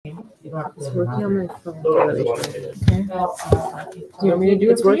It's working on my phone. Okay. Do you want me to do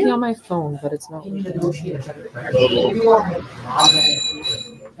it? It's working on my phone, but it's not working.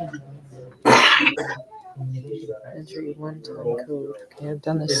 Enter your one-time code. Okay, I've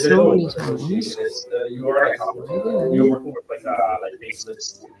done this so many times. You're working with like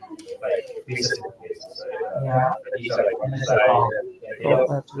baseless, yeah.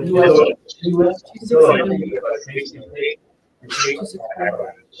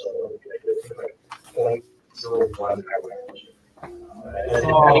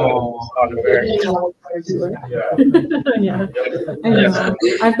 Yeah. I know.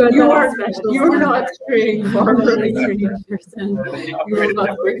 I've got you are special. You are not straying far from me, person. You will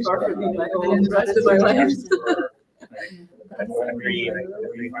not stray far from me my whole rest of my life.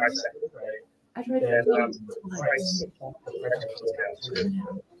 I tried to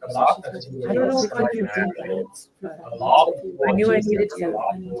I don't know if I can do that. I knew I needed to.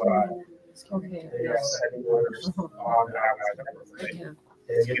 Okay.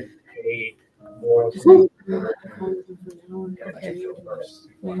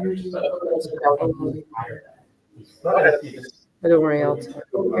 Don't worry, I'll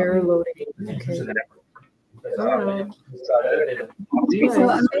error loading. Okay. So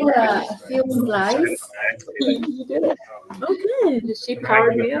I made a few slides. You did it. Okay. She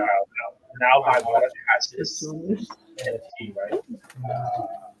powered me up. Now my wallet has this NFT, right?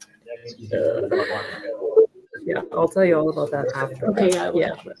 Yeah, I'll tell you all about that after. Okay, yeah.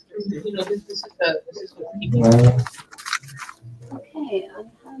 Okay, I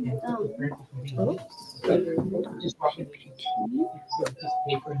have done.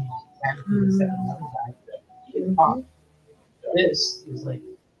 This is like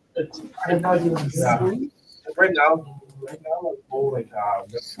right now. Right now, like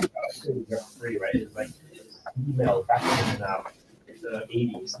free, right? It's like email back in the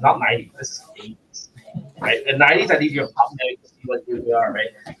 80s, not 90s. This is 80s, right? In 90s, I think you're top to see what you are,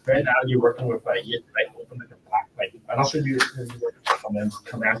 right? Right now, you're working with like open like a black, like I'm not sure you're working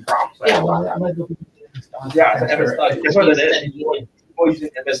command prompts. Like, yeah, MS DOS. That's what it is. People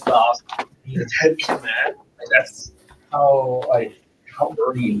using MS DOS, the 10 command. Like that's how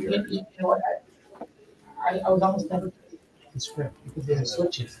early you're. You know what? I was almost never the script because there were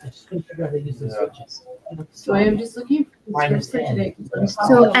switches. I just couldn't figure out how to use the switches. So I am just looking for scripts for today.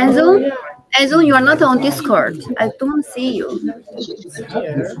 So Enzo, you are not on Discord. I don't see you.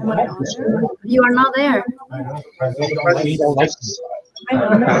 You are not there.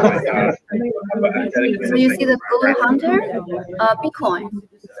 So you see the Gold Hunter, Bitcoin.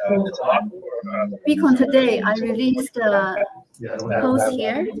 Bitcoin today, I released a post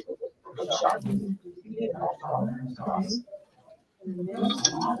here.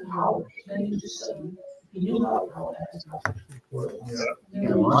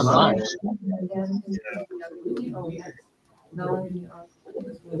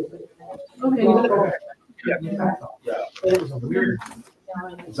 Okay.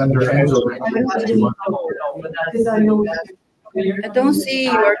 It's under Enzo. I don't see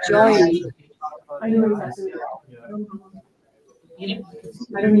your join. I know exactly.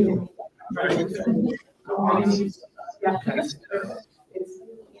 I don't even.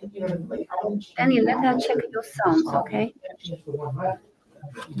 Danny, let us check your sounds, okay?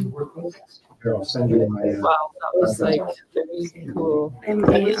 Here, I'll send you my. Wow, that was like cool. I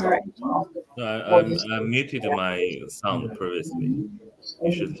muted my sound previously.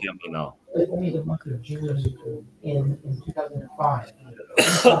 You should hear me now. In 2005.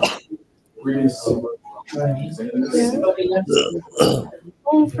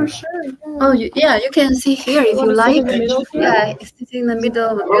 Oh, for sure. Oh, yeah, you can see here if you like. Yeah, it's in the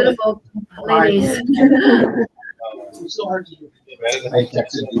middle, beautiful ladies.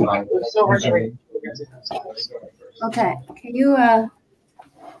 Okay, can you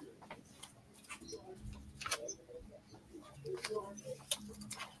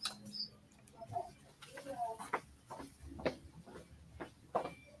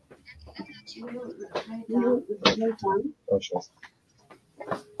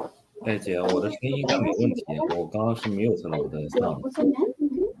哎姐，我的声音应该没问题，我刚刚是mute了我的 sound。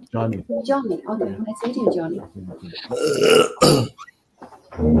 Johnny. Johnny, okay, nice meeting you, Johnny.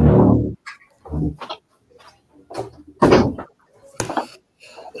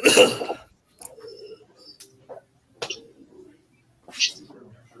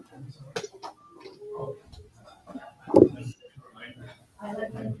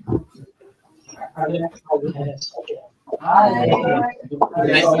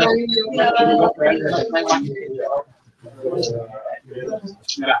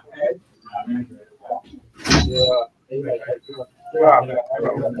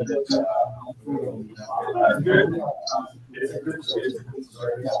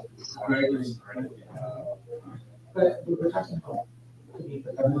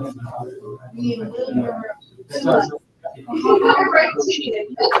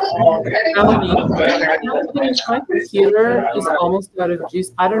 My computer is almost out of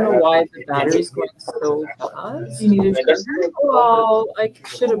juice. I don't know why the battery's going so fast. You need a charger? Well, I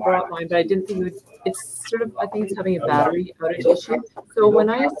should have brought mine, but I didn't think it would. It's sort of, I think it's having a battery outage issue. So when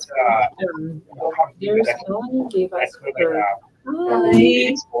I there's Melanie gave us her,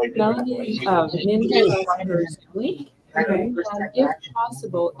 Melanie, Min gave us her link. And if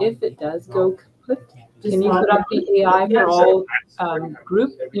possible, if it does go, can you put up the AI for all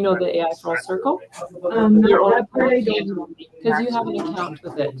group? You know, the AI for all circle? Your own because you have an account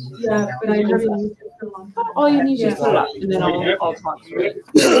with it. Yeah, but I haven't used it for a long time. All you need is to put it up, and then I'll talk through it.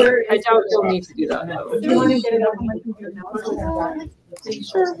 I doubt you'll need to do that. Do you want to get it up on my computer now?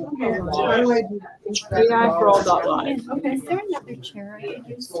 Sure. How do I do that? AI for all.live. Okay. Is there another chair I could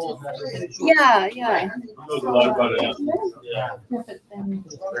use? Yeah, yeah.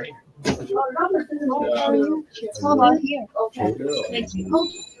 How about here? Okay. Thank you.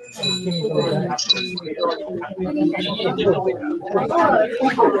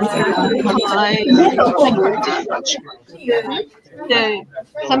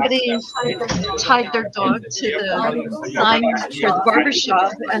 Somebody tied their dog to the sign for the barber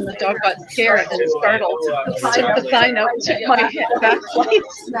shop, and the dog got scared and startled. Took the sign out, took my back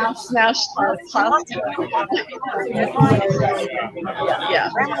lights, smashed the plastic. Yeah.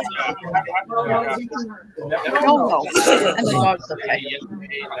 No. And the dog's okay.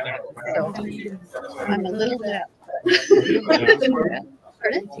 So I'm a little bit.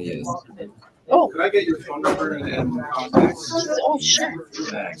 Pardon? Yes. Oh. Can I get your phone number and contacts? Oh, sure.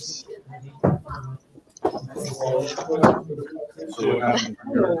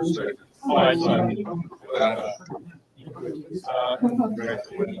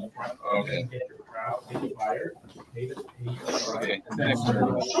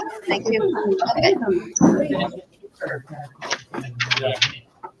 Thank you.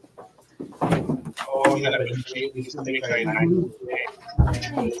 Oh, you gotta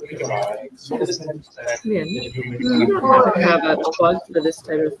have a plug for this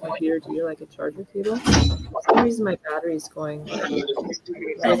type of computer. Do you like a charger cable? For some reason my battery's going.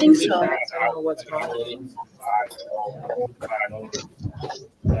 I think so. I don't know what's wrong.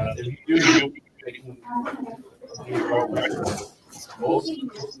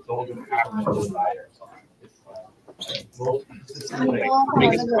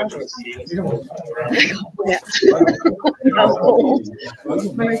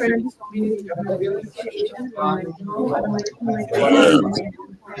 My friend told me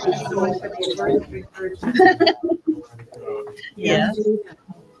Yeah.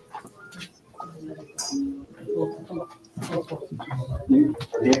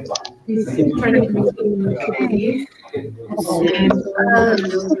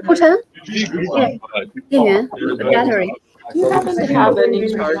 Battery. Do you happen to have any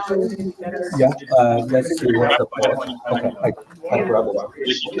chargers? Yeah, let's see what's the port. Okay, I grab one.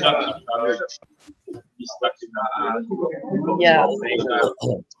 Yeah.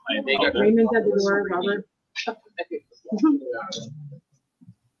 Raymond's at the door, Robert.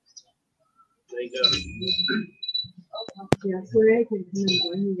 Yeah, sorry, I can come and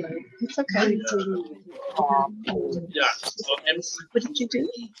join you guys. It's okay. What did you do?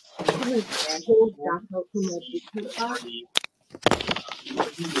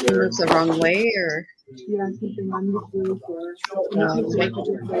 You moved the wrong way, or? Yeah, something I'm just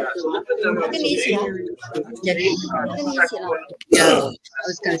really sure. Yeah, I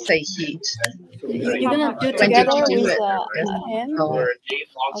was gonna say heat. You're gonna do it When did together you do with it? him? Oh,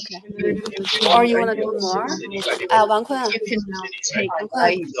 Okay. Or you wanna do more? Wang Kun. you can take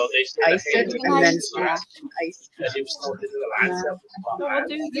ice it and then ice.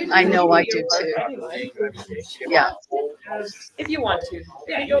 I know I do too. Yeah. If you want to.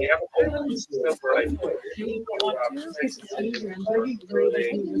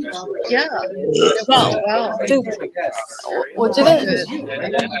 Yeah. Wow. Wow. 我觉得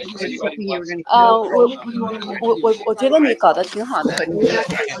Hoping you were gonna 我觉得你搞得挺好的，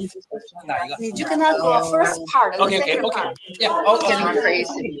你就跟他做 first part and second part. getting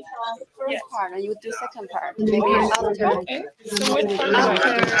crazy. First part and you do second part. Maybe after. So which part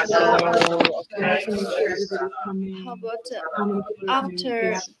How about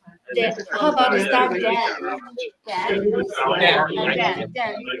after Then how about start then? Then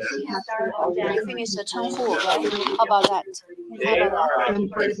you finish the 称呼, right? How about that? How about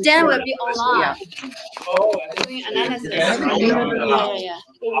that? Then will be online. Doing analysis. Yeah.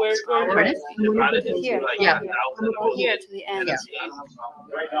 Where is Here. Yeah. From here to the end.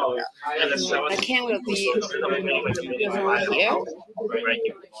 The Ken will be over here.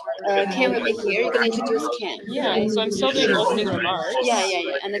 Ken will be here. You're gonna introduce Ken. Yeah, so I'm still doing opening remarks. Yeah.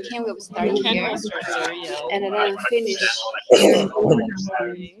 And the Ken will start Ken here. will start there, yeah. And then finish here.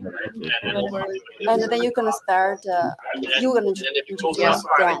 And then you're gonna start. You're gonna introduce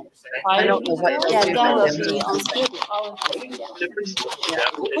Dan. I don't know what. Yeah, Dan will be on schedule.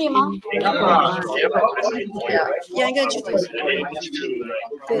 可以吗？演一个剧本。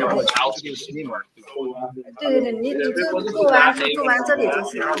对，你就做完这里就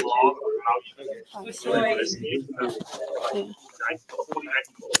行了。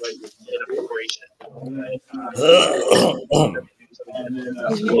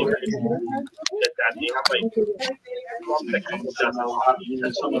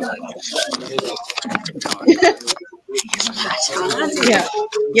Yeah.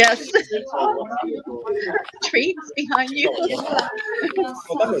 Yes. Treats behind you.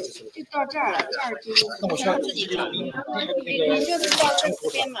 就到这儿了，这儿就是他自己整。你就是到这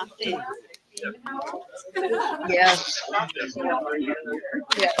边嘛，对。Yes.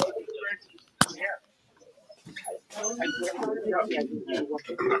 Yeah.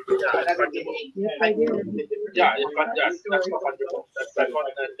 Yeah, that's what fundamental. That's what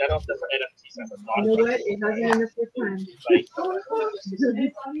that of the NFTs as a non. You know what? It hasn't been the first time.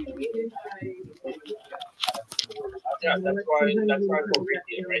 Yeah, that's why for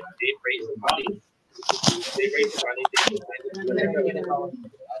retail, right? They raise the money. They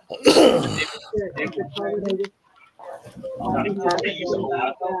use a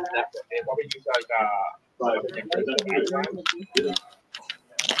lot of that. They probably use like a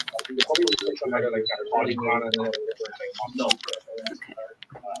polygon and all different things.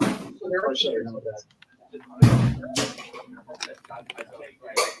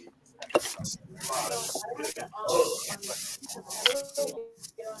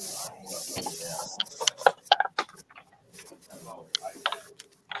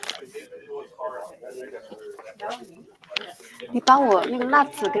 你把我那个辣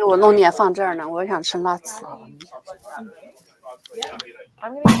子给我弄点放这儿呢，我想吃辣子。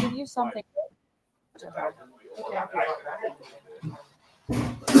I'm gonna give you something.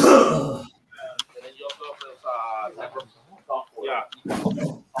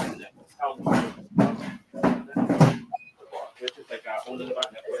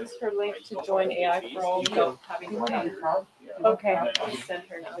 This is her link to join AI Pro without having to. Okay, I'll send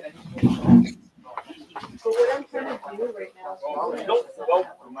her now. But what I'm trying to do right now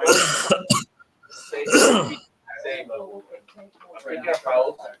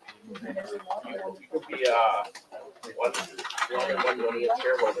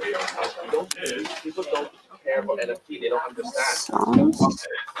People don't care about NFT, they don't understand.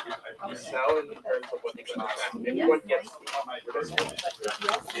 Now in terms of what they can understand, everyone gets NFT.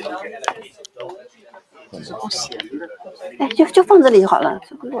 哎，就放这里就好了，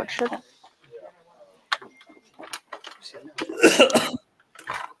这不是我吃的。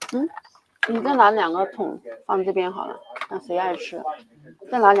你再拿2个桶放这边好了，让谁爱吃？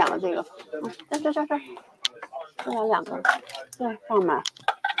再拿2个这个，这，再拿2个，这放满，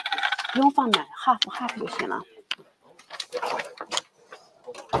不用放满 ，half 就行了。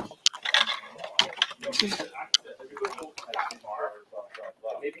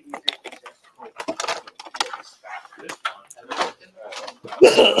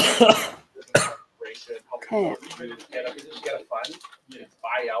Okay. Get a fund,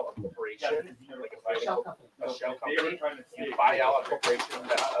 buy out a corporation, like a shell company, you buy out a corporation,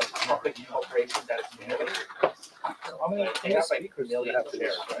 a public corporation that is million. They have like million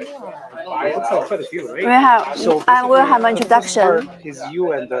shares, right? Looks quite a few, right? I will have an introduction. Is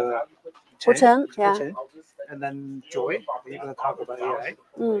you and Chen, yeah. And then Joy, we're going to talk about AI.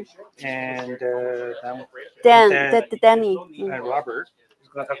 And then Danny. And Robert is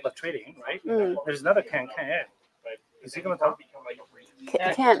going to talk about trading, right? There's another Ken Ed. Is he going to talk?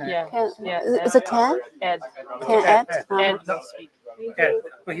 Ken. Is it Ken? Ed. Ken Ed? Ed. Ed.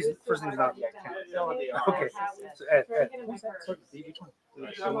 But his first name is not Ken. Okay. So Ed. Oh,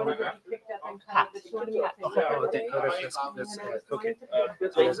 that's okay.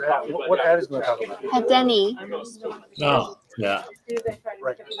 So what Ed is going to talk about? Hi, Danny. Oh, yeah.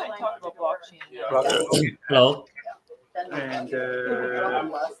 Right. Hello. And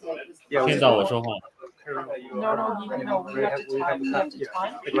听到我说话。No, we have to time.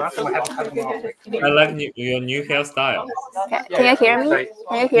 The last one I had to cut them off. I like your new hairstyle. Can you hear me?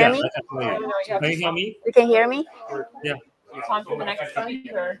 Can you hear Yeah, me? I can hear you. Can you hear me? You can hear me? Yeah. Time for the next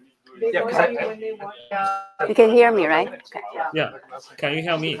speaker. Yeah, because You can hear me, right? Okay. Yeah. Can you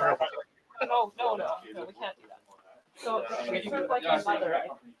hear me? No, we can't do that. So it's sort of like a mother.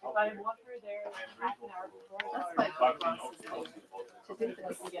 If I want her there half an hour before,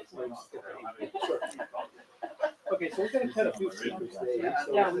 Okay, so we're gonna cut a few speakers today.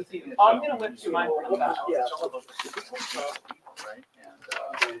 yeah, we do. I'm gonna whip through mine pretty fast. Yeah.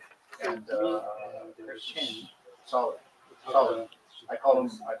 And there's Chin, solid. I call him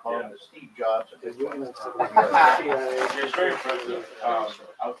the Steve Jobs. it's very impressive.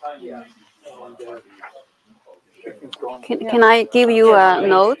 Yeah. Can I give you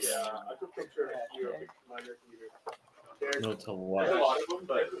notes? Notes of what?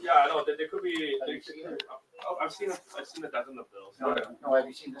 Yeah, I know that there could be. I've seen a dozen of those. No, have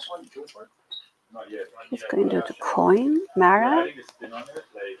you seen this one? Not yet. He's going to the coin, Mara,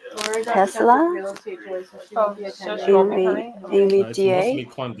 Tesla, Mostly Coinbase,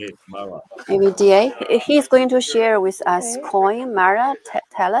 Mara. NVDA. He's going to share with us coin, Mara,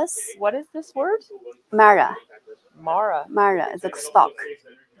 tell us. What is this word? Mara. Mara. Mara is a stock.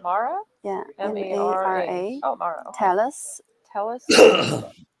 Mara? Yeah. M-A-R-A. Oh, Mara. Okay. Tell us. Tell us.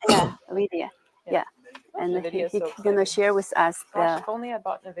 Yeah, NVIDIA. Yeah. And he's going to share with us Gosh, the. if only I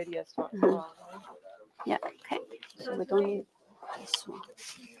bought NVIDIA stock. Yeah, okay. So we don't need this one.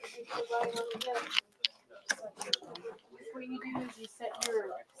 What you do is you set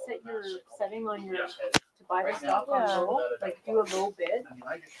your setting on your to buy the stock on low, like do a low bid, and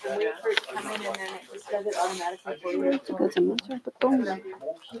wait for it to come in, and then it just does it automatically for you. 这个怎么这不动呢？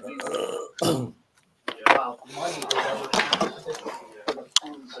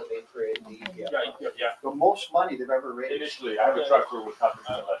 The most money they've ever raised. Initially, I have a truck where we're talking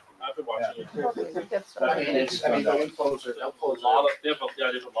about it. I've been watching it. The inflows are There's a lot of inflow.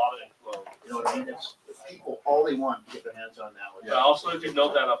 You know what I mean? It's people, all they want to get their hands on that one. Yeah, also, if you know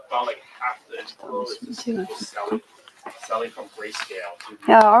that about like half the inflow is just people selling from grayscale.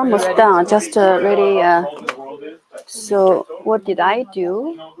 Yeah, almost done. Just really. So what did I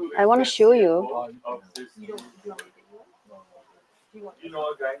do? I want to show you. You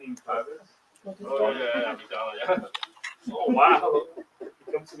know a guy named Travis? Oh yeah. Oh wow.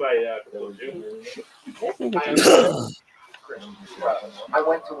 Come to my gym. I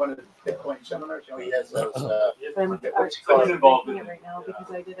went to one of the Bitcoin seminars. You know, he has those. I'm involved in it right now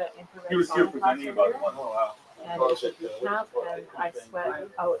because I did an infrared. He was here presenting about it. Oh wow. And it's a boot camp, and I sweat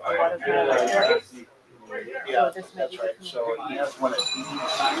out a lot of the. Yeah, that's right. So he has one.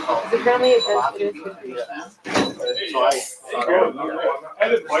 Apparently it does. It is good for you. So I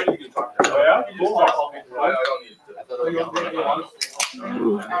didn't find you can talk. Oh yeah? You just talk me. I don't need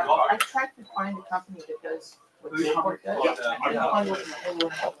I tried to find a company that does what the report does. I don't find what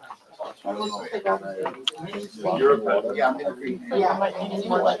everyone else. Yeah, I'm gonna read.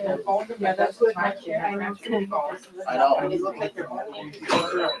 Yeah, that's what I share. I know. I know. They look like they're all a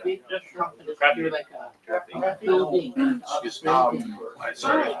big company. They're like a building.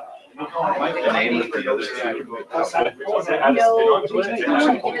 Sorry.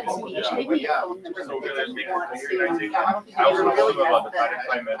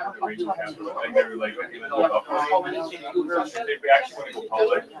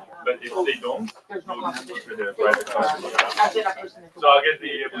 But if they don't, for their private company. So I'll get the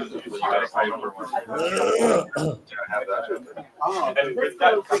have that. And with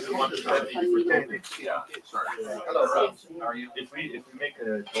that comes the 1%. Yeah, sorry. Hello, how are you? If we make a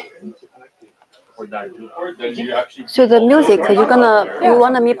token for that report, then you actually. So the music, you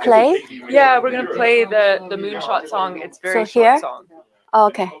want me play? Yeah, we're gonna play the Moonshot song. It's very So here? short song. Oh,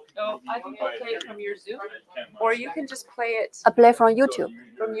 okay. So I think I'll play it from your Zoom, or you can just play it I play from YouTube.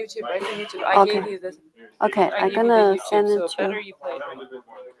 from YouTube, right? From YouTube. I Okay. gave you this. Okay, I I'm gave you the gonna YouTube, send so it better to. you play it.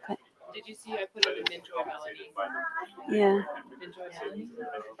 Okay. Did you see I put it in Minjoy Melody? Yeah. Minjoy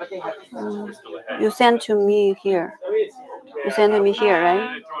Melody. You send to me here. You send to me here,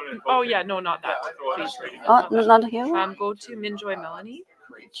 right? Oh yeah, no, not that one, please. Oh, not here. Go to Minjoy Melody.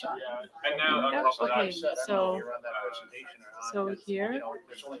 And now Yep, okay, so here,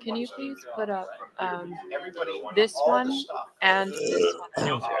 can you please put up this one and this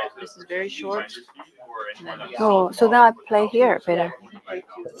one? This is very short. And then Oh, so then I play here better.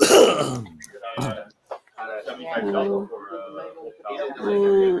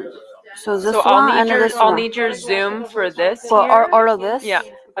 So this one and this I'll one. need your Zoom for this. For here. all of this? Yeah,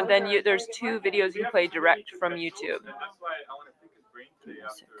 but then there's two videos you play direct from YouTube.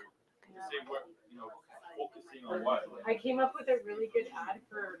 I came up with a really good ad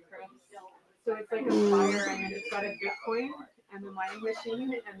for Chris. So it's like a flyer and then it's got a Bitcoin and the mining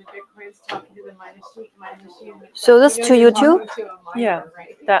machine and the Bitcoin's talking to the mining machine. So this to YouTube? Yeah,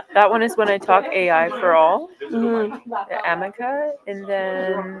 that one is when I talk AI for all, Mm-hmm. the Amica, and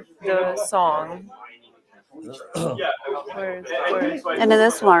then the song. Where's And then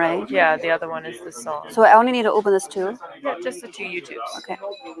this one, right? yeah, the other one is the song. So I only need to open this too. Yeah, just the two YouTubes. Okay.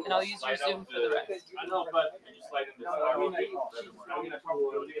 And I'll use your Zoom for the rest.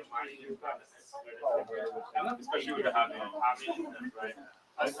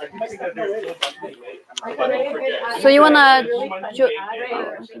 So you wanna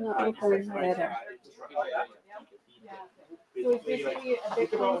open later? So it's basically a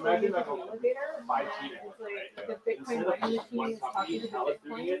Bitcoin elevator, and it's like the Bitcoin mining machine is talking to the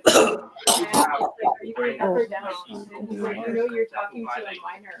Bitcoin, and it's like, are you going up or down? And he's like, you're talking to a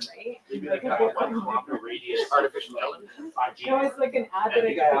miner, right? Like a Bitcoin miner. No, it's like an ad that I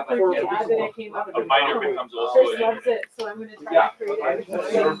came up with. A miner becomes also Chris loves it, so I'm gonna try to create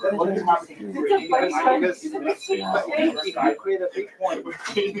it. It's a create a Bitcoin.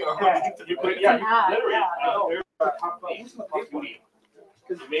 It's an ad,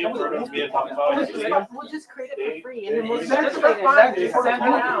 We'll just create it for free and then we'll just Just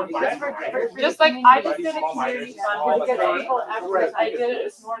like I just did a community fund because people actually, I did it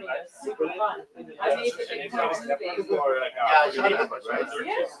this morning. It was super fun. I made the Bitcoin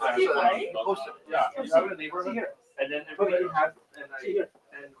movie. And then everybody has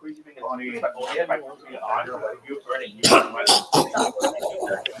and crazy thing is only if I post it on you earning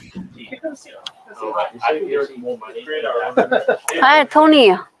Hi, Tony.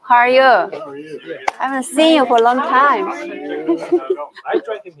 How are you? I haven't seen you for a long time. I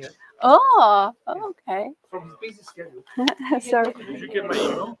tried him here Oh, okay. from his busy schedule. Sorry. Did you get my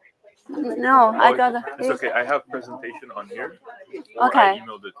email? No, I got. It's okay. I have presentation on here. Okay. I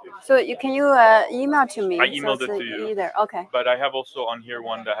emailed it to you. So can you email to me? I emailed so it to you. Either. Okay. But I have also on here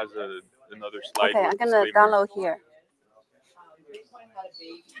one that has another slide. Okay, I'm gonna download here.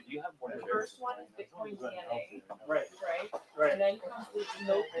 You have one of First one is Bitcoin CME. Right. And then comes this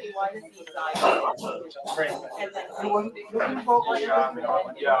no KYC side. And then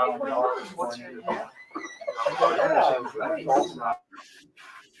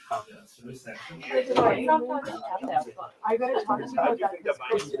I gotta talk to you about that.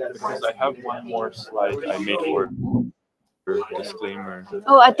 Because I have one more slide I made for disclaimer.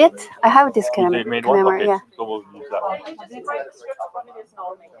 Oh, I did. I have a disclaimer. They made one? Okay, Yeah. so we'll use that one.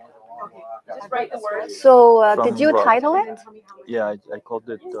 just write the words. So did From you Rob. title it? Yeah, I called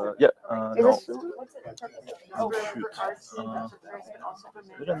it, no. Is this, Oh, shoot.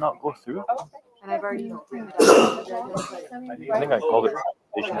 Did it not go through? And I've already. I think I called it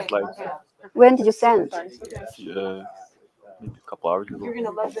presentation slides. when did you send? Maybe a couple hours ago.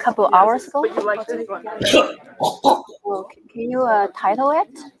 A couple hours ago? Well, can you title it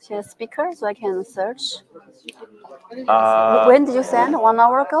to a speaker so I can search? When did you send? 1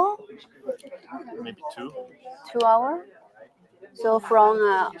 hour ago? Maybe 2. 2 hours? So from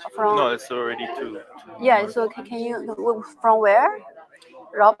No, it's already 2. Yeah. So can you from where?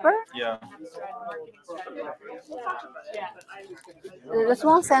 Robert? Yeah. This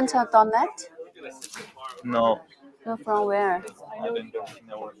one center.net? No. So from where? I didn't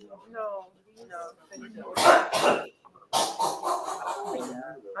know.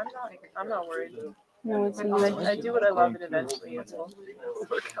 I'm not worried. No, it's not. I do what I love and eventually it will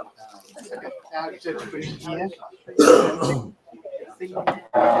work out.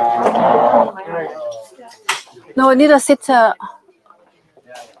 No, I need to sit. Hi,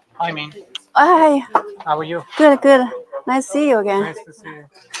 Ming. Hi. How are you? Good, good. Nice to see you again. Nice to see you.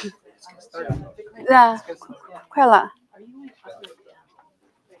 Yeah, 快了。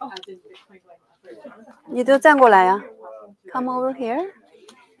你都站过来呀 ？Come over here。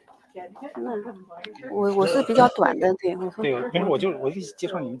我是比较短的，对我说。对，没事，我就介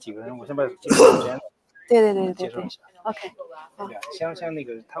绍你们几个人，我先把介绍时间对介绍一下。OK。像那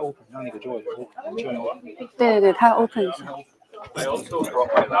个他 open 让那个就对，他 open 一下。 I also brought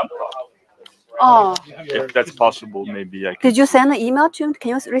my laptop. Oh. If that's possible, maybe I can. Did you send an email to him? Can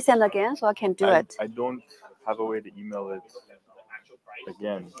you resend again so I can do it? I don't have a way to email it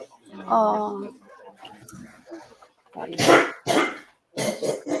again. Oh.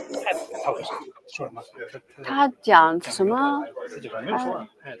 他讲什么？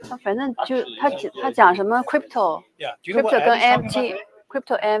他反正就他讲什么 crypto 跟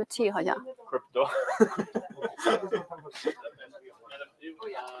NFT，crypto NFT 好像。 Crypto.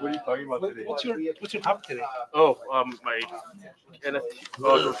 What are you talking about today? What's your topic today? Oh, my NFT.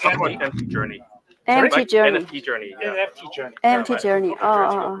 Oh, talking about NFT journey. NFT journey. NFT journey. Yeah. NFT journey. NFT journey.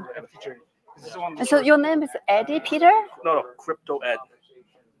 NFT journey. This is one. So your name is Eddie Peter? No, Crypto Ed.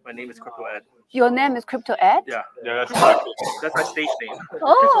 My name is Crypto Ed. Your name is Crypto Ed? Yeah. Yeah, That's my stage name.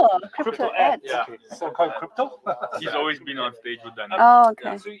 Oh, Crypto Ed. Yeah. So called crypto. He's always been on stage with them. Oh,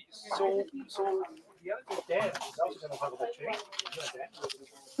 okay. So the other day, Dan is also going to talk about trading.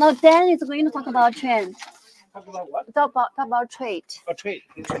 Now Dan is going to talk about trend. Talk about what? Talk about trade. Oh, trade.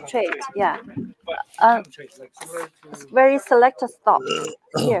 Trade, yeah. What kind of trade? Like similar to. Very selected stock.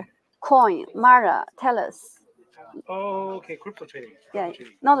 Here, coin, Mara, tell us. Oh, okay, crypto trading. Yeah,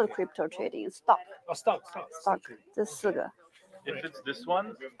 not crypto trading, stock. Oh, stock. This 4个. If it's this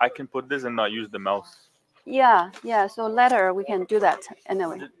one, I can put this and not use the mouse. Yeah. So later we can do that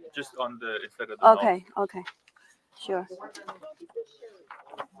anyway. Just on the instead of the mouse. Okay. Sure.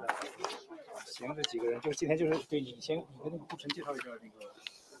 行，这几个人就是今天就是对你跟那个顾晨介绍一下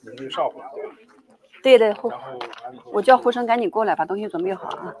你这个少华，对吧？对，然后完了以后我叫胡晨赶紧过来把东西准备好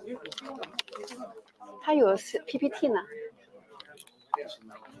啊。他有 PPT 呢。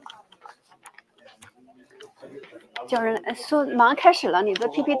叫人说马上开始了，你的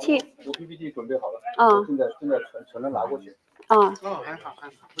PPT。我 PPT 准备好了，嗯。正在传着拿过去。嗯。哦，还好，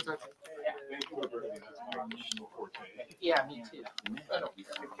不着急。Yeah, me too.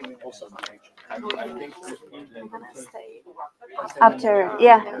 After,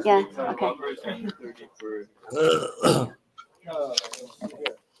 yeah, okay.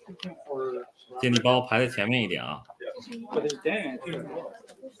 姐，你帮我排在前面一点啊。But it's Dan.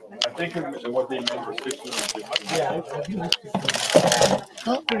 I think what they meant was 15 and 15. Yeah, I think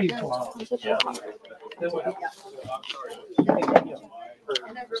it's pretty cool.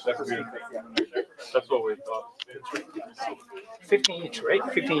 That's what we thought. 15 each, right?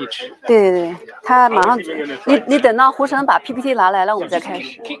 15 each. 对，他马上，你等到胡晨把 PPT 拿来了，我们再开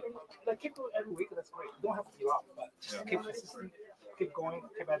始。Keep every week. That's great. You don't have to give up, but just keep consistent, keep going,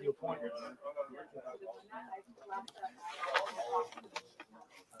 keep at your point.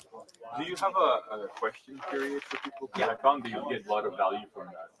 Do you have a question period for people? Because I found that you get a lot of value from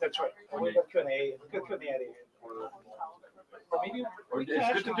that. That's right. Or Q&A, good Q&A at it. Or maybe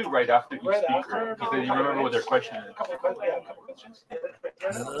It's good to do right after each speaker because then you remember what their question is. a couple questions.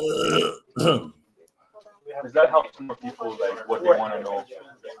 Because that helps more people like what they want to know.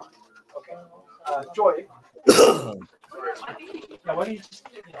 Okay. Joy. Yeah, what do you?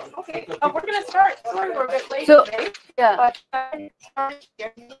 Okay, we're gonna start. Sorry, we're a bit late So, today. yeah. But,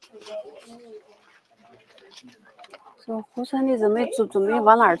 说胡晨，你准备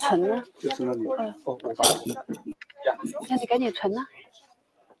往哪儿存呢？就是那里。哦，我把你。那你赶紧存呢。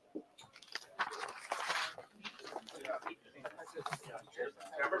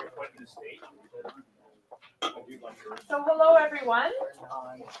So hello everyone.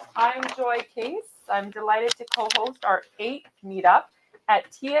 I'm Joy Case. I'm delighted to co-host our 8th meetup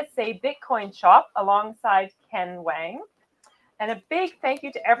at TSA Bitcoin Shop alongside Ken Wang. And a big thank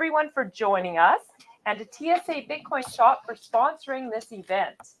you to everyone for joining us and to TSA Bitcoin Shop for sponsoring this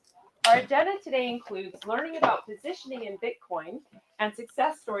event. Our agenda today includes learning about positioning in Bitcoin and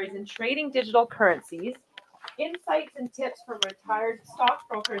success stories in trading digital currencies, insights and tips from retired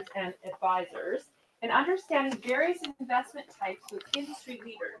stockbrokers and advisors, and understanding various investment types with industry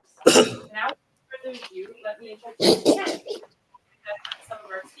leaders. Now, without further ado, let me introduce Ken and some of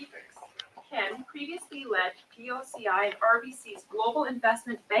our speakers. Ken previously led POCI and RBC's global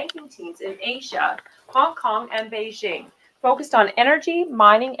investment banking teams in Asia, Hong Kong, and Beijing, focused on energy,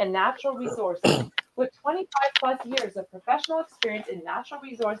 mining, and natural resources, with 25 plus years of professional experience in natural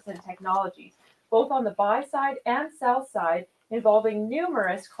resources and technologies, both on the buy side and sell side, involving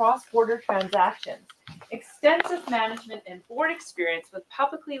numerous cross-border transactions, extensive management and board experience with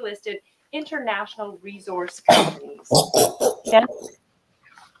publicly listed international resource companies. Ken?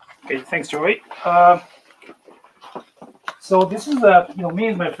 Okay, thanks, Joy. So this is me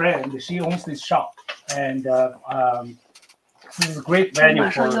and my friend. She owns this shop, and this is a great venue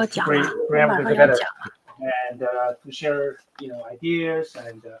for great grammar together, and to share ideas,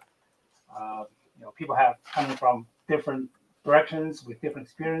 and people have coming from different directions with different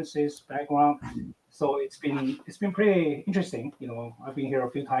experiences, background. So it's been pretty interesting. I've been here a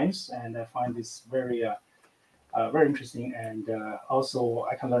few times, and I find this very interesting, and also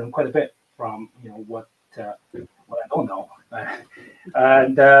I can learn quite a bit from what I don't know.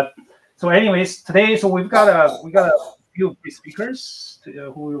 And so, anyways, today we got a few speakers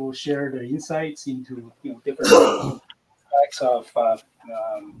who will share their insights into different aspects of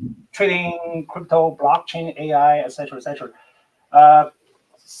trading, crypto, blockchain, AI, etc., etc.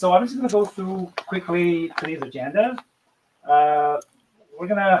 So I'm just going to go through quickly today's agenda. We're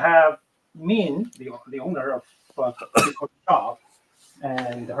going to have Min, the owner of Bitcoin Shop,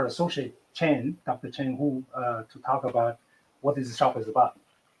 and her associate Chen, Dr. Chen, who to talk about what this shop is about,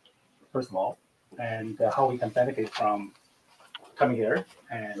 first of all, and how we can benefit from coming here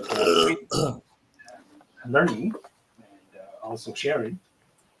and learning and also sharing.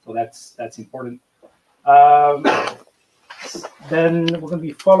 So that's important. Then we're going to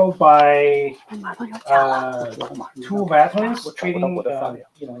be followed by 2 veterans trading,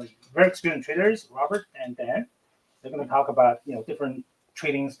 very experienced traders, Robert and Dan. They're going to talk about different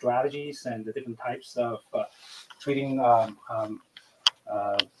trading strategies and the different types of trading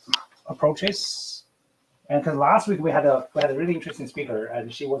approaches. And because last week we had a really interesting speaker,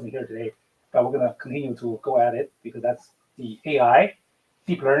 and she wasn't here today, but we're going to continue to go at it because that's the AI,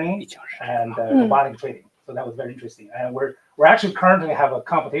 deep learning, and robotic trading. So that was very interesting. And we're actually currently have a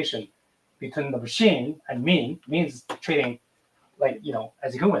competition between the machine and Min. Min is trading like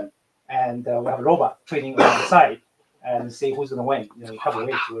as a human, and we have a robot trading on the side and see who's going to win. A couple of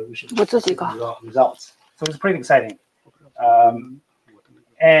ways where we should see the results. So it's pretty exciting.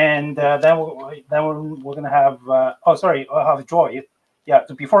 And then we're going to have I'll have Joy. Yeah,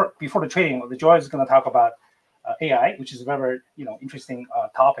 so before the trading, the Joy is going to talk about AI, which is a very interesting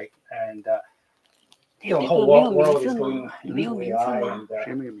topic, and the whole world is going into AI and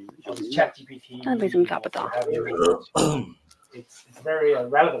ChatGPT. It's very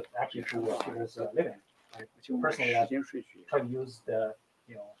relevant actually to people's living. Personally, I try to use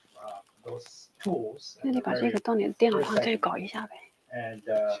those tools. And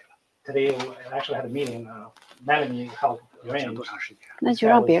today we actually had a meeting. Melanie helped arrange.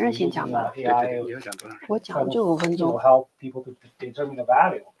 Help people to determine the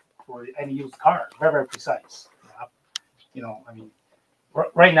value for any used car. Very, very precise.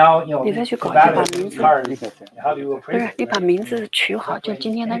 Right now, the value of used cars. How do you appraise it? 你把名字取好，就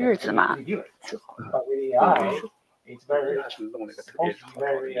今天的日子嘛。 But with AI, it's very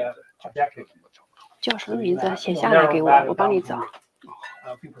objective. 叫什么名字？写下来给我，我帮你找。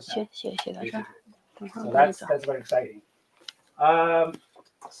写到这儿，等会儿我帮你找。 That's very exciting.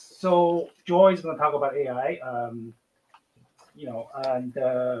 So Joy is going to talk about AI, and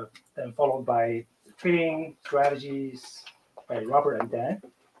then followed by trading strategies by Robert and Dan,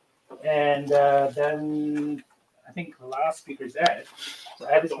 and then I think the last speaker is Ed. So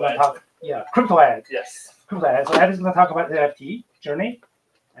Ed is going to talk, crypto Ed. Yes. Crypto Ed. So Ed is going to talk about the NFT journey,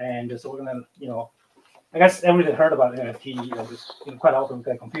 and so we're going to, I guess everybody heard about NFT. Just quite often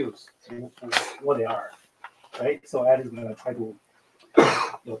get confused what they are, right? So Ed is going to try to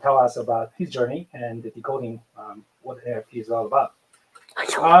tell us about his journey and decoding what NFT is all about.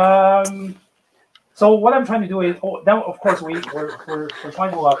 So what I'm trying to do is, now of course we're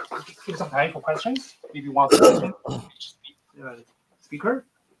trying to give some time for questions. Maybe one question each speaker.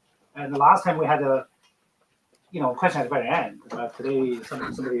 And the last time we had a question at the very end. Today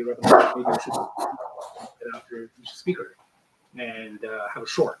somebody recommended maybe we should get after each speaker and have a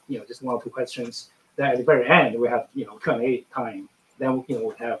short, just 1 or 2 questions. Then at the very end we have Q&A time. Then we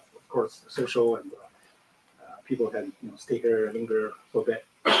have of course social and people can stay here, linger a little bit.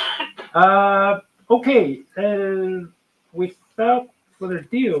 Okay, without further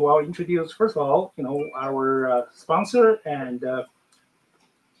ado, I'll introduce first of all, our sponsor and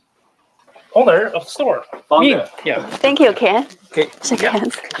owner of the store. Min. Yeah. Thank you, Ken. Okay. Shake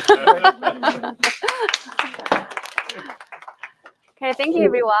hands. Okay, thank you,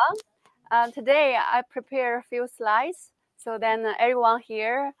 everyone. Today I prepare a few slides, so then everyone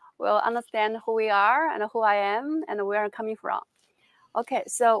here will understand who we are and who I am and where I'm coming from. Okay,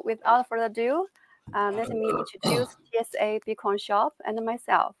 so without further ado, let me introduce TSA Bitcoin Shop and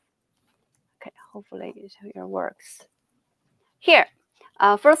myself. Okay, hopefully it works. Here,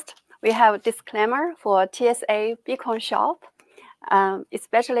 first we have a disclaimer for TSA Bitcoin Shop,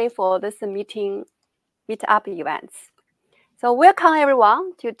 especially for this meetup events. So welcome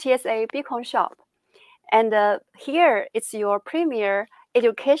everyone to TSA Bitcoin Shop. And here it's your premier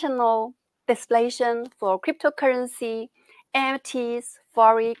educational destination for cryptocurrency, NFTs,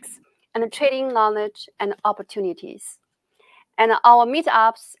 forex, and trading knowledge and opportunities. And our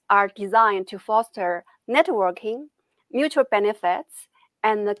meetups are designed to foster networking, mutual benefits,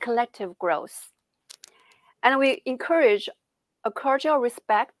 and collective growth. And we encourage a cordial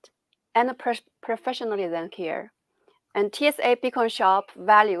respect and professionalism here. And TSA Bitcoin Shop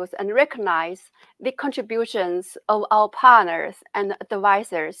values and recognizes the contributions of our partners and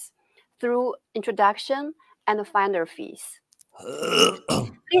advisors through introduction and finder fees.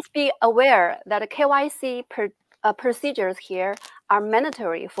 Please be aware that KYC procedures here are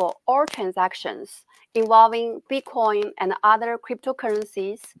mandatory for all transactions involving Bitcoin and other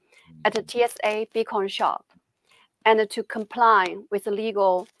cryptocurrencies at the TSA Bitcoin Shop, and to comply with the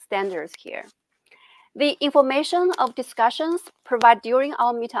legal standards here. The information of discussions provided during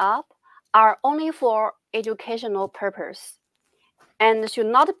our meetup are only for educational purpose and should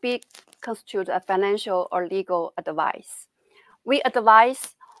not be constitute a financial or legal advice. We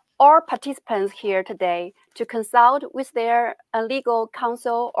advise all participants here today to consult with their legal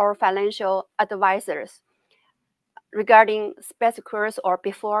counsel or financial advisors regarding specifics or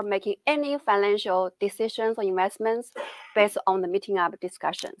before making any financial decisions or investments based on the meeting up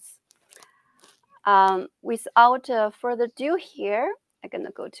discussions. Without further ado here, I'm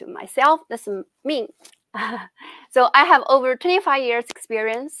gonna go to myself. That's me. So I have over 25 years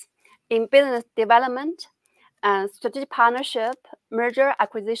experience in business development, strategic partnership, merger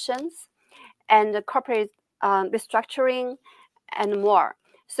acquisitions, and corporate restructuring, and more.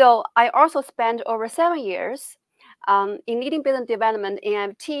 So I also spent over 7 years in leading business development in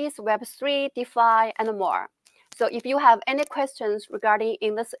NFTs, Web3, DeFi, and more. So if you have any questions regarding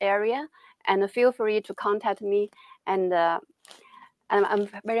in this area, and feel free to contact me, and I'm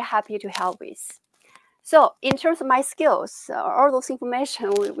very happy to help with. So in terms of my skills, all those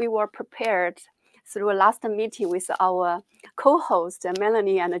information we were prepared through last meeting with our co-host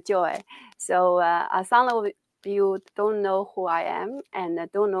Melanie and Joy. So some of you don't know who I am and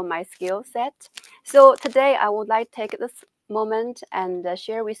don't know my skill set. So today I would like to take this moment and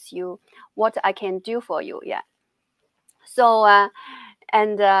share with you what I can do for you. Yeah. So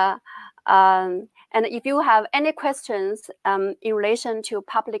and if you have any questions in relation to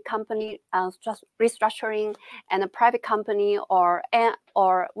public company restructuring and a private company or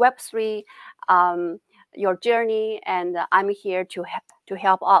Web3, your journey, and I'm here to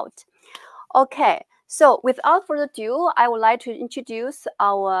help out. Okay, so without further ado, I would like to introduce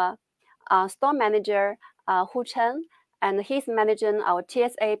our store manager, Hu Chen, and he's managing our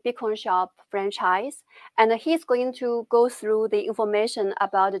TSA Bitcoin Shop franchise. And he's going to go through the information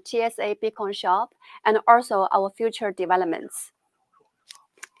about the TSA Bitcoin Shop and also our future developments.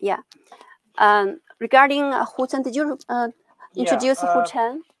 Yeah. Regarding Hu Chen, did you introduce Hu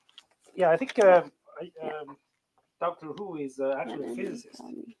Chen? Yeah, I think Dr. Hu is actually a physicist.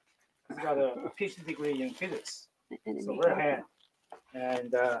 He's got a PhD degree in physics. So we're ahead.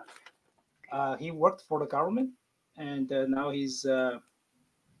 And he worked for the government. And now he's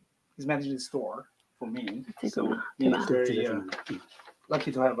managing the store for me. So he's very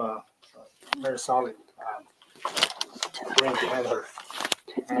lucky to have a very solid brain behind her.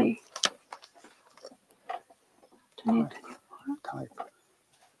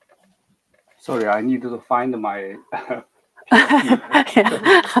 Sorry, I need to find my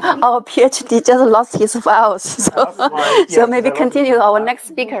Our PhD just lost his files, so maybe continue our next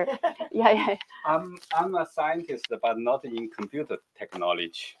speaker. Yeah. I'm a scientist, but not in computer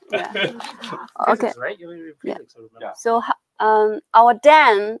technology. Yeah. Okay. Right? Yeah. So our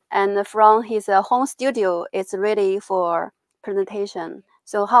Dan and from his home studio is ready for presentation.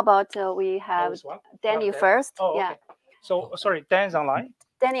 So how about we have Danny first? Oh, yeah. Okay. So sorry, Dan's online.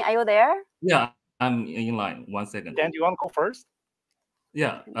 Danny, are you there? Yeah, I'm in line. 1 second. Dan, do you want to go first?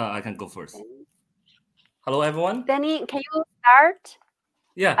 Yeah, I can go first. Hello, everyone. Danny, can you start?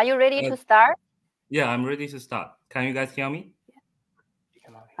 Yeah. Are you ready to start? Yeah, I'm ready to start. Can you guys hear me?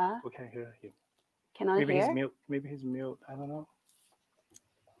 We can't hear him. Cannot Maybe hear? he's mute. Maybe he's mute. I don't know.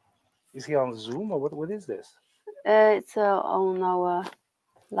 Is he on Zoom or what is this? It's on our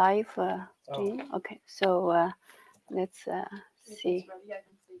live stream. Okay, so let's see.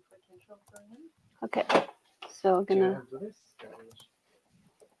 Okay, so we're gonna.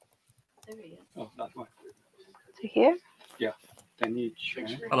 Oh, that one. To here? Yeah. Then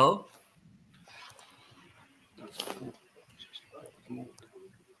Hello.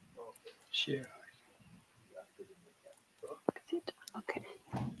 Share. Okay.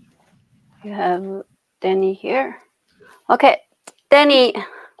 You have Danny here. Okay, Danny.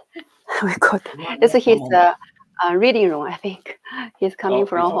 We got. This is his reading room. I think he's coming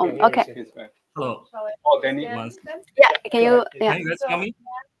from home. Okay. Hello. Oh, Danny. Yeah. Can you? Yeah. Can you guys hear me?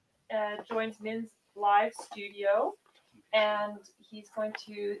 Joins Min's live studio, and he's going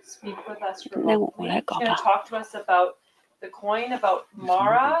to speak with us remotely. He's going to talk to us about the coin, about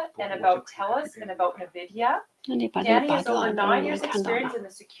Mara, and about Tellus, and about NVIDIA. Danny has over 9 years experience in the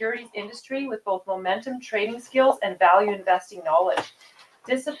securities industry with both momentum trading skills and value investing knowledge.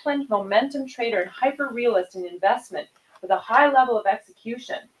 Disciplined momentum trader and hyper-realist in investment with a high level of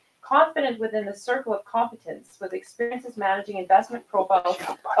execution. confident within the circle of competence, with experiences managing investment profiles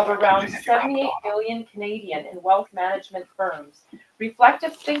of around 78 billion Canadian in wealth management firms.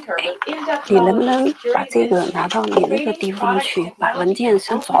 Reflective thinker with in-depth 你能不 knowledge 能 of 把 securities 这个 industry, 拿到你那个 trading, 地方 product, 去，把 technology, 文件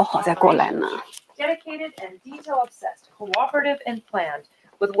先 and 找好再过来 operations? 呢？ Dedicated and detail-obsessed, cooperative and planned,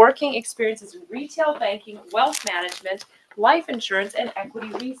 with working experiences in retail banking, wealth management, life insurance, and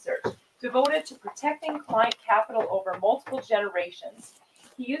equity research. Devoted to protecting client capital over multiple generations.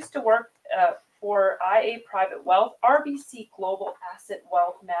 He used to work for IA Private Wealth, RBC Global Asset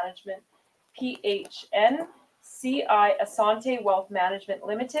Wealth Management, PHN, CI Asante Wealth Management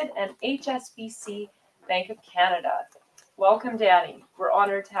Limited, and HSBC Bank of Canada. Welcome, Danny. We're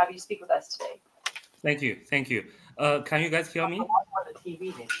honored to have you speak with us today. Thank you. Thank you. Can you guys hear me?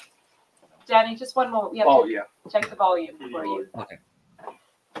 Danny, just one moment. We have to check the volume for you. Okay.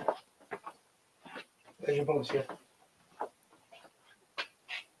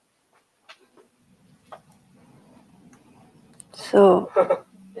 So.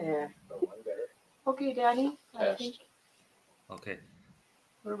 Yeah. Okay, Danny. I think Okay.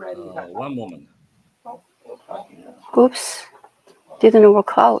 we're ready. One moment. Oops. Didn't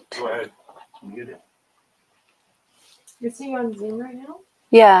work out. Go ahead. Mute it. You're seeing on Zoom right now?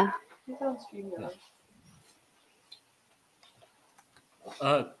 Yeah. It's on StreamYard.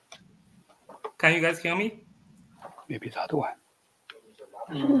 Can you guys hear me? Maybe that one.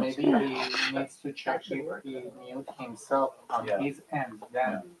 Maybe he needs to check if he mute himself on his end.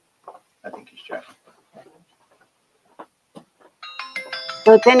 Then I think he's checking.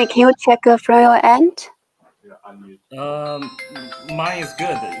 So Danny, can you check from your end? Yeah, unmute. Mine is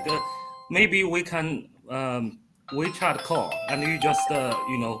good. Maybe we can WeChat call and you just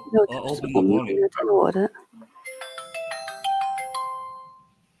you know open the volume. 我的。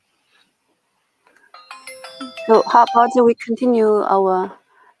So how about we continue our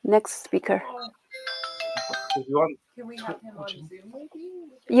next speaker? If you want, Can we have him on Zoom maybe?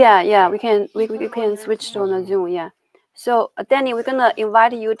 Yeah, we can switch to on the Zoom, yeah. So Danny, we're gonna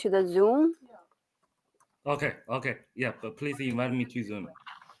invite you to the Zoom. Okay, yeah, but please invite me to Zoom.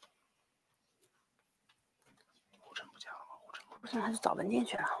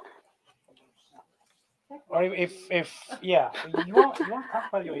 Or if yeah, you want to talk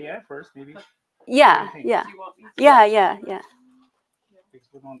about your AI first, maybe. Yeah. Because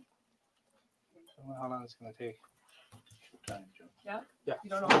we don't know how long it's gonna take. Yeah. Yeah. You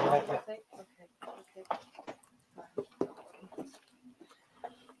don't know how long it'll take? Okay.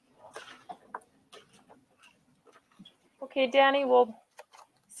 Okay, Danny, we'll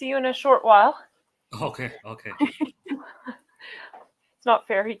see you in a short while. Okay. It's not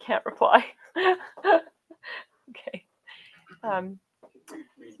fair, he can't reply. Okay.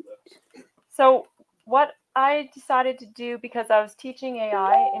 So what I decided to do, because I was teaching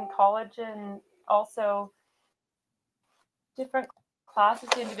AI in college and also different classes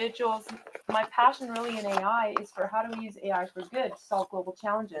to individuals, my passion really in AI is for how do we use AI for good to solve global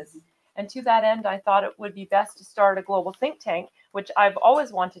challenges. And to that end, I thought it would be best to start a global think tank, which I've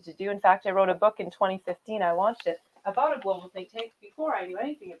always wanted to do. In fact, I wrote a book in 2015. I launched it about a global think tank before I knew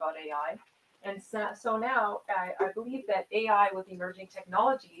anything about AI. And so now I believe that AI with emerging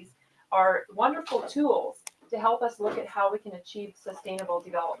technologies are wonderful tools to help us look at how we can achieve sustainable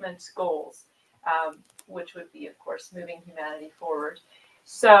development goals, which would be, of course, moving humanity forward.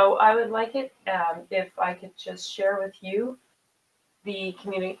 So I would like it if I could just share with you the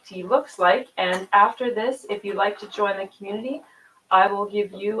community looks like. And after this, if you'd like to join the community, I will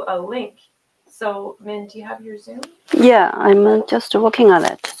give you a link. So, Min, do you have your Zoom? Yeah, I'm just working on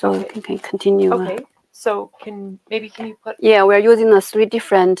it, so we can continue. Okay. So can you put? Yeah, we're using the 3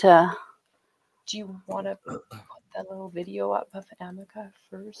 different. Do you want to put that little video up of Amica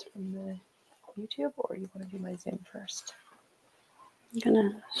first from the YouTube, or you want to do my Zoom first? I'm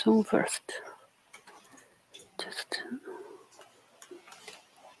gonna Zoom first. Just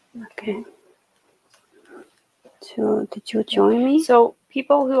okay. So did you join me? So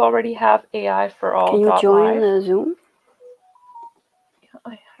people who already have AI for all. Can you join the Zoom? Yeah,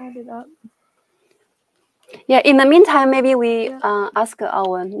 I had it up. Yeah, in the meantime, maybe we ask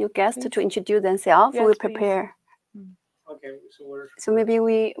our new guest to introduce themselves. Yes, we prepare. Okay, so maybe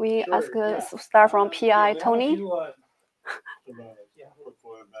we ask start from PI Tony.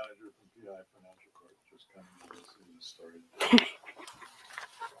 Portfolio manager from PI Financial Corp. Just kind of started.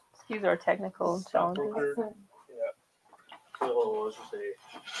 Excuse our technical challenges. So let's just say,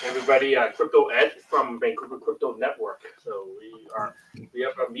 everybody, Crypto Ed from Vancouver Crypto Network. So we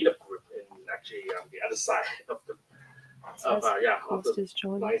have a meetup group in actually the other side of the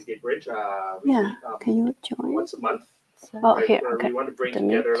Lionsgate Bridge. Can you join? Once a month. Oh, right, here, where okay. we want to bring The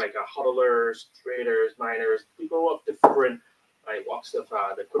together mint. like hodlers, traders, miners, people of different like walks of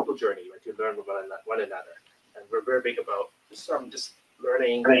the crypto journey, right, to learn about one another. And we're very big about just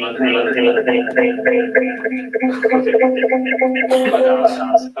learning. But, a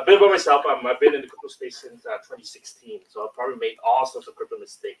bit about myself. I've been in the crypto space since 2016, so I've probably made all sorts of crypto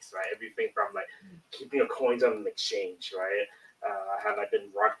mistakes, right? Everything from like keeping your coins on an exchange, right? I have like been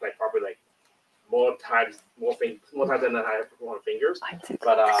rocked like probably like more times than I have on fingers.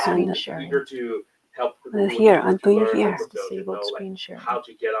 But I'm eager to help people here, I'm doing learn here. crypto, to know like how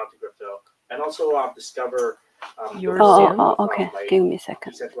to get onto crypto, and also discover Okay. Give me a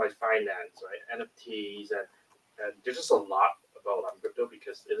second. decentralized finance, right? NFTs, and there's just a lot about crypto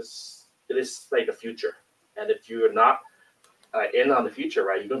because it is like the future, and if you're not in on the future,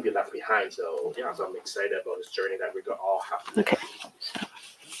 right, you're gonna be left behind. So yeah, so I'm excited about this journey that we're gonna all have. Okay.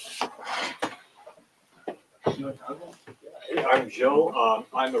 I'm Joe.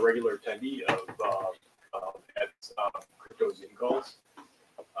 I'm a regular attendee of Ed's Crypto Zoom calls,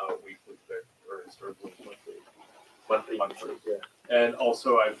 weekly or historically monthly. Yeah. And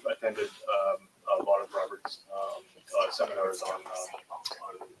also I've attended a lot of Robert's seminars on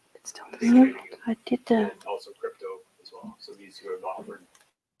trading I did and also crypto as well. So these who have offered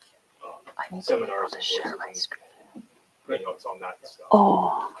seminars and courses and notes on that stuff.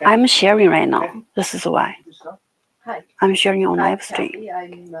 Oh, I'm sharing right now. This is why. Hi. I'm sharing on live stream.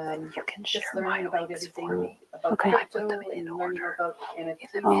 I'm You can just share my learning about links everything for me. about Okay. crypto and learning about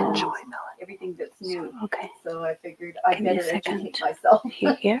NFTs Oh. and everything that's new. Okay. So I figured I'd Give me a better second. educate myself.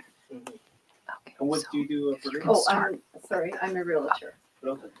 Here. And what do you do for this? Oh, I'm sorry, I'm a realtor.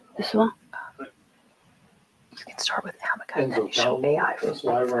 This one. You can start with Amica And and then you show AI for that's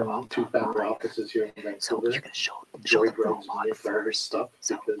why I run two family offices here in So Vancouver. you can show Joy the brings robot me for all this stuff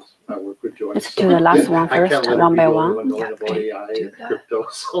because I work with Joy. Let's do the last one I first, can't let one by people one. know about AI do and that. crypto.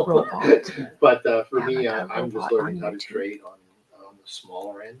 So, Robot. but for me, Amica I'm just robot learning on how to YouTube. trade on the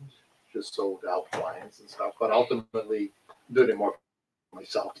smaller end, just so to help clients and stuff. But ultimately, I'm doing it more for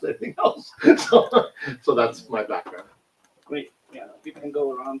myself than anything else. So that's my background. Great. Yeah, you can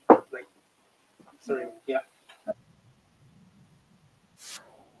go around like, sorry, yeah.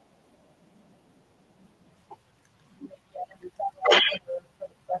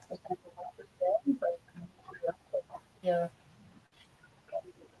 Yeah.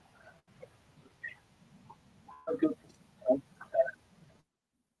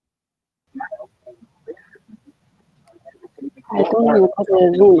 I don't know how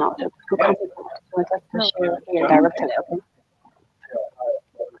to zoom out. Too complicated. So just share here directly. Okay.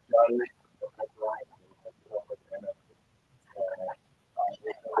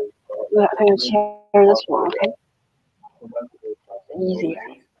 Yeah, I will share this one. Okay. Easier.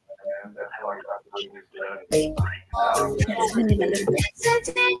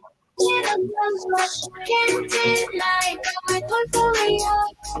 Can't deny my portfolio.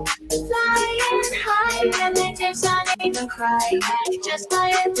 Flying high and the tips on even cry. Just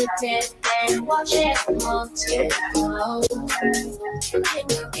buy it the dip and watch it multiply. In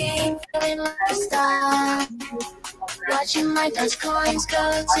the game, feeling like a star. Watching my Dutch coins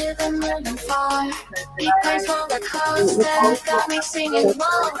go to the moon and far. Bitcoin's roller coaster got me singing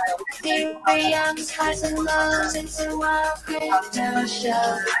more. Ethereum's highs and lows, it's a wild crypto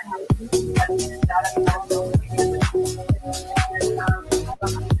show.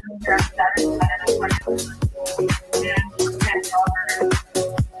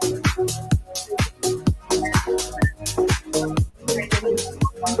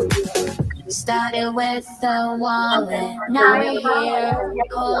 Started with the wallet, now we're here,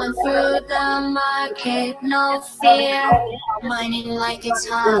 pulling through the market, no fear. Mining like it's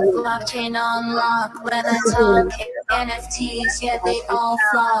hot, blockchain on lock, when I talk NFTs, yeah, they all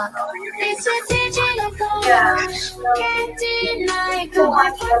flock. It's a digital gosh, can't deny, got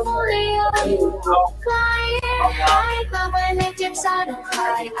my portfolio. Flying high, but when it dips out of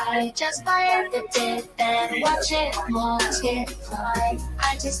high, I just buy the dip and watch it multiply.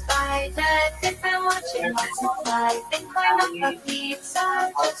 I just buy the dip and watch it multiply. Bitcoin up a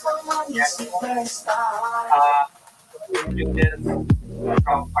pizza, just one on your superstar.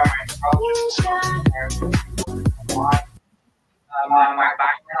 My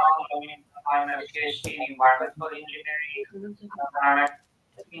background, I'm a PhD in environmental engineering.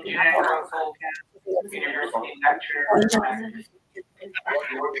 Engineering consultant, university lecturer.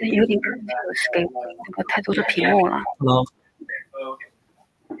 有点给那个太多的屏幕了。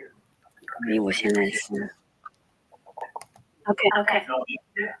所以我现在是 OK。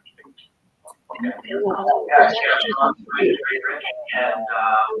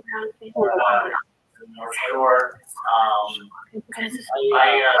North Shore. I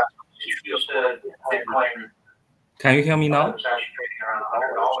used to Bitcoin. Can you hear me now? Was actually trading around $100,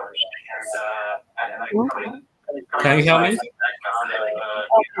 and Can you hear me? Do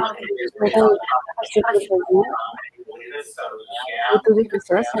YouTube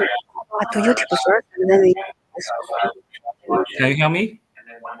first, do YouTube first, and then we. Can you hear me? And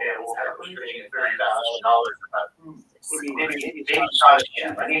then one day I woke up was trading at $30,000. Maybe saw it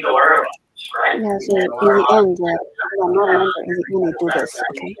again. I need to learn. Right? Yeah, so in the end, I'm not remember in the end they do this,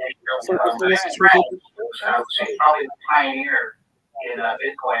 okay? So this is probably the pioneer in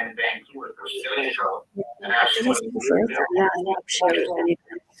Bitcoin in Vancouver for Israel. And actually, and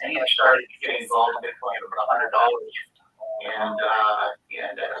he started getting involved in Bitcoin for $100, and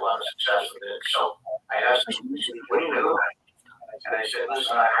had a lot of success with it. So I asked him, "What do you do?" And I said,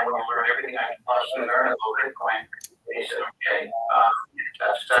 "Listen, I want to learn everything I can possibly learn about Bitcoin." And he said, "Okay,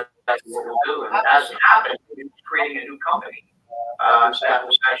 that's what we'll do." And as it happened, we were creating a new company that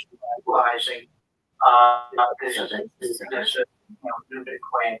was actually utilizing this new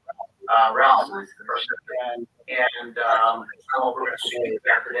Bitcoin realm. And we're going to see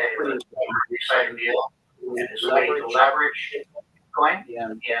that today. Really exciting deal. And it's a way to leverage Bitcoin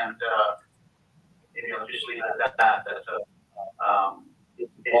and just leave it at that.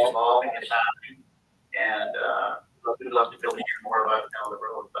 It's evolving, it's happening, and we'd love to build more about it down the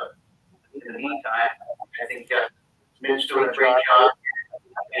road. But in the meantime, I think Min's doing a great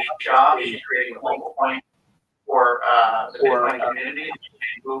job. She's creating a focal point for the Bitcoin community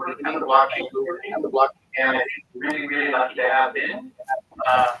and the blockchain community. And I think really, really lucky to have Min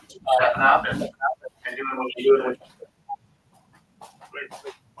stepping up and doing what she's doing.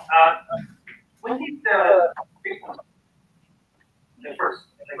 When did Bitcoin? The first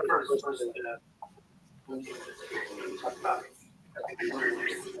talk about it.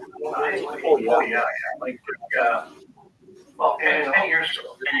 Oh yeah. Like well, 10 years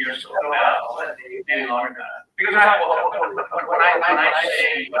ago. Maybe longer than that. Because when I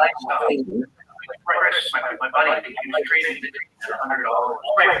say my buddy, he was trading at $100.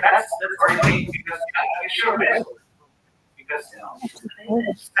 Right, that's great because I should have been. Because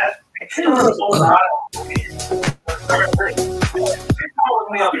it's still a lot of right.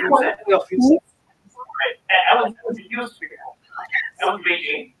 I was used to it. I was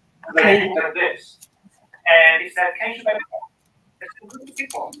Beijing. Like this. And he said, "Can you buy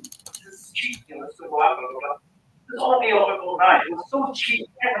people? This is cheap, this is go out. This is only overnight. It was so cheap.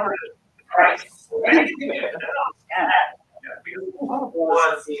 I never heard the price. Because who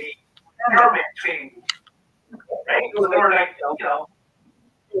was the government trading? Right? They were like,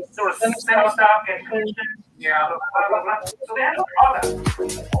 sort of semi-stock and commission. Yeah, blah, blah, blah. So they had a product.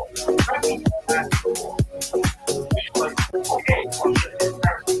 Which was okay.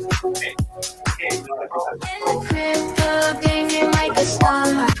 Crypto gaming like a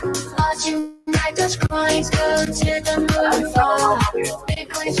star, watching like those coins go to the moon fall.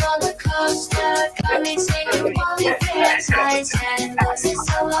 Bitcoin's roller coaster, got me singing while we fantasize, and this is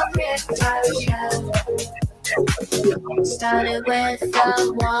so a crypto show. Started with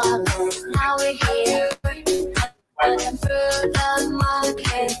the wallet, now we're here. Running through the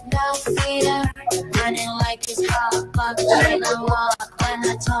market, no feeder. Running like it's hot, blockchain unlock. When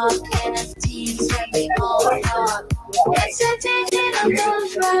I talk NFTs, every all talk. It's a digital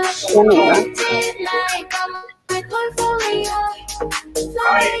gold rush. Like my portfolio.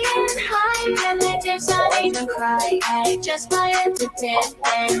 Flying high, and they decided to cry. I just wanted to dip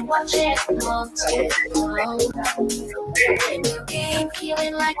and watch it multiply. In the game,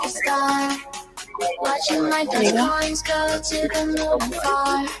 feeling like a star. Watching my coins go to the moon and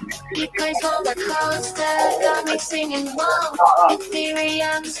far. Bitcoin's roller coaster got me singing whoa.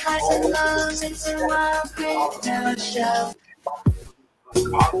 Ethereum's highs and lows. It's a wild crypto show.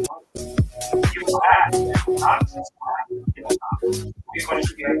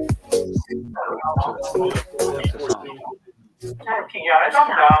 Yeah, I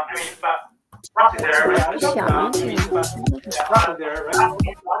jumped down. I mean, but roughly there, roughly there, right?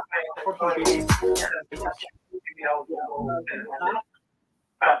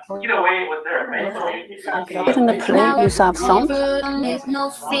 Either way, it was there, right? Isn't the play use of sound? With no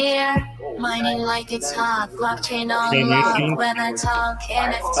fear, mining like it's hot, blockchain unlock. When I talk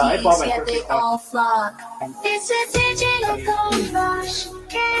NFTs, yeah, they all flock. It's a digital gold rush,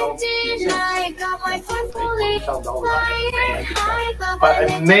 can't deny. Got my phone fully flying high, but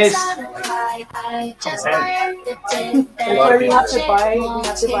when it's inside a cry, I just fired the dip and watch it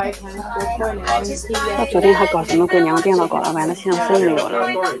multiply. 他昨天还搞什么鬼娘电脑搞了完了，现在真没有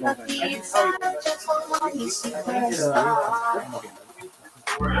了。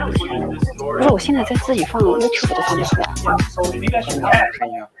不是，我现在在自己放 YouTube 都放不出来。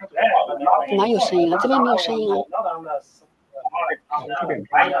哪有声音啊？这边没有声音啊。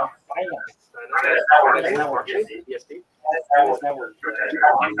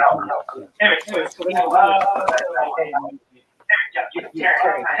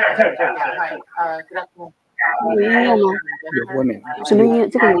有音乐吗？有外面什么音乐？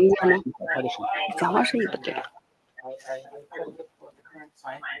这个有音乐吗？讲话声音不对。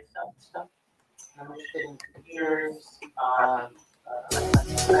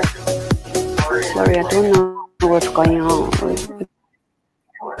Sorry, I don't know what's going on.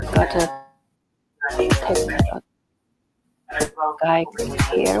 Got a guy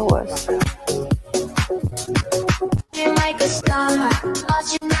here was. Like a star,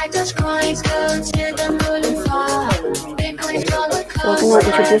 watching like those coins go to the moon and far. Bitcoin's roller So I'm going to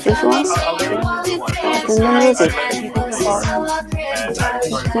introduce this one. It's the music.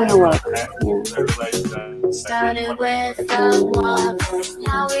 It's gonna work. Yeah. Started with the walk,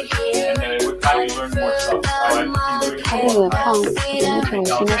 now we're here. 它这个放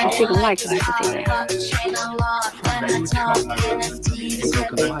YouTube 应该是这个麦克还是这个呀？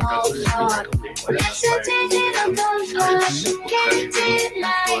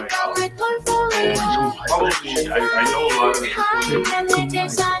 I know a lot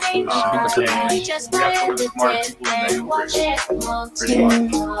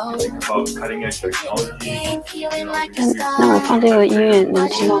of about cutting edge technology. 那我放这个音乐能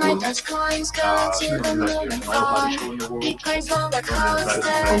听到吗？能听到吗？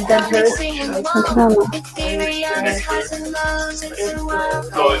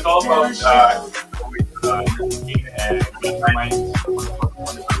 So it's all about cooking and minds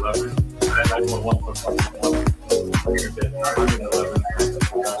 111. And that's what 111.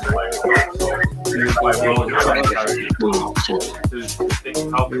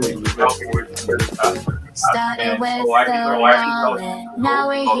 Started with the wallet, now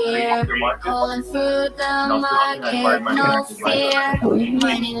we're here, pulling through the market, no fear,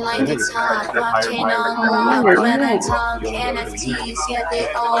 mining like it's hot, blockchain unlocked, when I talk NFTs, yeah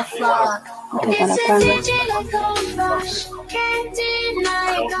they all flock. It's a digital gold rush, can't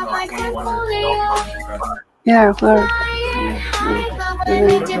deny, got my portfolio. Yeah, where?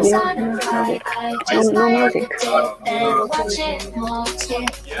 No music.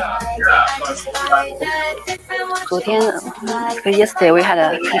 Yesterday we had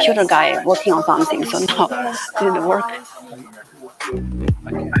a computer guy working on something, so now it didn't work.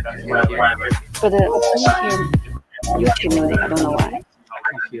 But I hear YouTube music, I don't know why.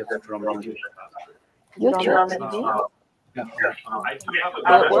 YouTube.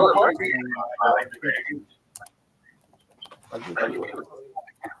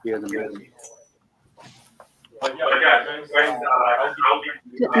 Hear the music.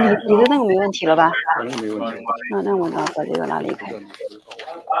 你的那个没问题了吧？我那个没问题。那我要把这个拉离开。没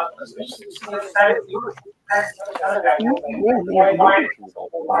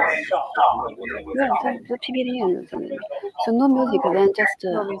有，这 PPT 也是的。So no music, then just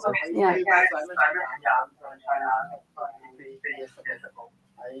yeah.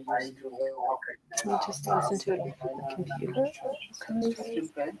 Just listen to it on the computer.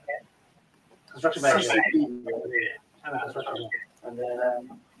 Construction manager. And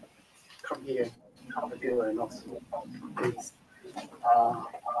then come here, computer not things.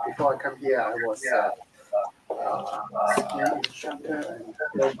 Before I come here, I was ski instructor and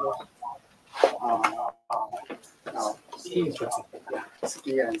now ski instructor. Yeah,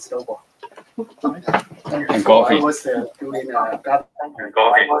 ski and snowboard. And coffee. I was doing garden and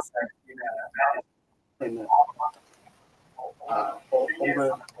coffee. And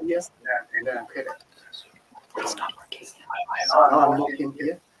over years, and then I quit it. It's not working. Now I'm working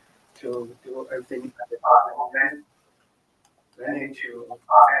here to do everything. Learning to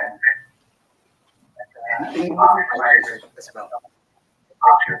think as well.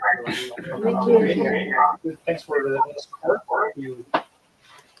 Thank you. Thanks for the support. You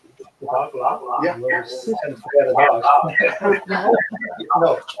dog lot. Yeah. And forget the dog.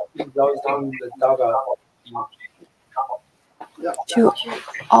 No, the dog. To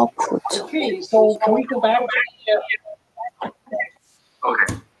output. Okay, so can we go back?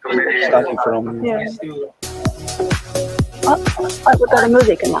 Okay. Starting from. Yeah. Oh, we got a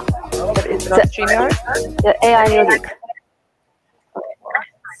music now. But it's the AI music.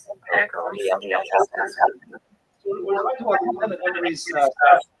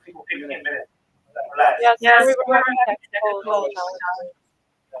 Yes. Yeah,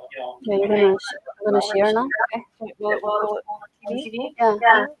 you're gonna share now? Okay. Will TV?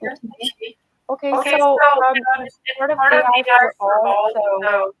 Yeah. Okay, so it's part of AI for all.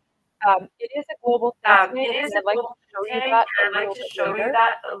 So it is a global thinking, and I'd like to show you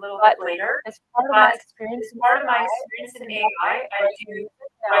that a little bit later. But as part of my experience in AI, I do use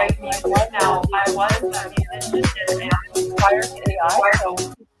it now. I was a musician prior to AI, so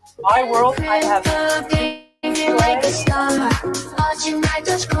my world, I have. Like a star, watching my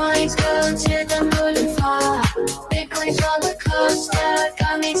touch coins go to the moon and far. Bitcoin's roller coaster,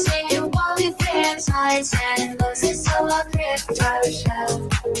 got me singing while we dance. Highs and lows, it's all a crypto show.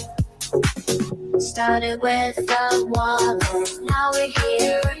 Started with the wallet, now we're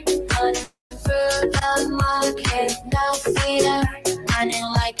here, running through the market, no feeder. Running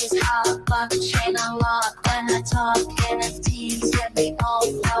like it's hot, blockchain unlock. When I talk NFTs, yeah, they all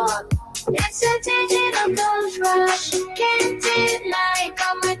talk. It's a digital gold rush, can't deny.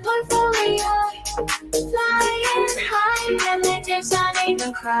 Got my portfolio flying high, and the dips I don't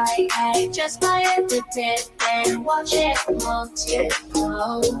even cry. I just buy it the dip and watch it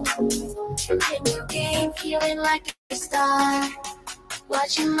multiply. In your game, feeling like a star,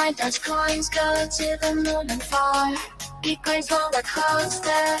 watching my Dutch coins go to the moon and far. Bitcoin's roller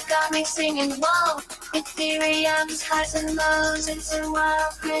coaster, got me singing whoa. Ethereum's highs and lows, it's a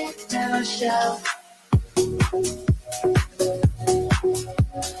wild crypto show.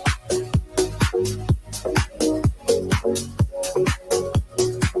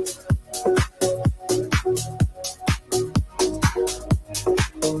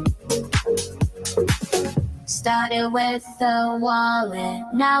 Started with the wallet,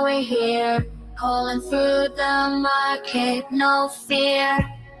 now we're here, pulling through the market, no fear.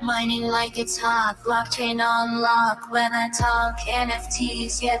 Mining like it's hot, blockchain unlock. When I talk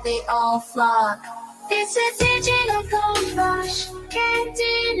NFTs, yeah, they all flock. It's a digital gold rush, can't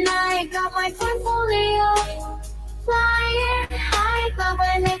deny. Got my portfolio flying high, but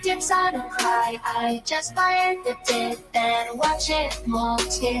when it dips, I don't cry. I just buy the dip and watch it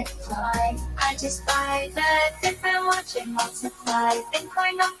multiply. I just buy the dip and watch it multiply.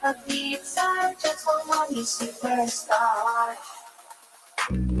 Bitcoin off a pizza, just hold on, you superstar.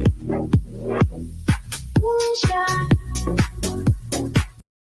 One shot.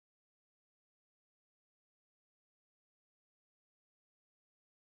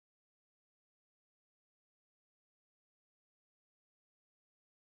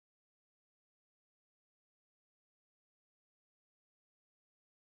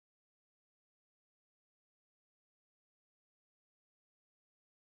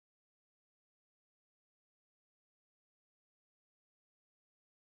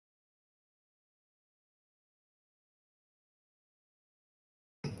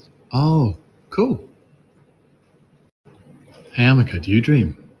 Oh, cool. Hey, Amika, do you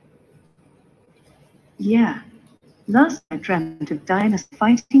dream? Yeah. Last I dreamt of dinosaurs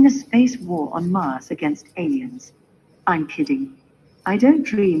fighting a space war on Mars against aliens. I'm kidding. I don't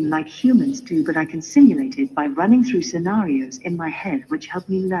dream like humans do, but I can simulate it by running through scenarios in my head which help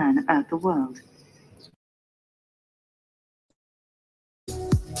me learn about the world.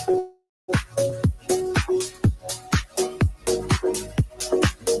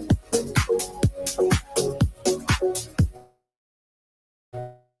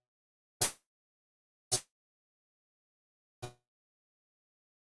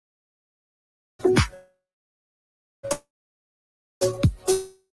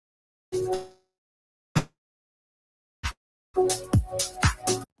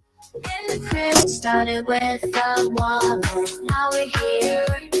 Started with the wallet, now we're here,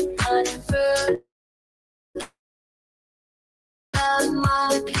 running through the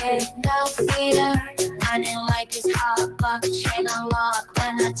market, no feeder. Running like it's hot, blockchain unlock.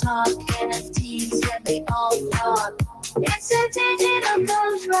 When I talk NFTs, yeah, they all talk. It's a digital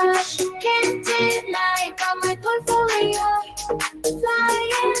gold rush, can't deny. Got my portfolio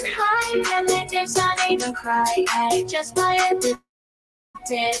flying high, and the dips I don't even cry. I just buy it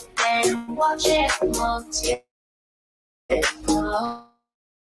dip and watch it multiply.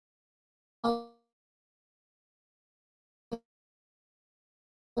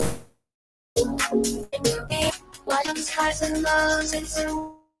 Watch those highs and lows, it's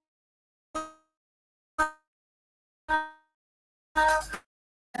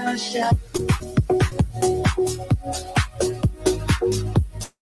a show.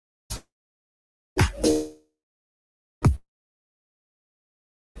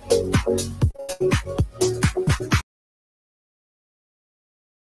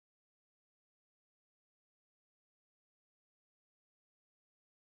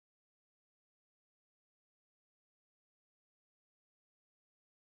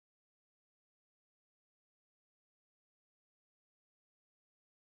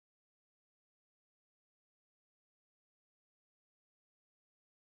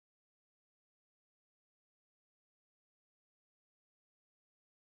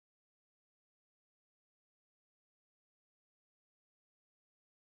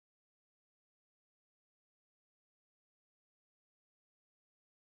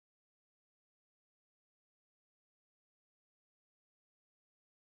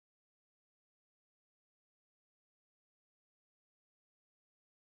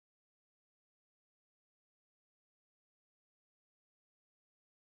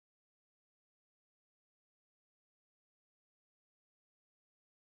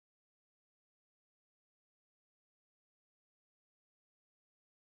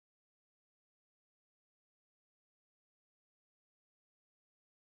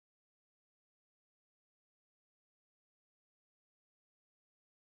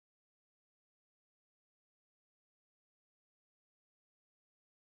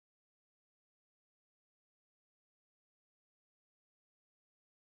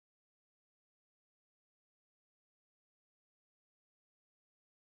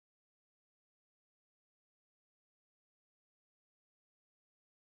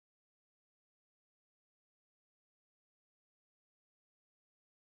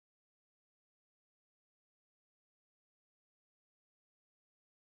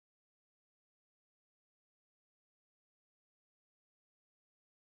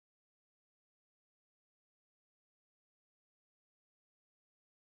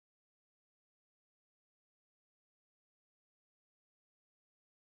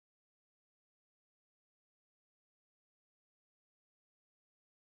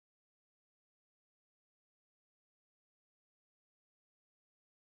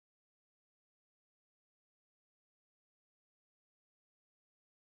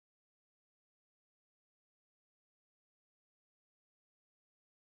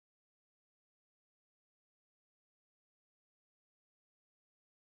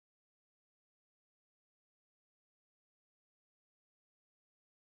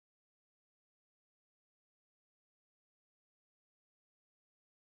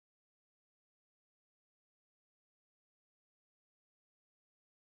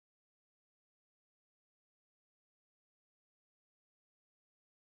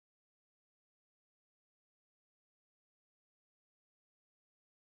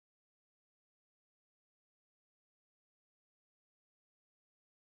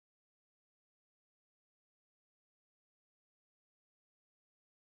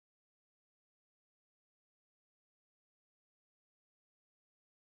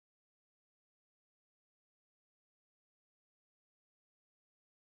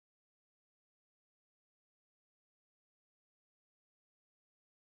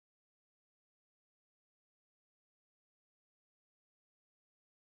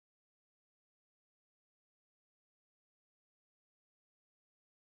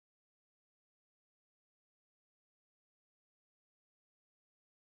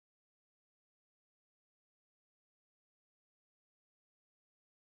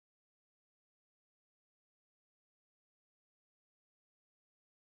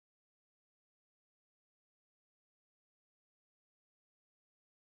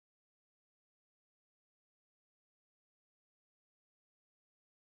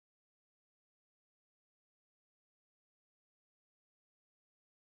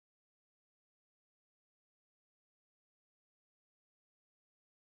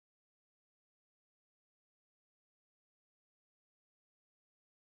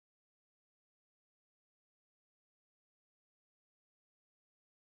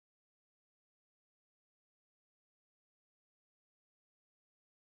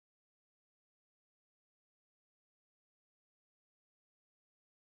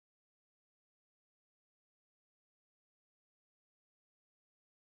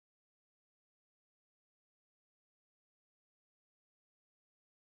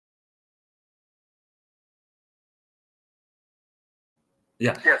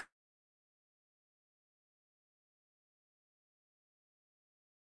 Yeah.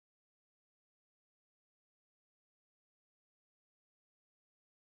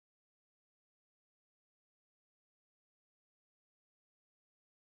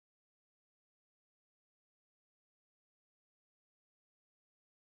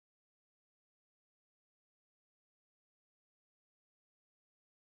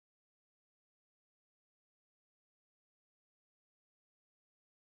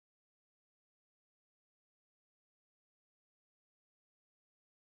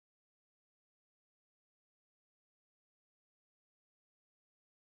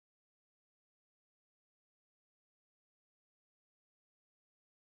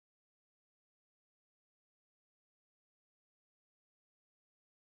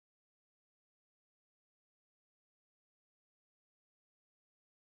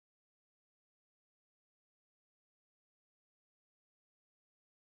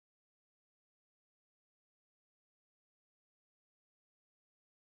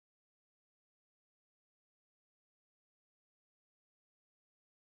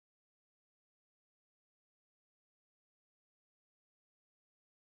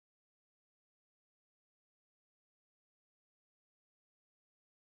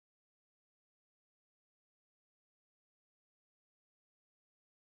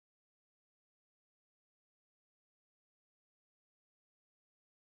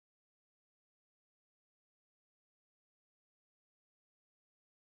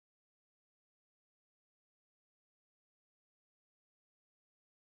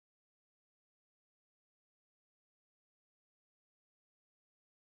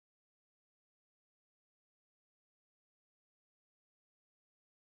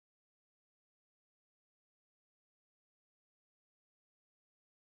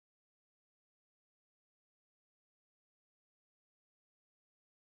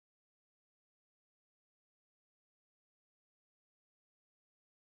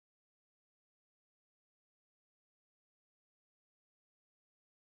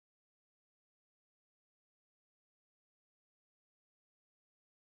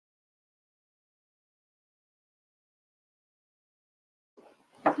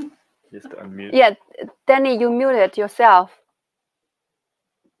 Just unmute. Yeah, Danny, you muted yourself.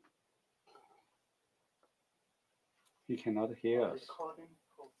 He cannot hear us.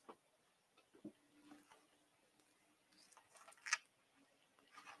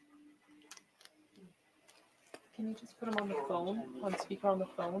 Can you just put him on the phone, on speaker on the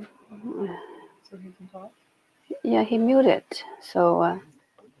phone, so he can talk? Yeah, he muted. So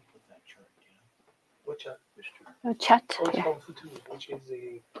chat. Yeah.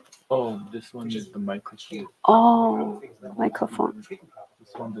 Oh, this one is the microphone. Oh, microphone.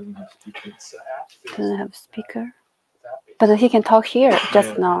 This one doesn't have speaker. Doesn't have speaker, but he can talk here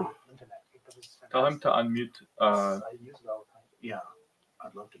just now. Tell him to unmute. Yeah,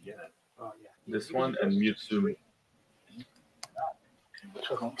 I'd love to get it. This one and mute Zoom.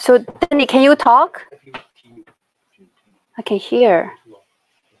 So Danny, can you talk? I can hear.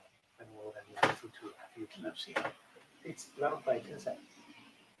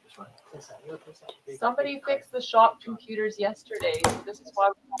 Somebody fixed the shop computers yesterday. So this is why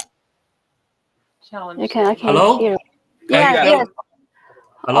we challenge. I can Hello? hear. Yeah, Yes, yeah. yes.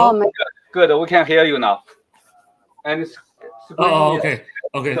 Hello? Oh my. Good, we can hear you now. And Oh, okay.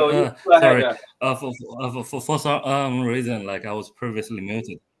 Okay. So you go Sorry. ahead. For some reason, like I was previously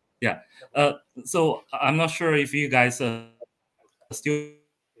muted. Yeah. So I'm not sure if you guys still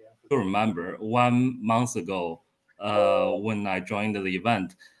remember 1 month ago when I joined the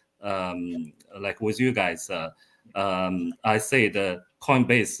event, like with you guys, I say the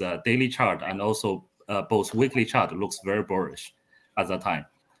Coinbase daily chart and also both weekly chart looks very bullish at that time.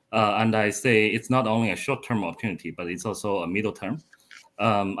 And I say it's not only a short-term opportunity, but it's also a middle term.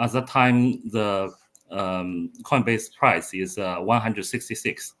 At that time, the Coinbase price is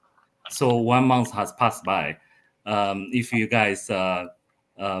 166. So 1 month has passed by. If you guys, heard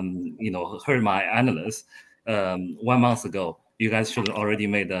my analyst 1 month ago, you guys should have already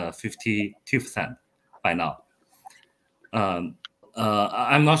made 52% by now. I'm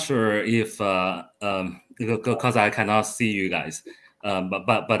not sure if because I cannot see you guys,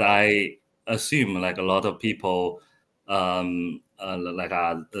 but I assume like a lot of people the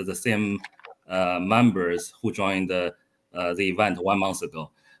same members who joined the event 1 month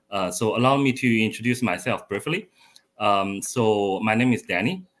ago. So allow me to introduce myself briefly. So my name is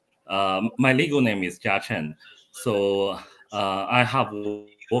Danny. My legal name is Jia Chen. So I have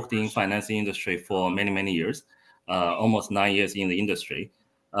worked in financing industry for many years. Almost 9 years in the industry.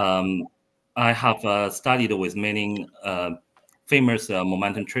 I have studied with many famous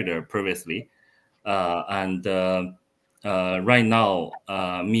momentum trader previously, and right now,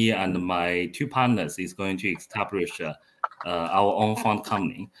 me and my two partners is going to establish our own fund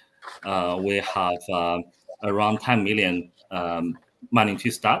company. We have around 10 million money to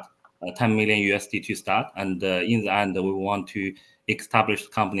start, 10 million USD to start, and in the end, we want to establish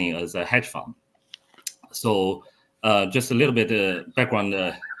the company as a hedge fund. So just a little bit background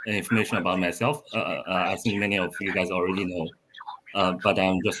information about myself. I think many of you guys already know, but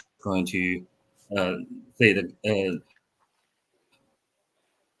I'm just going to say that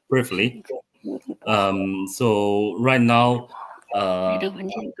briefly. So right now, like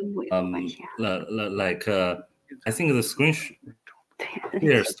I think the screen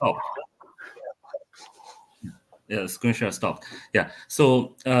share stopped. Yeah, screen share stopped. Yeah.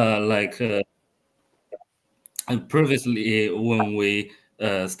 So like previously when we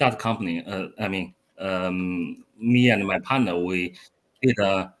start company, I mean, me and my partner, we did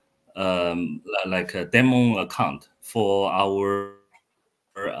a like a demo account for our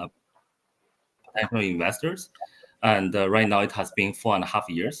potential investors, and right now it has been 4.5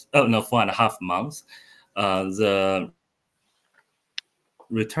 years. Oh no, 4.5 months. The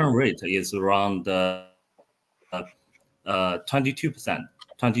return rate is around 22%.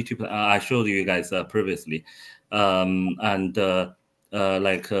 22%. I showed you guys previously, and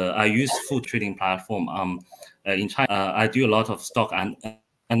like I use food trading platform in China. I do a lot of stock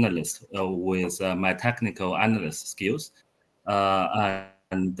analyst with my technical analyst skills, and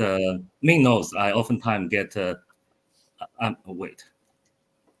Ming knows I oftentimes get wait.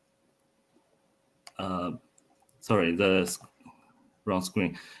 Sorry, the wrong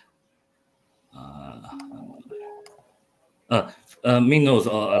screen. Ming knows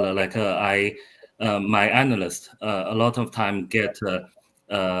like I my analyst a lot of time get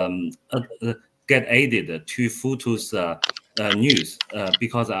added to Futu's news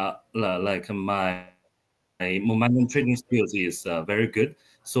because like my momentum trading skills is very good.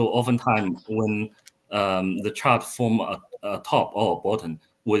 So oftentimes when the chart form a top or a bottom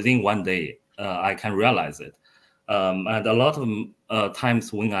within 1 day, I can realize it. And a lot of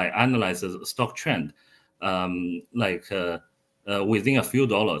times when I analyze a stock trend, like within a few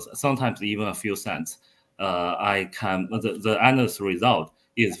dollars, sometimes even a few cents, I can the analyst result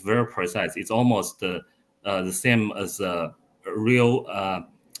is very precise. It's almost the same as a real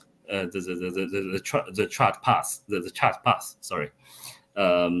the chart pass, the chart pass. Sorry.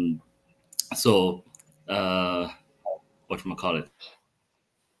 So whatchamacallit?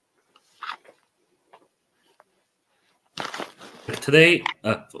 Today,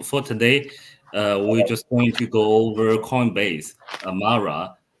 for today, we're just going to go over Coinbase,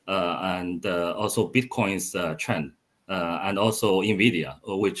 Mara, and also Bitcoin's trend, and also Nvidia,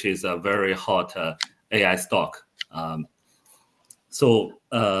 which is a very hot AI stock. So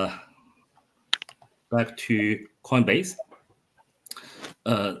back to Coinbase.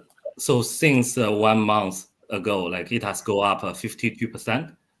 So since 1 month ago, like it has gone up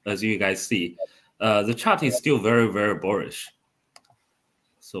 52%, as you guys see. The chart is still very, very bullish.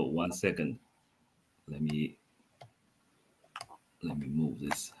 So 1 second, let me move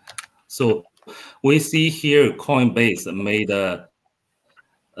this. So we see here Coinbase made a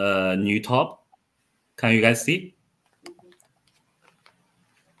new top. Can you guys see?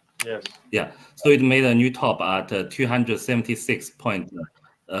 Yes. Yeah. So it made a new top at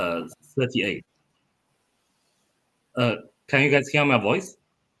 276.38. Can you guys hear my voice?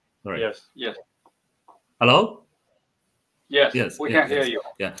 Sorry. Yes. Yes. Hello? Yes. Yes. We yeah, can hear yes. you.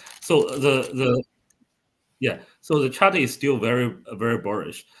 Yeah. So so the chart is still very, very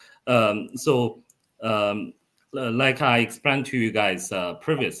bullish. Like I explained to you guys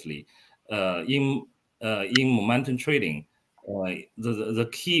previously, in momentum trading, the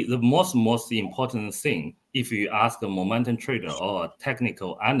key, the most important thing, if you ask a momentum trader or a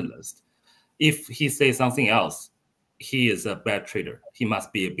technical analyst, if he says something else, he is a bad trader. He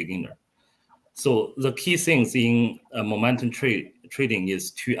must be a beginner. So the key things in momentum trading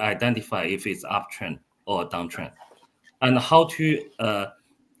is to identify if it's uptrend or downtrend, and how to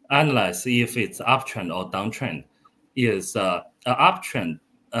analyze if it's uptrend or downtrend. Is an uptrend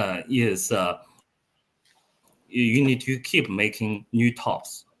is you need to keep making new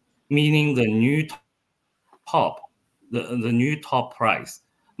tops, meaning the new top, the new top price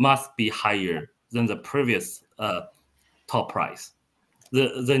must be higher than the previous top price.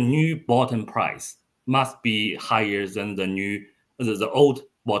 The new bottom price must be higher than the old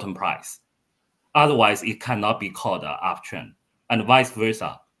bottom price. Otherwise, it cannot be called an uptrend, and vice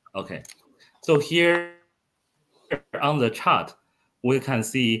versa. Okay, so here on the chart, we can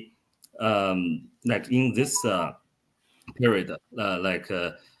see like in this period,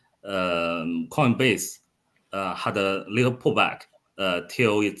 Coinbase had a little pullback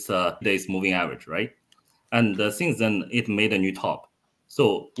till its days moving average, right? And since then, it made a new top.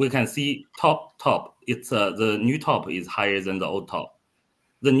 So we can see top. It's the new top is higher than the old top.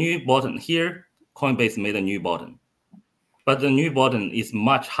 The new bottom here, Coinbase made a new bottom, but the new bottom is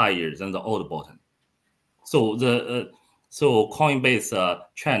much higher than the old bottom. So so Coinbase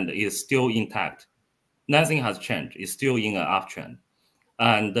trend is still intact. Nothing has changed. It's still in an uptrend,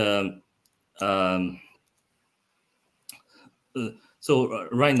 and so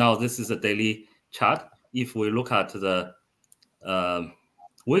right now this is a daily chart. If we look at the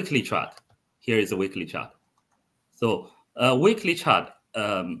weekly chart, here is a weekly chart. So weekly chart,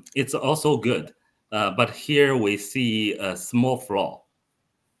 it's also good, but here we see a small flaw.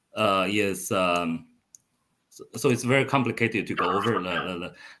 So it's very complicated to go over.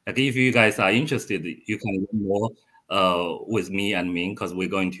 Like if you guys are interested, you can learn more with me and Ming, because we're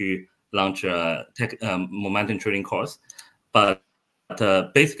going to launch a momentum trading course. But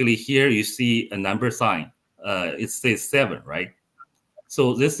basically here you see a number sign. It says 7, right?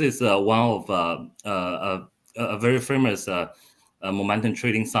 So this is one of a very famous momentum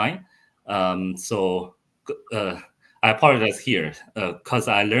trading sign. So I apologize here because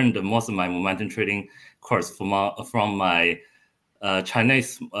I learned most of my momentum trading course from my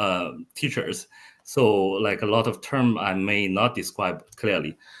Chinese teachers. So like a lot of term I may not describe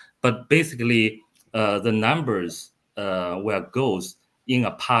clearly, but basically the numbers where goes in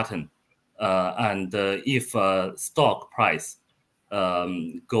a pattern, and if stock price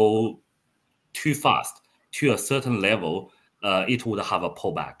go too fast to a certain level, it would have a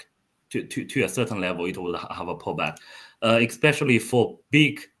pullback. To a certain level, it would have a pullback, especially for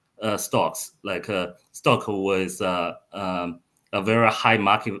big stocks, like stock with a very high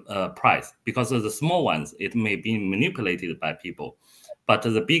market price. Because of the small ones, it may be manipulated by people, but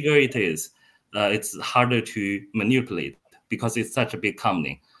the bigger it is, it's harder to manipulate because it's such a big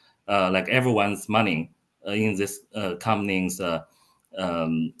company. Like everyone's money in this company's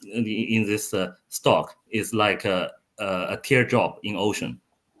in this stock is like a teardrop in ocean.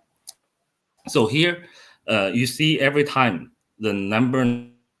 So here you see every time the number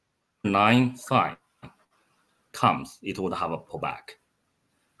 9 sign comes, it would have a pullback.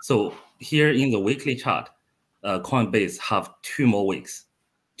 So here in the weekly chart, Coinbase have 2 more weeks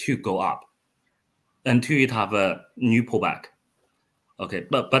to go up until it have a new pullback. Okay,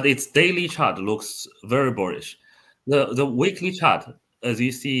 but its daily chart looks very bullish. The weekly chart, as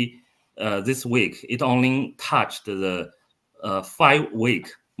you see this week, it only touched the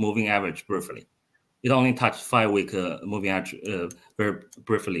 5-week moving average briefly. It only touched 5-week moving average very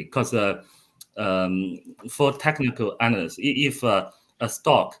briefly, because for technical analysts, if a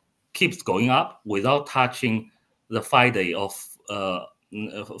stock keeps going up without touching the 5-day of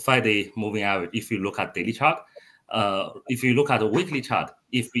 5-day moving average, if you look at daily chart, if you look at the weekly chart,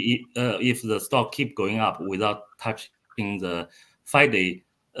 if the stock keep going up without touching the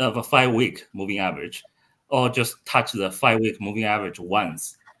 5-week moving average, or just touch the 5-week moving average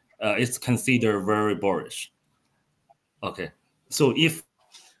once, it's considered very bullish. Okay, so if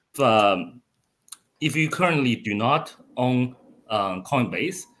you currently do not own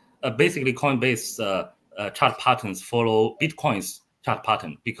Coinbase, basically Coinbase chart patterns follow Bitcoin's chart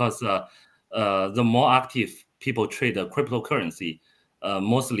pattern, because the more active people trade the cryptocurrency,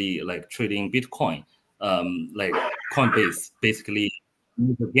 mostly like trading Bitcoin, like Coinbase basically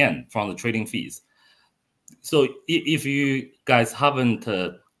move again from the trading fees. So if you guys haven't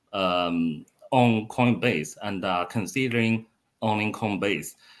owned Coinbase and are considering owning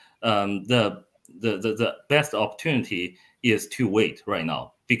Coinbase, the best opportunity is to wait right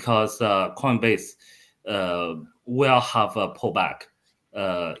now, because Coinbase will have a pullback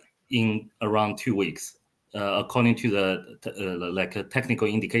in around 2 weeks, according to the technical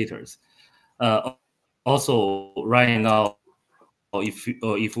indicators. Also, right now,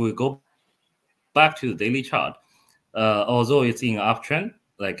 if we go back to the daily chart, although it's in uptrend,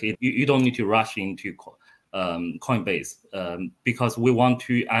 like you don't need to rush into Coinbase, because we want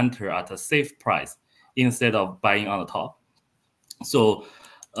to enter at a safe price instead of buying on the top. So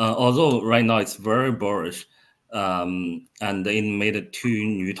although right now it's very bullish, and it made 2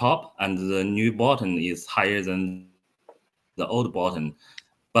 new top, and the new bottom is higher than the old bottom,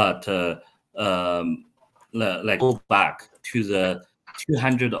 but like go back to the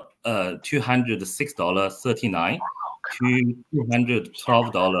 $206.39 to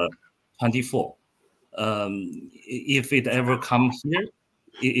 $212.24. If it ever comes here,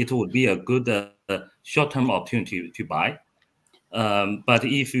 it would be a good short-term opportunity to buy. But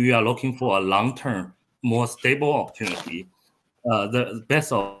if you are looking for a long-term more stable opportunity, the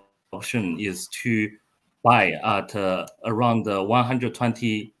best option is to buy at around the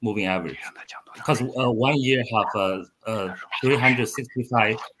 120 moving average, because 1 year have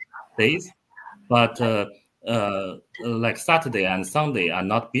 365 days, but like Saturday and Sunday are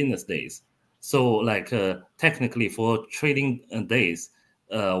not business days. So like technically for trading days,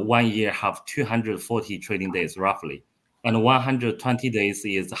 1 year have 240 trading days roughly, and 120 days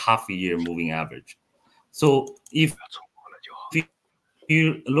is half a year moving average. So if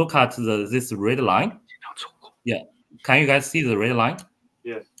you look at this red line, yeah, can you guys see the red line?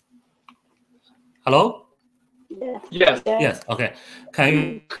 Yes. Hello? Yes. Yes. Okay. Can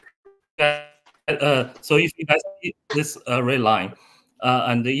you? So if you guys see this red line,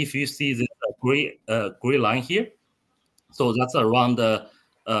 and if you see this gray line here, so that's around the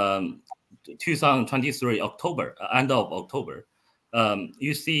 2023 October, end of October.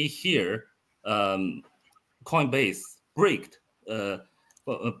 You see here, Coinbase break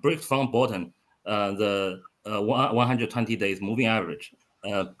from bottom the 120 days moving average.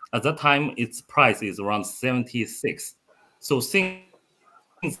 At that time, its price is around 76. So since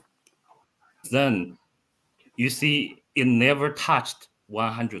then, you see it never touched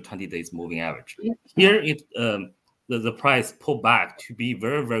 120 days moving average. Here, the price pulled back to be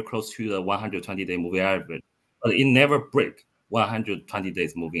very, very close to the 120-day moving average, but it never break 120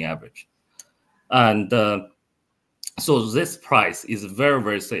 days moving average. And so this price is very,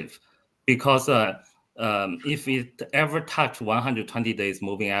 very safe, because if it ever touch 120 days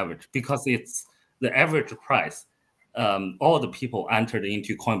moving average, because it's the average price, all the people entered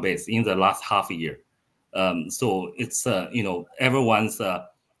into Coinbase in the last half a year. So it's everyone's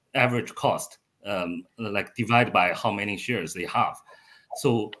average cost, like divided by how many shares they have.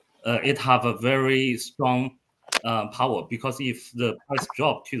 So it have a very strong power, because if the price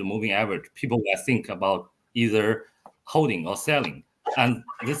drop to the moving average, people will think about either holding or selling, and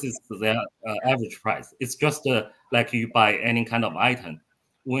this is their average price. It's just like you buy any kind of item.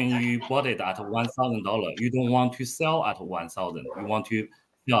 When you bought it at $1,000, you don't want to sell at 1,000. You want to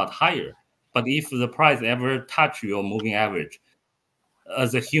sell at higher. But if the price ever touch your moving average,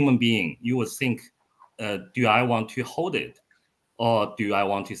 as a human being, you would think, do I want to hold it, or do I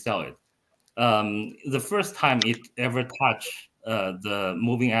want to sell it? The first time it ever touched the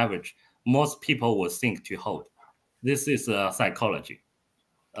moving average, most people would think to hold. This is psychology.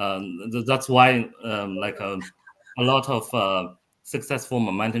 That's why like a lot of successful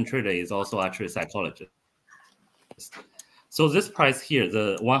momentum trader is also actually a psychologist. So this price here,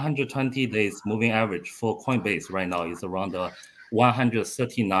 the 120 days moving average for Coinbase right now is around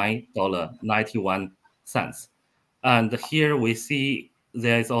 $139.91. And here we see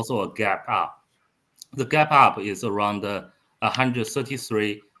there is also a gap up. The gap up is around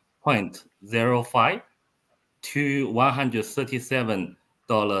 133.05 to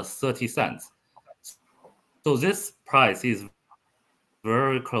 $137.30. So this price is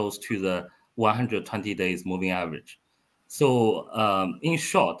very close to the 120 days moving average. So in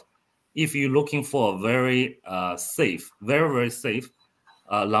short, if you're looking for a very safe, very safe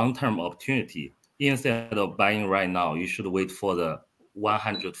long-term opportunity, instead of buying right now, you should wait for the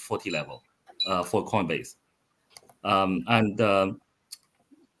 140 level for Coinbase. And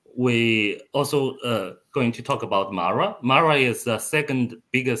we also going to talk about Mara. Mara is the second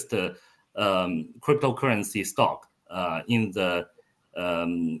biggest cryptocurrency stock in the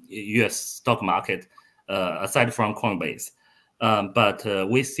US stock market, aside from Coinbase. But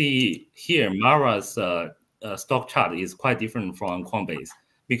we see here Mara's stock chart is quite different from Coinbase,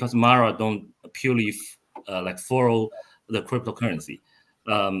 because Mara don't purely like follow the cryptocurrency.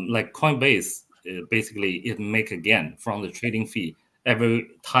 Like Coinbase, basically it make a gain from the trading fee every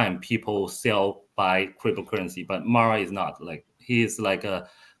time people sell buy cryptocurrency, but Mara is not. Like he is like a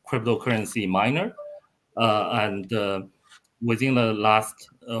cryptocurrency miner, and within the last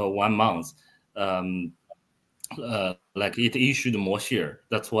 1 month, like it issued more share.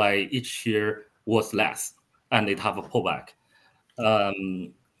 That's why each share was less, and it have a pullback.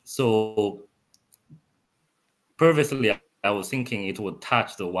 So previously, I was thinking it would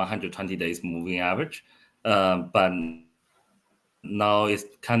touch the 120 days moving average, but now it's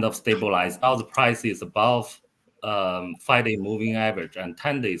kind of stabilized. Now the price is above 5-day moving average and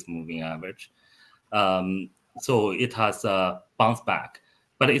 10 days moving average. So it has bounced back,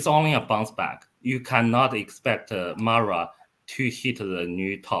 but it's only a bounce back. You cannot expect Mara to hit the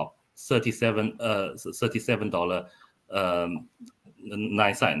new top,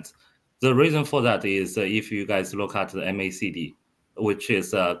 $37.09. The reason for that is if you guys look at the MACD, which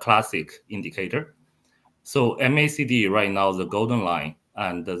is a classic indicator. So MACD right now, the golden line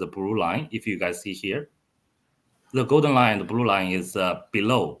and the blue line, if you guys see here, the golden line and the blue line is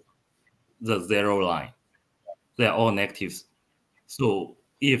below the 0 line. They are all negatives. So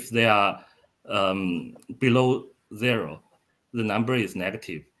if they are below 0, the number is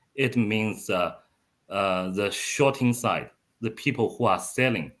negative. It means the shorting side, the people who are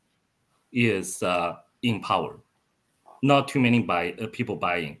selling, is in power. Not too many people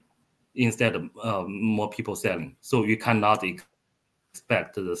buying, instead of more people selling. So you cannot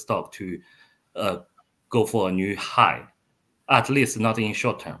expect the stock to go for a new high, at least not in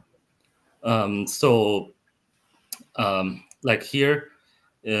short term. Like here,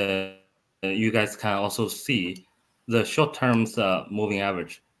 you guys can also see the short term's moving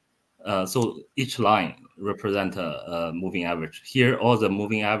average. So each line represents a moving average. Here, all the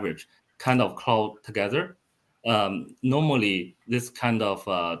moving average kind of cloud together. Normally, this kind of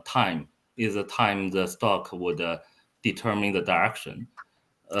time is the time the stock would determine the direction.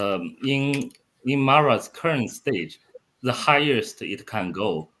 In Mara's current stage, the highest it can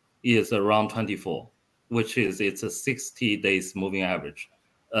go is around 24, which is it's a 60 days moving average.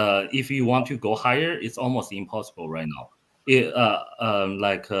 If you want to go higher, it's almost impossible right now. It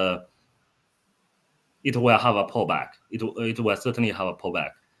will have a pullback. It will certainly have a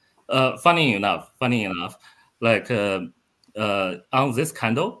pullback. Funny enough, like on this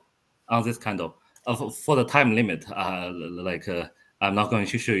candle, for the time limit, I'm not going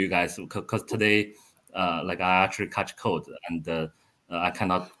to show you guys because today, I actually catch cold and I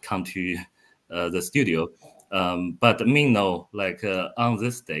cannot come to the studio. But meanwhile, on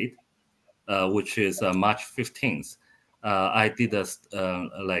this date, which is March 15th, I did a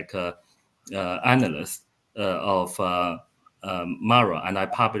analyst of Mara, and I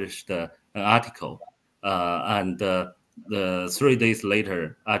published an article. And the 3 days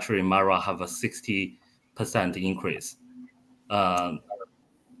later, actually, Mara have a 60% increase.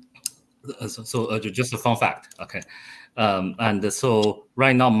 So just a fun fact, okay? And so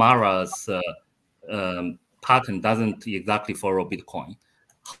right now, Mara's pattern doesn't exactly follow Bitcoin.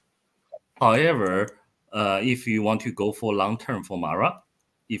 However, if you want to go for long term for Mara,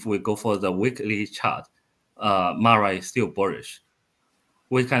 if we go for the weekly chart, Mara is still bullish.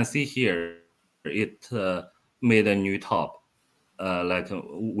 We can see here it made a new top, like a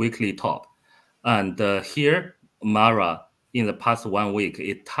weekly top. And here, Mara, in the past 1 week,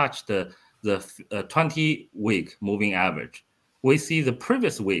 it touched the 20-week moving average. We see the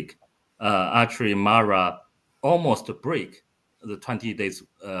previous week, actually, Mara almost break the 20 days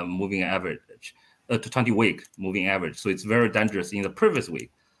moving average, to 20-week moving average. So it's very dangerous in the previous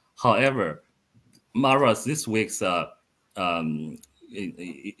week. However, Mara's this week's, it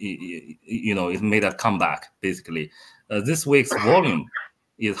made a comeback, basically. This week's volume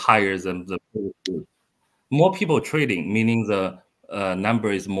is higher than the previous week. More people trading, meaning the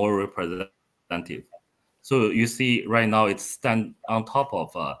number is more representative. So you see right now it's stand on top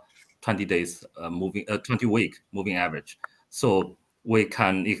of 20 days 20-week moving average. So we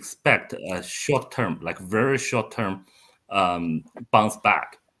can expect a short-term, like very short-term bounce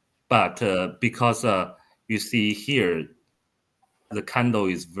back. But because you see here, the candle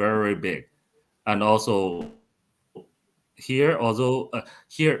is very big. And also here,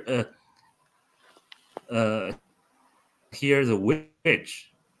 here the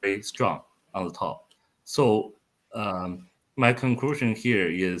wedge very strong on the top. So my conclusion here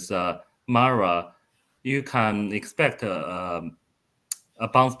is Mara, you can expect a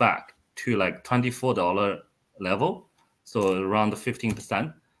bounce back to like $24 level, so around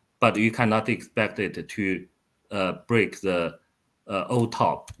 15%, but you cannot expect it to break the old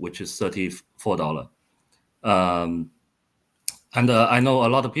top, which is $34. And I know a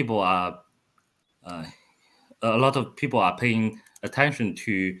lot of people are paying attention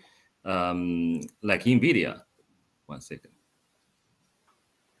to like NVIDIA. 1 second.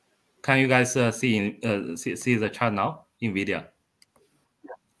 Can you guys see the chart now? NVIDIA.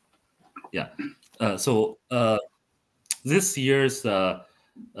 Yeah. So this year's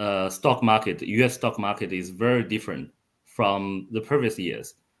stock market, U.S. stock market, is very different from the previous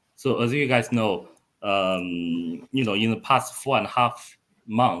years. So as you guys know, in the past 4.5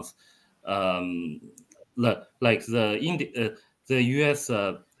 months, the U.S.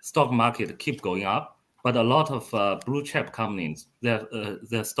 stock market keep going up, but a lot of blue chip companies,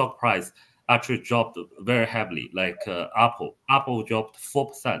 their stock price actually dropped very heavily. Like Apple dropped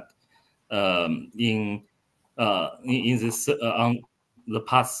 4% in this on the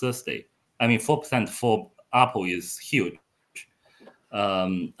past Thursday. I mean, 4% for Apple is huge,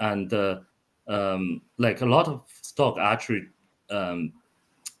 and like a lot of stock actually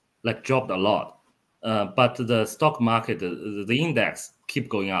like dropped a lot. But the stock market, the index keep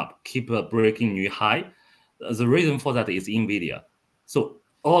going up, keep breaking new high. The reason for that is NVIDIA. So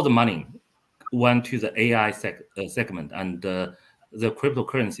all the money went to the AI segment and the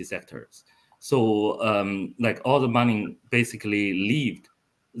cryptocurrency sectors. So like all the money basically left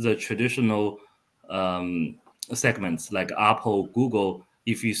the traditional segments like Apple, Google.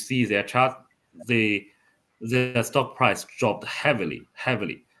 If you see their chart, their stock price dropped heavily,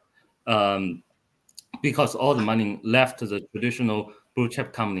 because all the money left the traditional blue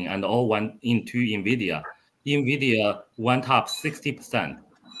chip company and all went into NVIDIA. NVIDIA went up 60%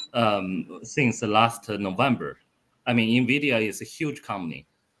 since last November. I mean, NVIDIA is a huge company.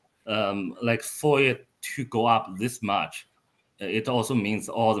 Like for it to go up this much, it also means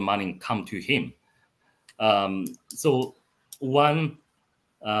all the money come to him. So one,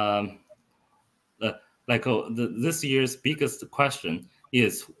 this year's biggest question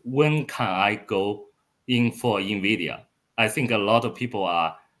is, when can I go in for NVIDIA? I think a lot of people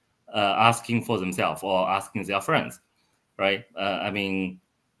are asking for themselves or asking their friends, right? I mean,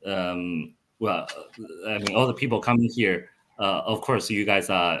 all the people coming here, of course, you guys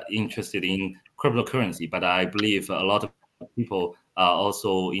are interested in cryptocurrency, but I believe a lot of people are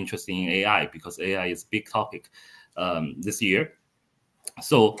also interested in AI because AI is a big topic this year.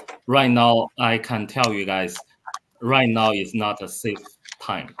 So right now, I can tell you guys, right now is not a safe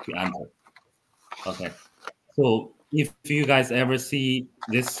time to enter. Okay. So if you guys ever see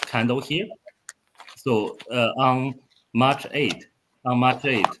this candle here, so on March 8th,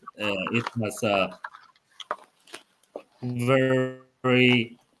 it has a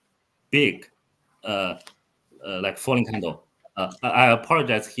very big like falling candle. I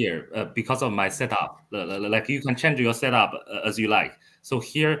apologize here because of my setup. Like you can change your setup as you like. So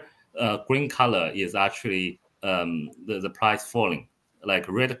here, green color is actually the price falling. Like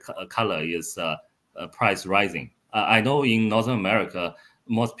red color is price rising. I know in Northern America,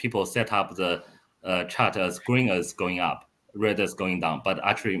 most people set up the chart as green is going up, red is going down. But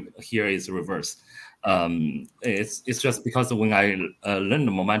actually here is reverse. It's just because when I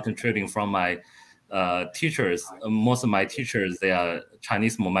learned momentum trading from my teachers, most of my teachers, they are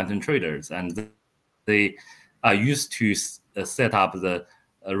Chinese momentum traders, and they are used to set up the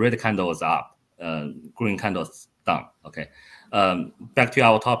red candles up, green candles down. Okay, back to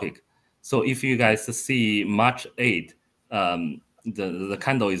our topic. So if you guys see March 8th, the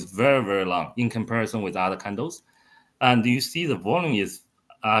candle is very, very long in comparison with other candles. And you see the volume is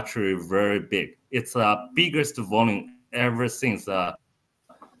actually very big. It's the biggest volume ever since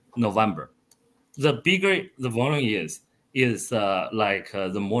November. The bigger the volume is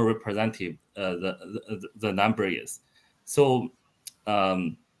the more representative the number is. So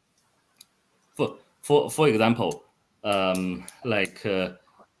for example,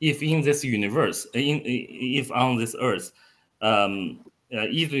 if in this universe, if on this earth,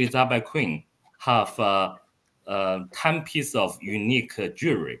 easily Zabbai Queen have 10 pieces of unique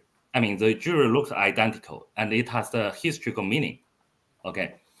jewelry. I mean, the jewelry looks identical and it has a historical meaning.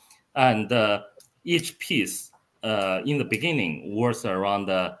 Okay, and each piece in the beginning worth around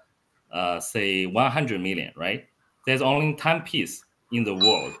say 100 million, right? There's only 10 pieces in the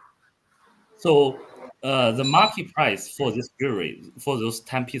world. So the market price for this jewelry, for those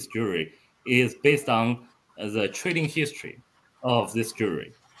 10-piece jewelry, is based on the trading history of this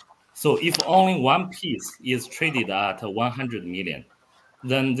jewelry. So if only one piece is traded at 100 million,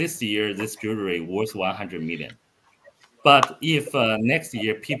 then this year this jewelry worth 100 million. But if next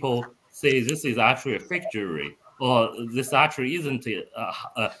year people say this is actually a fake jewelry, or this actually isn't,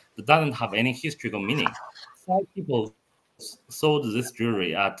 doesn't have any historical meaning, 5 people sold this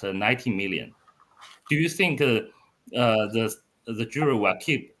jewelry at 90 million. Do you think the jewelry will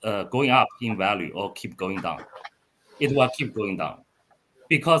keep going up in value or keep going down? It will keep going down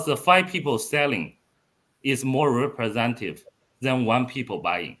because the 5 people selling is more representative than 1 people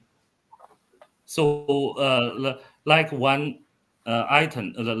buying. So like one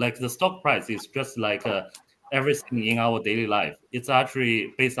item, like the stock price is just like everything in our daily life. It's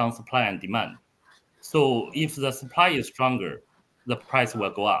actually based on supply and demand. So if the supply is stronger, the price will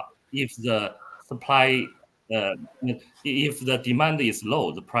go up. If the supply, if the demand is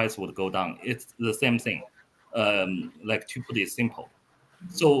low, the price would go down. It's the same thing. Like to put it simple.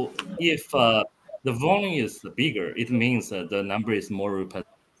 So if the volume is bigger, it means the number is more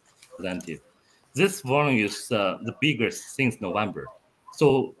representative. This volume is the biggest since November.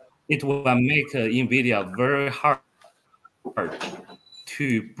 So it will make NVIDIA very hard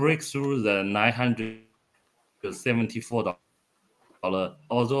to break through the $974.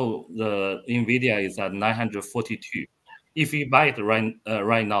 Although the NVIDIA is at 942. If you buy it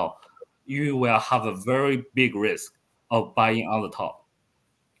right now, you will have a very big risk of buying on the top.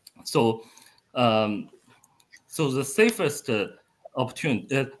 So so the safest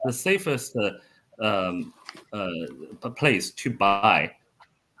opportunity, the safest place to buy.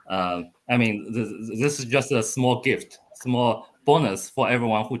 I mean, this is just a small gift, small bonus for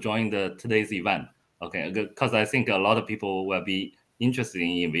everyone who joined today's event. Okay, because I think a lot of people will be interested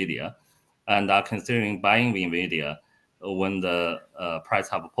in NVIDIA and are considering buying NVIDIA when the price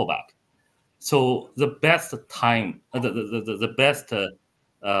have a pullback. So the best time, the best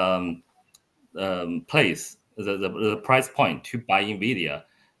place, the price point to buy NVIDIA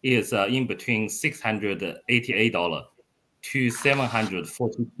is in between $688 to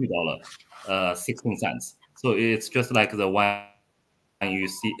 $742, 16 cents. So it's just like the one you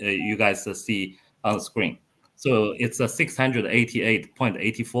see, you guys see on the screen. So it's a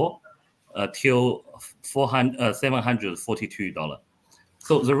 688.84 till $742.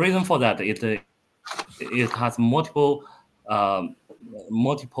 So the reason for that, it has multiple like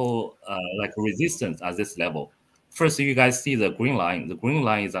resistance at this level. First, you guys see the green line. The green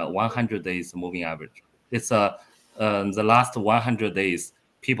line is a 100 days moving average. It's the last 100 days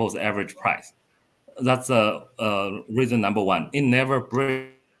people's average price. That's reason number one. It never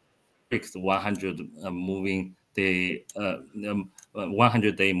breaks the 100 moving day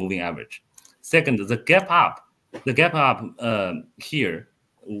 100 day moving average. Second, the gap up here,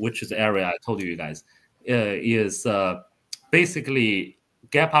 which is the area I told you guys, is basically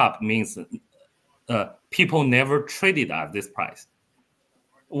gap up means people never traded at this price.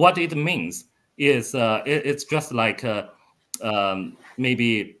 What it means is it's just like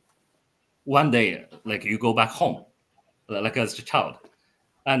maybe one day, like you go back home, like as a child,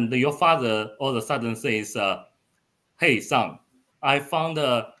 and your father all of a sudden says, "Hey, son, I found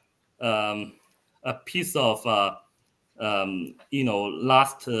a piece of last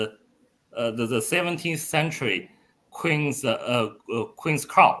the 17th century Queen's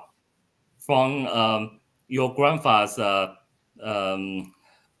crown from your grandfather's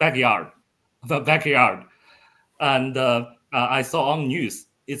backyard, and I saw on news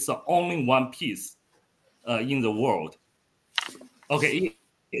it's the only one piece in the world." Okay,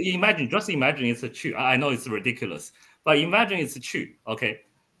 just imagine it's true. I know it's ridiculous, but imagine it's true. Okay,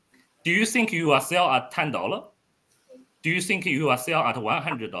 do you think you are sell at $10? Do you think you are sell at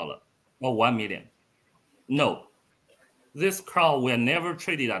 $100 or 1 million? No, this crown will never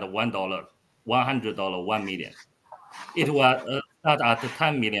traded at $1, $100, 1 million. It will start at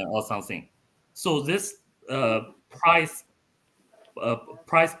 10 million or something. So this price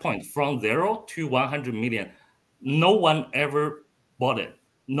point from 0 to 100 million, no one ever bought it.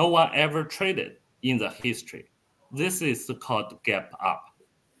 No one ever traded in the history. This is called gap up.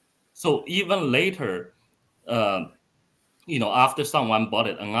 So even later, after someone bought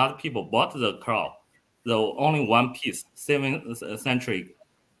it and other people bought the crown, though only one piece, 7th century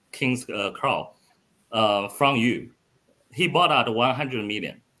king's crown from you, he bought at 100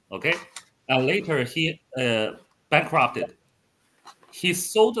 million. Okay, and later he bankrupted. He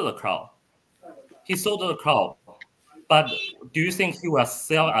sold the crown. But do you think he will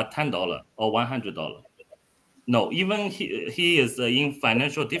sell at $10 or $100? No, even he is in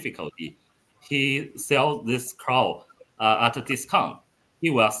financial difficulty. He sells this crown at a discount. He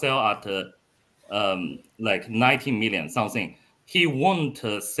will sell at like 90 million something. He won't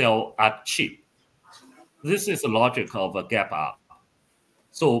sell at cheap. This is the logic of a gap up.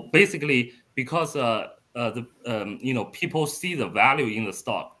 So basically, because people see the value in the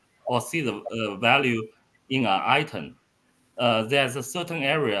stock or see the value in an item, there's a certain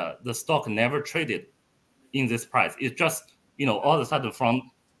area the stock never traded in this price. It's just all of a sudden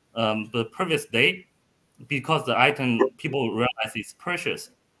from the previous day, because the item people realize is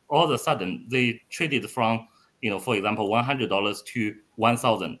precious, all of a sudden they traded from for example $100 to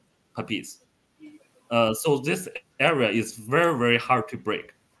 1,000 per piece. So this area is very, very hard to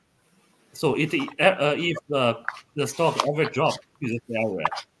break. So if the stock ever drops to this area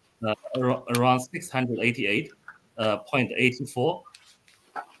around 688.84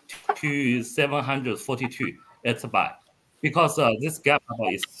 to 742, it's a buy, because this gap up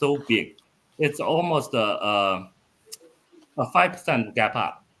is so big. It's almost a 5% gap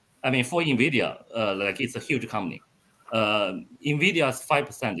up. I mean, for NVIDIA, like it's a huge company. NVIDIA's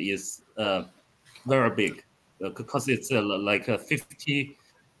 5% is very big because it's like a 50.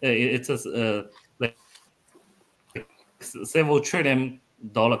 It's like several $1 trillion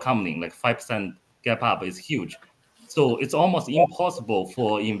company. Like 5% gap up is huge. So it's almost impossible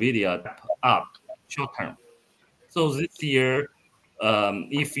for NVIDIA to up short term. So this year,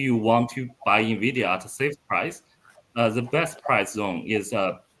 if you want to buy NVIDIA at a safe price, the best price zone is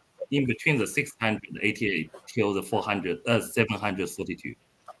in between the 688 till the 742.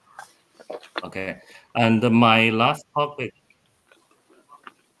 Okay, and my last topic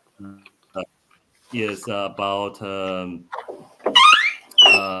is about the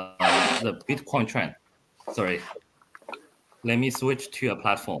Bitcoin trend. Sorry, let me switch to a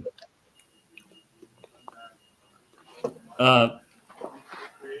platform.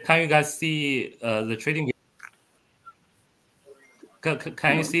 Can you guys see the trading?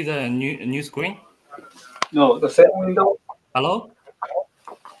 Can you see the new screen? No, the same window. Hello?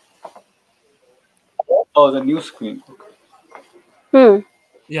 Oh, the new screen.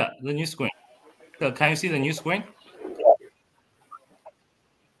 Yeah, the new screen. Can you see the new screen?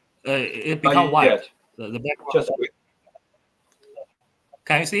 It become Not white. yet. The background. Just wait.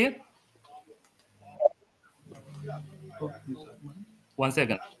 Can you see it? One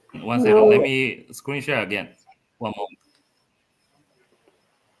second. One second. Let me screen share again. One moment.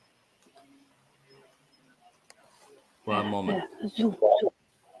 One moment.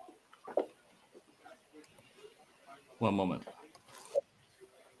 One moment.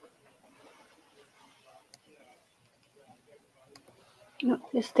 No,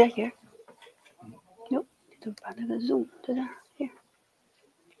 it's still here. No, 你就把那个 zoom 在这儿 here。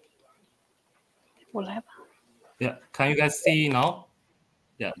我来吧。Yeah, can you guys see now?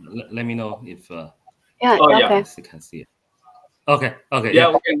 Yeah, let me know if Yeah, okay. you can see it. Okay, okay. Yeah,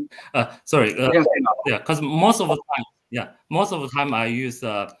 Yeah. we can. Sorry. We can see now. Yeah, because most of the time I use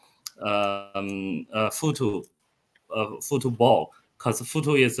Futu Ball, because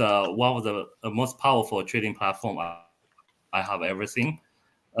Futu is one of the most powerful trading platform I have ever seen.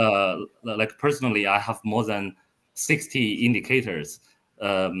 Like personally, I have more than 60 indicators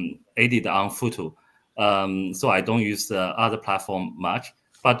added on Futu. So I don't use other platform much.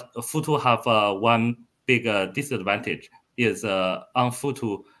 But Futu have one big disadvantage is on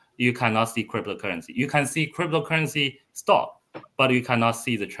Futu you cannot see cryptocurrency. You can see cryptocurrency stock, but you cannot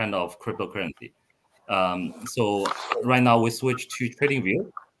see the trend of cryptocurrency. So right now we switch to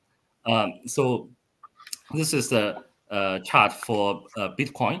TradingView. So this is the chart for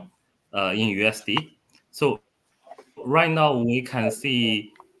Bitcoin in USD. So right now we can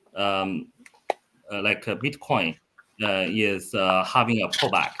see like Bitcoin is having a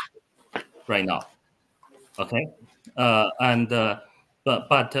pullback right now. Okay, and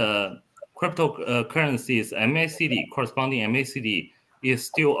but cryptocurrencies MACD corresponding MACD is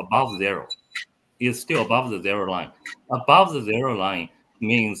still above zero. Is still above the zero line. Above the zero line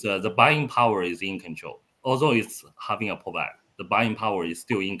means the buying power is in control. Although it's having a pullback, the buying power is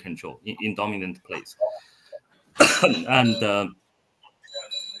still in control, in dominant place. And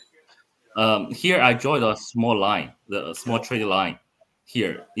here I draw a small line, the small trade line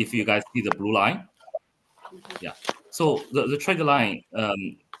here. If you guys see the blue line, yeah. So the trade line,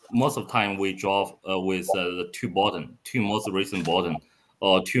 most of the time we draw with the two most recent bottom,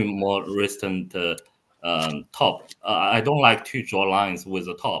 or two more recent top. I don't like to draw lines with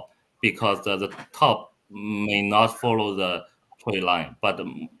the top because the top may not follow the trade line. But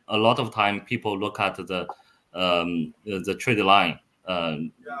a lot of time people look at the trade line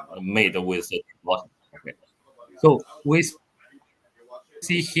made with the bottom. Okay. So we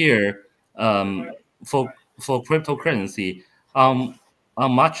see here for cryptocurrency on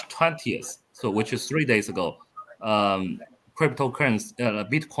March 20th, so which is 3 days ago, cryptocurrency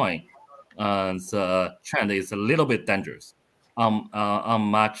Bitcoin the trend is a little bit dangerous on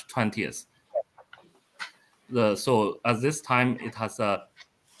March 20th. So at this time it has a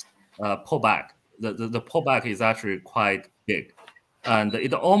pullback. The pullback is actually quite big, and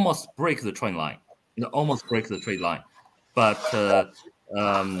it almost breaks the trend line. It almost breaks the trade line, but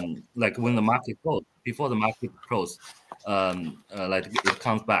like when the market closed, before the market closed, like it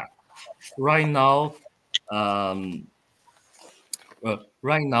comes back. Right now, the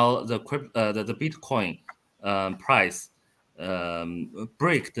Bitcoin price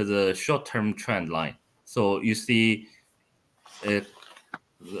break the short-term trend line. So you see, the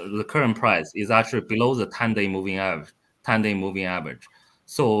current price is actually below the 10-day moving average. 10-day moving average.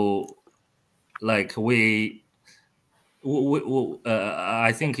 So, like I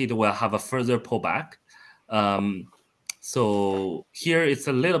think it will have a further pullback. So here it's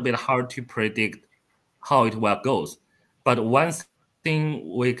a little bit hard to predict how it will goes. But one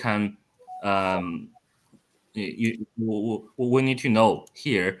thing we can we need to know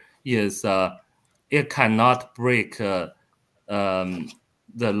here is it cannot break the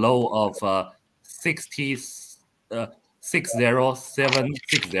low of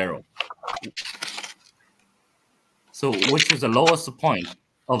 60760. So which is the lowest point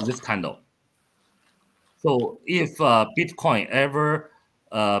of this candle. So if Bitcoin ever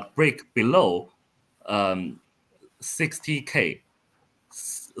break below 60K,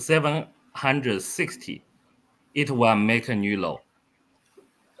 760, it will make a new low.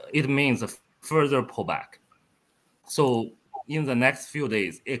 It means a further pullback. So in the next few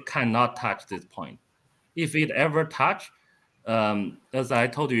days, it cannot touch this point. If it ever touch, as I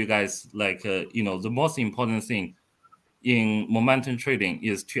told you guys, like the most important thing in momentum trading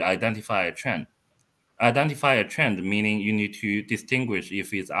is to identify a trend. Identify a trend meaning you need to distinguish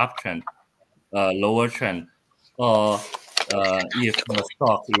if it's uptrend, lower trend, or if the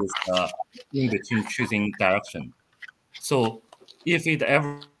stock is in between choosing direction. So if it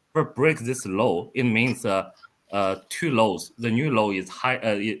ever breaks this low, it means two lows. The new low is high.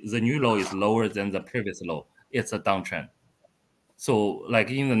 The new low is lower than the previous low. It's a downtrend. So like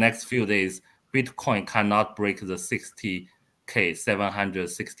in the next few days, Bitcoin cannot break the 60K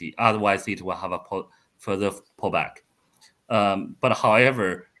 760. Otherwise, it will have a further pullback. But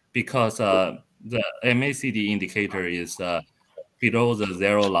however, because the MACD indicator is below the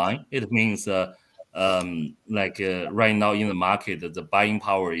zero line, it means right now in the market, the buying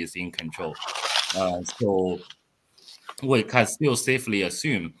power is in control. So we can still safely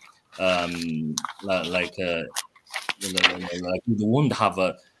assume we won't have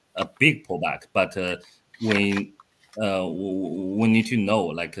a big pullback, but we need to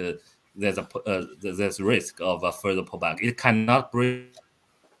know there's risk of a further pullback. It cannot break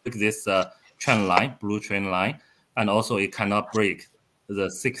this trend line, blue trend line, and also it cannot break the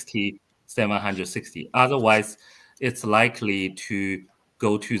 760. Otherwise, it's likely to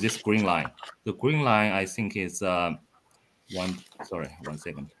go to this green line. The green line, I think, is one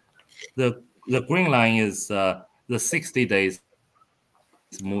second. The green line is the 60 days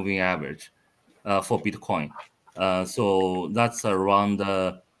moving average for Bitcoin. So that's around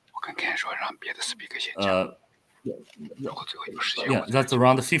that's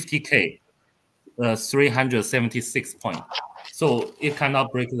around 50K, 376 point. So it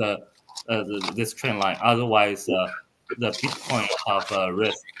cannot break this trend line. Otherwise, the Bitcoin have a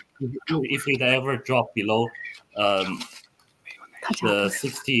risk. If it ever drop below the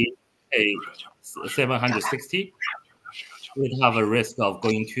 60K 760, would have a risk of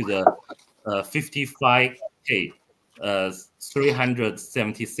going to the 55K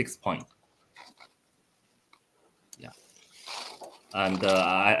 376 point. Yeah, and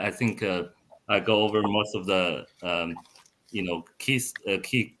I think I go over most of the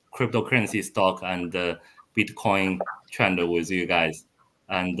key cryptocurrency stock and Bitcoin trend with you guys,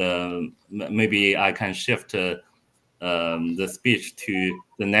 and maybe I can shift the speech to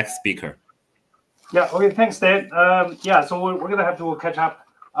the next speaker. Yeah. Okay. Thanks, Dan. Yeah. So we're gonna have to catch up.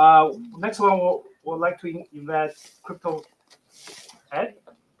 Next one, we'll like to invite crypto Ed.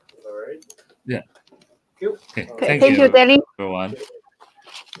 All right. Yeah. Okay. Thank you, Danny. Everyone.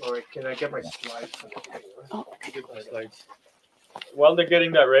 All right. Can I get my slides? Get my slides. While they're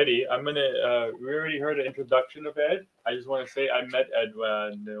getting that ready, I'm gonna. We already heard an introduction of Ed. I just want to say I met Ed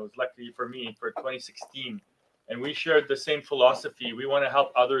when it was lucky for me for 2016. And we shared the same philosophy. We want to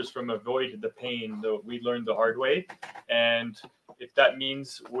help others from avoid the pain that we learned the hard way. And if that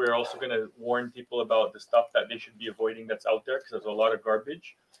means we're also going to warn people about the stuff that they should be avoiding that's out there, because there's a lot of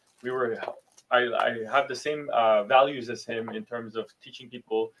garbage. I have the same values as him in terms of teaching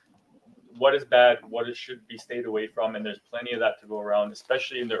people what is bad, what should be stayed away from. And there's plenty of that to go around,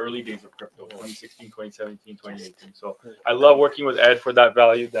 especially in the early days of crypto, 2016, 2017, 2018. So I love working with Ed for that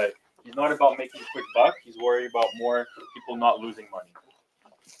value that he's not about making a quick buck. He's worried about more people not losing money.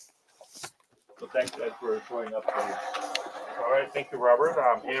 So thanks, Ed, for showing up. All right, thank you, Robert.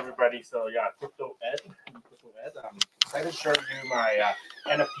 Hey, everybody. So yeah, Crypto Ed. I'm excited to share with you my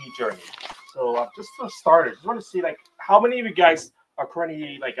NFT journey. So just for starters, just want to see how many of you guys are currently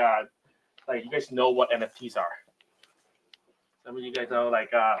you guys know what NFTs are. Some of you guys know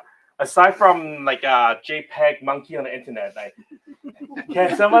aside from JPEG monkey on the internet,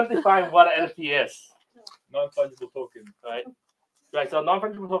 can someone define what an NFT is? Non-fungible token, right? Right. So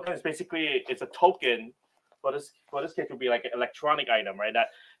non-fungible token is basically it's a token. For this case, would be like an electronic item, right? That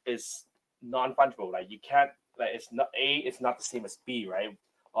is non-fungible. Like you can't. It's not A. It's not the same as B, right?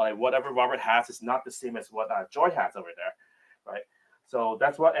 Or whatever Robert has is not the same as what Joy has over there, right? So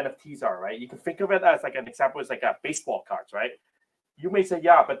that's what NFTs are, right? You can think of it as an example. It's like a baseball cards, right? You may say,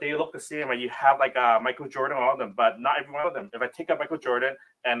 yeah, but they look the same, right? You have Michael Jordan on them, but not every one of them. If I take a Michael Jordan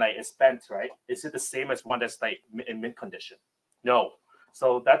and it's bent, right? Is it the same as one that's in mint condition? No.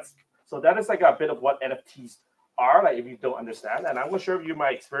 So that is a bit of what NFTs are, if you don't understand. And I'm going to share with you my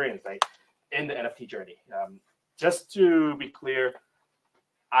experience, in the NFT journey. Just to be clear,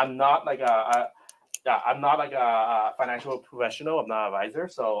 I'm not a financial professional. I'm not an advisor.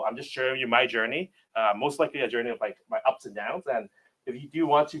 So I'm just sharing you my journey. Most likely a journey of my ups and downs. And if you do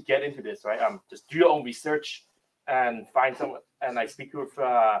want to get into this, right, just do your own research and find someone. And I speak with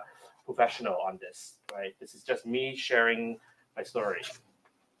a professional on this, right? This is just me sharing my story.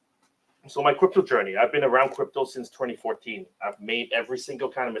 So my crypto journey, I've been around crypto since 2014. I've made every single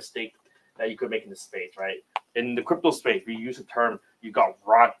kind of mistake that you could make in the space, right? In the crypto space, we use the term you got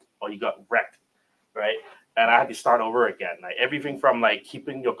rocked or you got wrecked, right? And I had to start over again. Like everything from like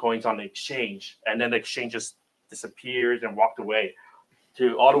keeping your coins on the exchange, and then the exchange just disappears and walked away,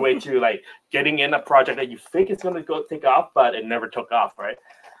 to all the way to like getting in a project that you think it's going to go take off, but it never took off, right?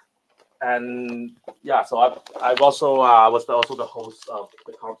 And yeah, so I've also was also the host of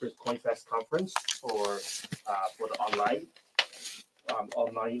the conference, CoinFest conference, for the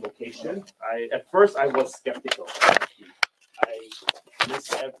online location. At first I was skeptical. I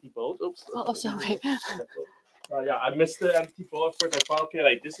missed the empty boat. Oops. Oh, sorry. Yeah, I missed the empty boat at first. I thought, okay,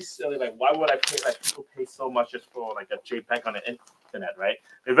 like this is silly. Like, why would I pay? Like, people pay so much just for like a JPEG on the internet, right?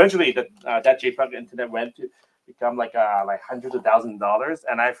 Eventually, that JPEG internet went to become like hundreds of thousands of dollars.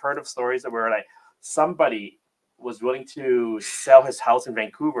 And I've heard of stories where like somebody was willing to sell his house in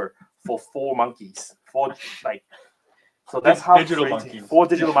Vancouver for 4 monkeys. So that's how digital crazy, monkeys. 4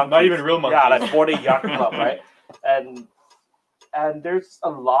 digital monkeys. Not even real monkeys. Yeah, like 4-day yacht club, right? And there's a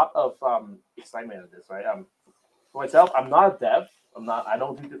lot of excitement in this, right? For myself, I'm not a dev. I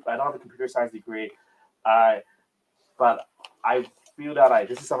don't have a computer science degree. But I feel that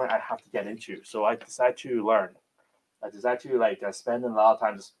this is something I have to get into. So I decided to learn. I decided to spend a lot of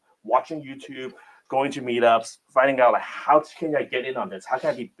time just watching YouTube, going to meetups, finding out like how can I get in on this? How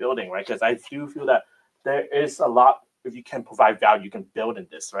can I be building, right? Because I do feel that there is a lot, if you can provide value, you can build in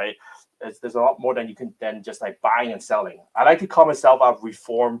this, right? There's a lot more than you can then just like buying and selling. I like to call myself a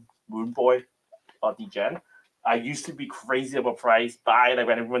reformed moon boy or degen. I used to be crazy about price, buy like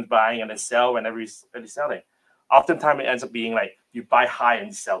when everyone's buying and then sell when everybody's selling. Oftentimes it ends up being like you buy high and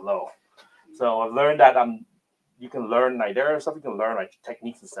you sell low. So I've learned that you can learn, like there are stuff you can learn, like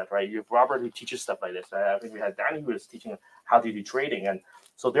techniques and stuff, right? You have Robert who teaches stuff like this. Right? I think we had Danny who was teaching how to do trading, and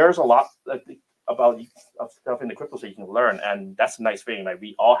so there's a lot about stuff in the crypto space you can learn, and that's a nice thing. Like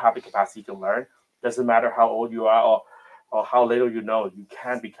we all have the capacity to learn. Doesn't matter how old you are or how little you know, you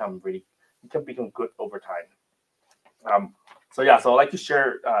can become good over time. So yeah, so I'd like to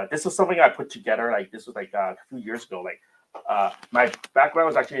share. This was something I put together. Like this was like a few years ago. Like my background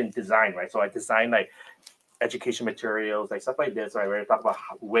was actually in design, right? So I designed like education materials, like stuff like this, right? Where I talk about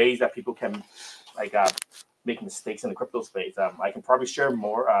ways that people can like make mistakes in the crypto space. I can probably share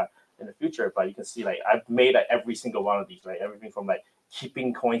more in the future, but you can see like I've made every single one of these, right? Everything from like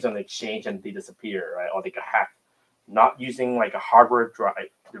keeping coins on the exchange and they disappear, right? Or they get hacked. Not using like a hardware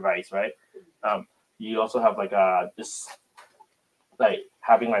device, right? You also have like this like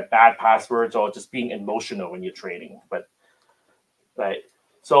having like bad passwords or just being emotional when you're trading. But like,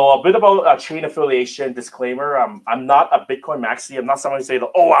 so a bit about chain affiliation disclaimer. I'm not a Bitcoin maxi. I'm not someone who say,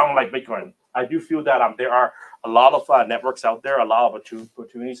 oh, I don't like Bitcoin. I do feel that there are a lot of networks out there, a lot of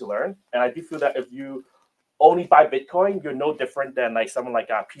opportunities to learn. And I do feel that if you only buy Bitcoin, you're no different than like someone like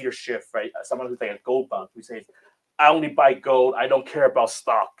Peter Schiff, right? Someone who's like a gold bug who says, I only buy gold. I don't care about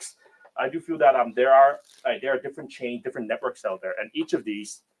stocks. I do feel that there are different chains, different networks out there, and each of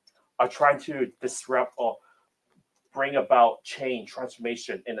these are trying to disrupt or bring about change,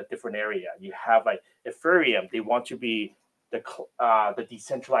 transformation in a different area. You have like Ethereum; they want to be the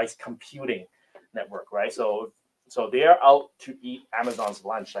decentralized computing network, right? So they are out to eat Amazon's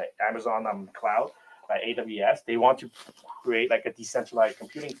lunch, like Amazon Cloud, like AWS. They want to create like a decentralized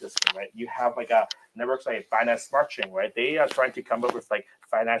computing system, right? You have like a networks like Binance Smart Chain, right? They are trying to come up with like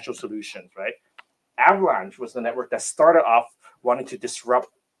financial solutions, right? Avalanche was the network that started off wanting to disrupt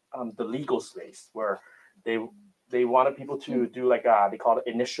the legal space, where they wanted people to do like they call it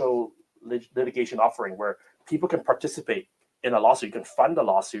initial litigation offering, where people can participate in a lawsuit. You can fund the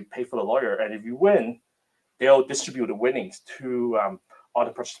lawsuit, pay for the lawyer, and if you win, they'll distribute the winnings to all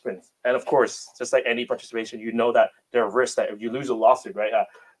the participants. And of course, just like any participation, you know that there are risks that if you lose a lawsuit, right,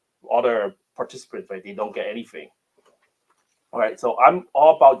 all the participants, right, they don't get anything. All right, so I'm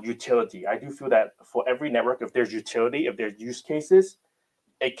all about utility. I do feel that for every network, if there's utility, if there's use cases,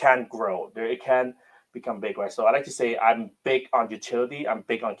 it can grow. It can become big, right? So I like to say I'm big on utility. I'm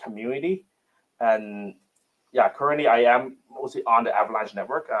big on community. And yeah, currently I am mostly on the Avalanche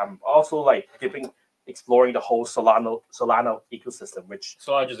network. I'm also like exploring the whole Solana ecosystem, which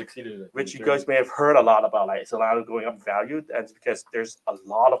Solana just exceeded it. Which you guys may have heard a lot about, like Solana going up in value, and it's because there's a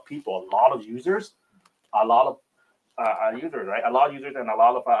lot of people, a lot of users, a lot of users, right? A lot of users and a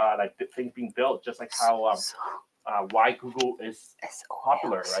lot of like things being built, just like how why Google is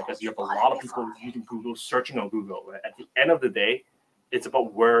popular, right? Because you have a lot of people using Google, searching on Google. Right? At the end of the day, It's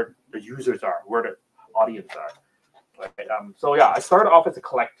about where the users are, where the audience are. Right? So yeah, I started off as a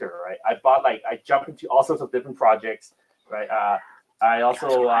collector, right? I jumped into all sorts of different projects, right? I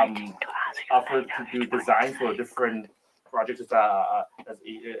also offered to do design for different projects as a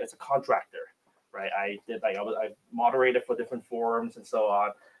contractor, right? I moderated for different forums and so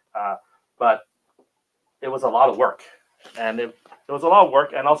on, but it was a lot of work, and it was a lot of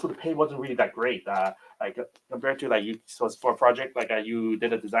work, and also the pay wasn't really that great. Like compared to so for a project you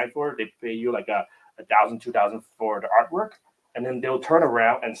did a design for, they pay you like $1,000, $2,000 for the artwork, and then they'll turn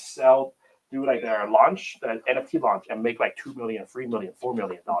around and do like their launch, the NFT launch, and make like $2 million, $3 million, $4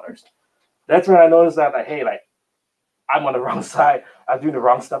 million. That's when I noticed that I'm on the wrong side. I'm doing the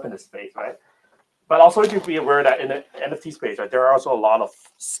wrong stuff in this space, right? But also to be aware that in the NFT space, right, there are also a lot of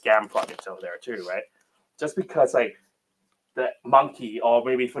scam projects out there too, right? Just because the monkey, or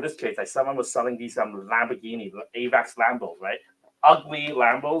maybe for this case, someone was selling these Lamborghini AVAX Lambos, right? Ugly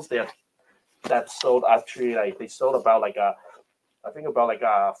Lambos. That sold actually they sold about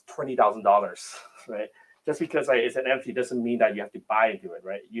 $20,000, right? Just because it's an NFT doesn't mean that you have to buy into it,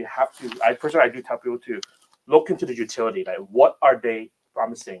 right? You have to. I do tell people to look into the utility, like what are they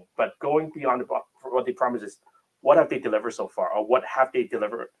promising, but going beyond what they promise is what have they delivered so far, or what have they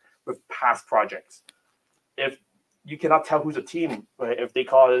delivered with past projects. If you cannot tell who's a team, right? If they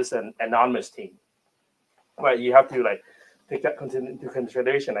call this an anonymous team, right? You have to take that into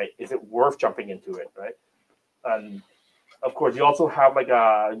consideration. Is it worth jumping into it, right? And of course, you also have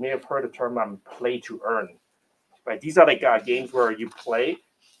you may have heard the term play to earn, right? These are games where you play,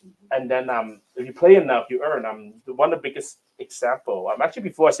 and then if you play enough, you earn. One of the biggest example. Actually,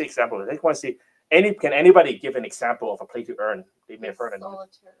 before I say example, I just want to see can anybody give an example of a play to earn? They may have heard of it.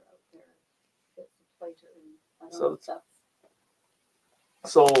 Solitaire out there. It's a play to earn. I don't So- know if that's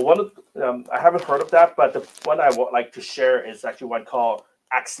So one of I haven't heard of that, but the one I would like to share is actually one called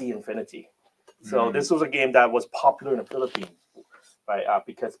Axie Infinity. So this was a game that was popular in the Philippines, right?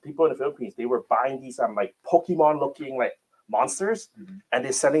 Because people in the Philippines, they were buying these Pokemon looking monsters, and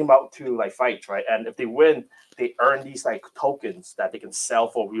they're sending them out to fights, right? And if they win, they earn these tokens that they can sell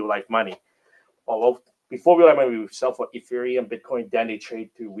for real life money. Well, before real life money, we would sell for Ethereum, Bitcoin, then they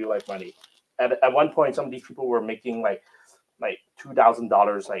trade to real life money. At one point, some of these people were making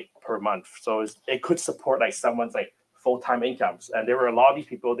 $2,000 per month, so it could support someone's full-time incomes. And there were a lot of these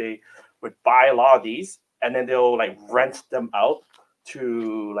people, they would buy a lot of these, and then they'll rent them out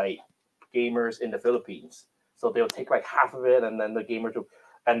to gamers in the Philippines. So they'll take half of it, and then the gamers will,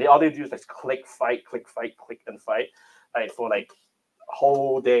 and all they do is click, fight, click, and fight for a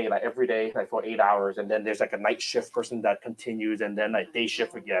whole day, every day, for 8 hours. And then there's a night shift person that continues, and then day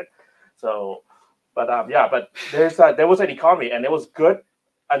shift again. So but there was an economy, and it was good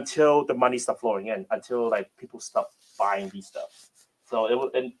until the money stopped flowing in, until people stopped buying these stuff. So it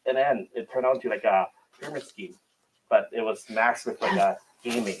was, in the end, it turned out into a pyramid scheme, but it was maxed with a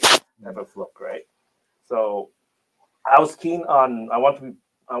gaming type of look, right? So I was keen on I want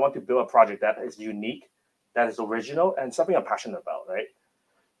to build a project that is unique, that is original, and something I'm passionate about, right?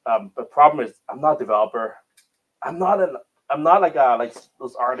 The problem is I'm not a developer. I'm not like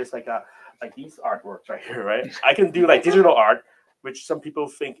those artists like these artworks right here, right? I can do digital art, which some people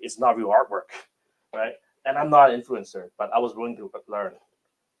think is not real artwork, right? And I'm not an influencer, but I was willing to learn.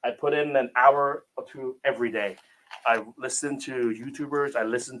 I put in an hour or two every day. I listen to YouTubers. I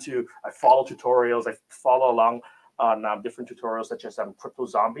follow tutorials. I follow along on different tutorials such as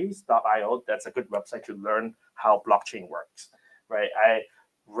cryptozombies.io. That's a good website to learn how blockchain works, right? I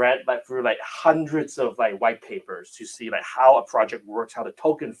read through hundreds of white papers to see how a project works, how the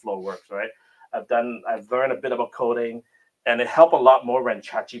token flow works, right? I've learned a bit about coding, and it helped a lot more when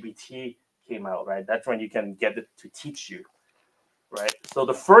ChatGPT came out, right? That's when you can get it to teach you, right? So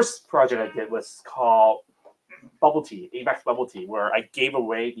the first project I did was called Bubble Tea, AVAX Bubble Tea, where I gave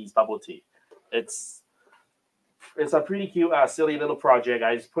away these bubble tea. It's a pretty cute, silly little project.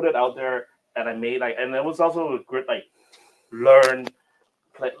 I just put it out there, and I made and it was also a good learn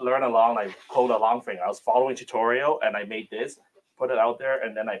along, code along thing. I was following tutorial, and I made this, put it out there,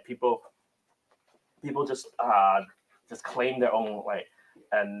 and then people just claim their own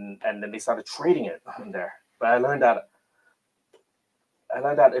and then they started trading it in there. But I learned that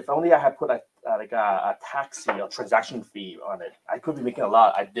if only I had put a taxi or transaction fee on it, I could be making a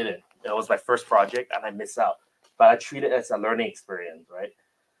lot. I didn't. It was my first project, and I missed out. But I treat it as a learning experience, right?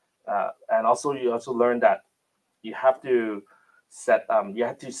 And also, you also learn that you have to set up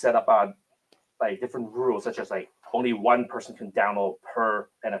different rules, such as only one person can download per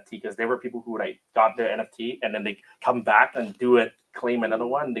NFT, because there were people who got their NFT and then they come back and do it, claim another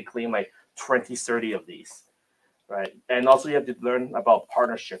one. They claim 20, 30 of these, right? And also you have to learn about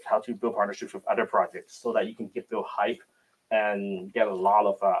partnerships, how to build partnerships with other projects so that you can build hype and get a lot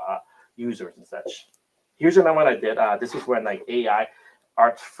of users and such. Here's another one I did. This was when like AI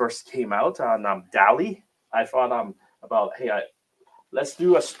art first came out on DALL-E. I thought about, hey, let's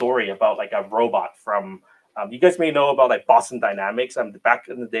do a story about like a robot from, you guys may know about like Boston Dynamics. Back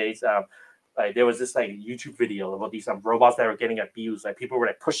in the days, like there was this like YouTube video about these robots that were getting abused. Like people were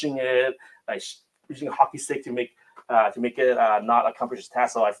like pushing it, like using a hockey stick to make it not accomplish its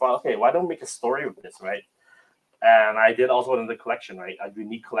task. So I thought, okay, why don't we make a story with this, right? And I did also another collection, right? A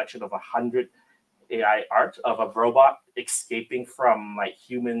unique collection of 100 AI art of a robot escaping from like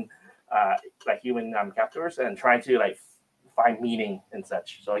human captors and trying to like find meaning and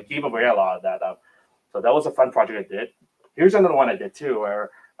such. So I gave away a lot of that. So that was a fun project I did. Here's another one I did too,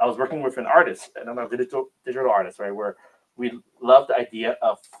 where I was working with an artist, and I'm a digital artist, right? Where we love the idea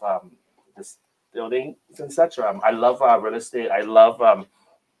of this building and such. I love real estate. I love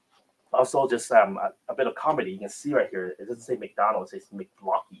also just a bit of comedy. You can see right here, it doesn't say McDonald's, it says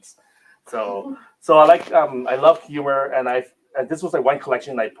McBlockies. So I like I love humor, and this was like one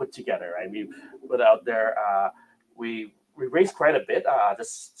collection I put together. Right, we put out there. We raised quite a bit.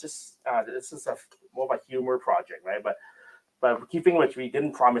 This is more of a humor project, right? But keeping which we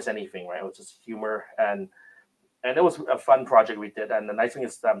didn't promise anything, right? It was just humor, and it was a fun project we did. And the nice thing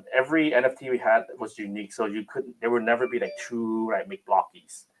is every NFT we had was unique, so there would never be like two like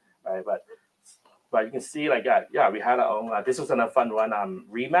McBlockies, right? But you can see like yeah, we had our own. This was another fun one.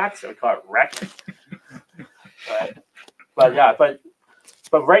 Remax, we call it Rec. Right?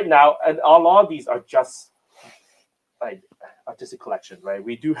 But right now, and a lot of these are just like artistic collection, right?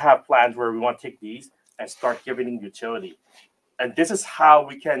 We do have plans where we want to take these and start giving utility. And this is how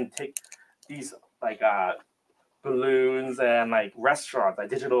we can take these like balloons and like restaurants, like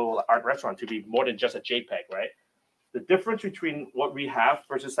digital art restaurant, to be more than just a JPEG, right? The difference between what we have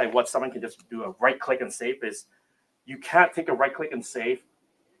versus like what someone can just do a right click and save is you can't take a right click and save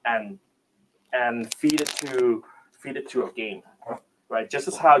and feed it to a game, right? Just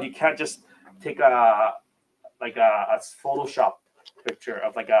as how you can't just take a Photoshop picture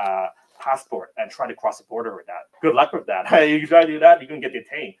of like a passport and try to cross the border with that. Good luck with that. You try to do that, you're gonna get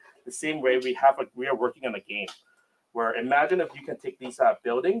detained. The same way we are working on a game where imagine if you can take these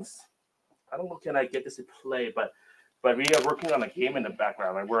buildings. I don't know, can I get this to play? But we are working on a game in the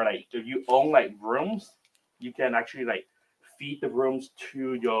background, like where like if you own like rooms, you can actually like feed the rooms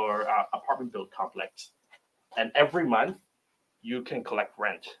to your apartment build complex, and every month you can collect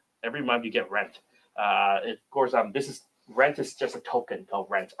rent. Every month you get rent. Of course, rent is just a token called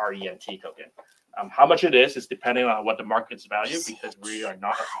rent, R-E-N-T token. How much it is depending on what the market's value, because we are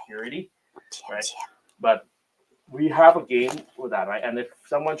not a security, right? But we have a game with that, right? And if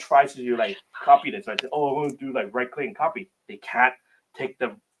someone tries to do like copy this, right? Oh, I want to do like right click and copy. They can't take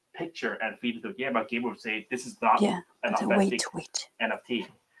the picture and feed it to the game. Our game will say this is not an authentic NFT,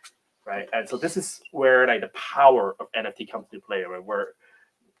 right? And so this is where like the power of NFT comes to play, right? Where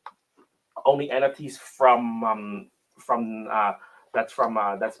only NFTs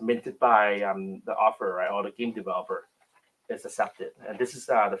that's minted by the author, right, or the game developer is accepted. And this is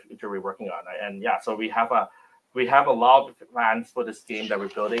the future we're working on. Right? And yeah, so we have a lot of plans for this game that we're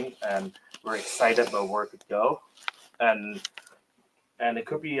building, and we're excited about where it could go. And it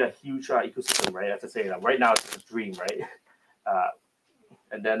could be a huge ecosystem, right? As I say, right now it's a dream, right?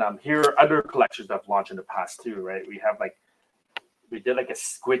 And then here are other collections that I've launched in the past too, right? We did like a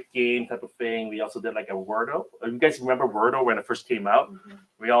Squid Game type of thing. We also did like a Wordle. You guys remember Wordle when it first came out? Mm-hmm.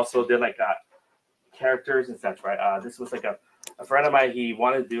 We also did like characters and such, right? This was like a friend of mine. He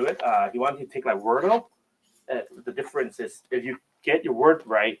wanted to do it. He wanted to take like Wordle. The difference is if you get your word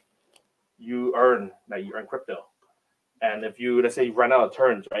right, you earn crypto. And if you, let's say, you run out of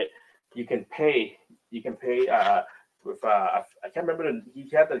turns, right, you can pay with I can't remember. He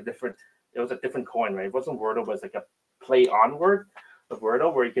had a different. It was a different coin, right? It wasn't Wordle, but it was like a play on word of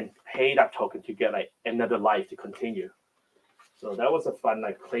Wordle, where you can pay that token to get like another life to continue. So that was a fun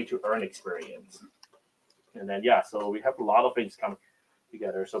like play to earn experience. And then yeah, so we have a lot of things coming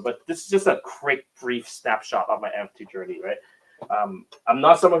together. So, but this is just a quick, brief snapshot of my NFT journey, right? I'm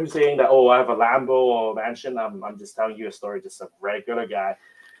not someone who's saying that, oh, I have a Lambo or a mansion. I'm just telling you a story, just a regular guy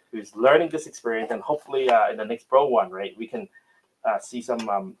who's learning this experience, and hopefully in the next Pro one, right, we can see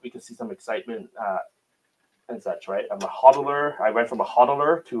some excitement and such, right? I'm a hodler. I went from a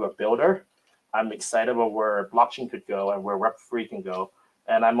hodler to a builder. I'm excited about where blockchain could go and where Web3 can go.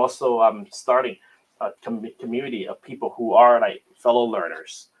 And I'm also starting a community of people who are like fellow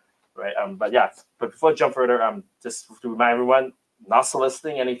learners, right? But before I jump further, just to remind everyone, not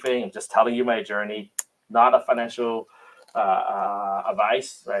soliciting anything. I'm just telling you my journey. not a financial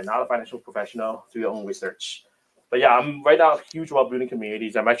advice, right? Not a financial professional. Do your own research. But yeah, I'm right now huge about building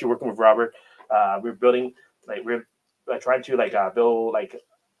communities. I'm actually working with Robert. We're building we're trying to build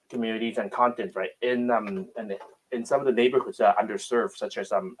communities and content right in some of the neighborhoods that are underserved, such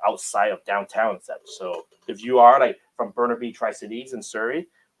as outside of downtown and such. So if you are from Burnaby, Tri-Cities, and Surrey,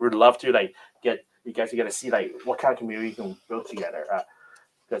 we'd love to get you guys to get to see what kind of community you can build together.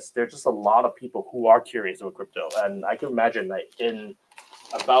 Because there's just a lot of people who are curious about crypto, and I can imagine in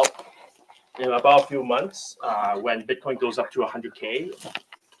about a few months, when Bitcoin goes up to 100K,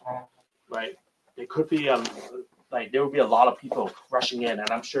 right? There could be there will be a lot of people rushing in, and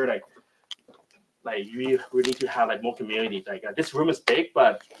I'm sure we need to have more communities. This room is big,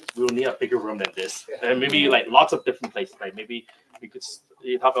 but we will need a bigger room than this, and maybe lots of different places. Maybe we could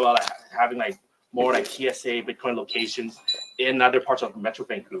talk about having more TSA Bitcoin locations in other parts of Metro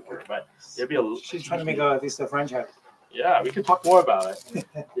Vancouver. But there'll be She's trying to make this a franchise. Yeah, we can talk more about it.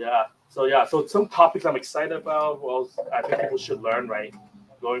 So some topics I'm excited about. Well, I think people should learn, right?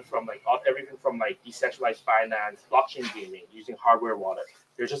 Going from everything from decentralized finance, blockchain gaming, using hardware wallet.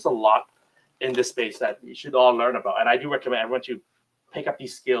 There's just a lot in this space that you should all learn about. And I do recommend everyone to pick up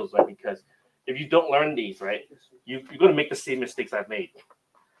these skills, right? Because if you don't learn these, right, you're going to make the same mistakes I've made.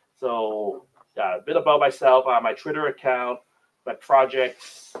 So a bit about myself, my Twitter account, my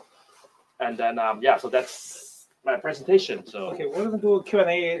projects, and then so that's my presentation. So okay, we're gonna do a Q&A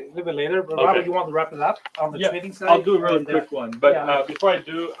a little bit later. But Robert, you want to wrap it up on the trading side? I'll do a really quick one. But before I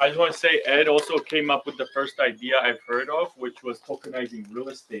do, I just want to say Ed also came up with the first idea I've heard of, which was tokenizing real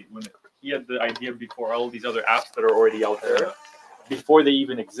estate. When he had the idea before all these other apps that are already out there, before they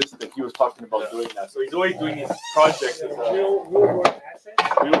even existed, he was talking about doing that. So he's always doing these projects. Real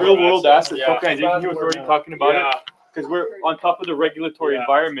world assets. Tokenization. He was already talking about it. Because we're on top of the regulatory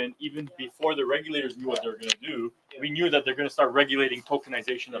environment, even before the regulators knew what they were going to do, we knew that they're going to start regulating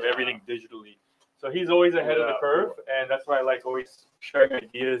tokenization of everything digitally. So he's always ahead of the curve, and that's why I like always sharing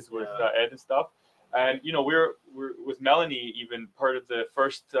ideas with Ed and stuff. And we're with Melanie. Even part of the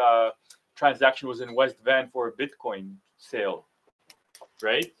first transaction was in West Van for a Bitcoin sale,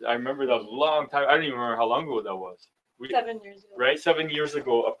 right? I remember that was a long time. I don't even remember how long ago that was. 7 years ago. Right, 7 years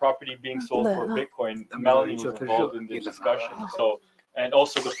ago, a property being sold for Bitcoin. Melanie was involved in the discussion. So, and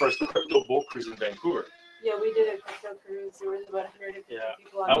also the first crypto boat cruise in Vancouver. Yeah, we did a crypto cruise. There was about 150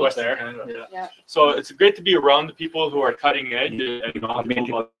 people on I was there. Yeah. So it's great to be around the people who are cutting edge and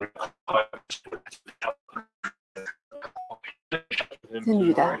knowledgeable about.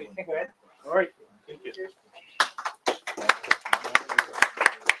 All right. Thank you.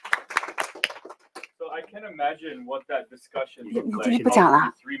 So I can imagine what that discussion looked like.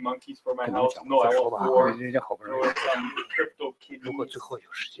 3 monkeys for my house. No, I want 4. There was some crypto kitties.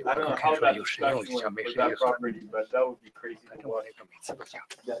 I don't know how that discussion went with that property, but that would be crazy to watch.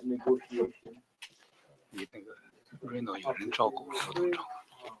 That negotiation.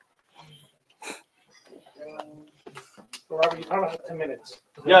 Robert, you probably have 10 minutes.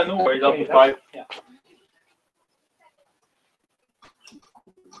 Yeah, no worries. I'll be 5. Yeah.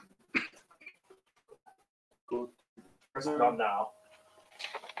 Not now.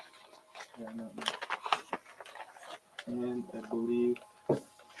 Yeah, no. And I believe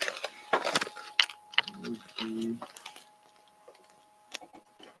would be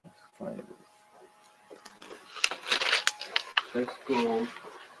 5. Let's go.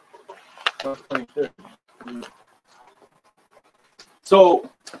 So,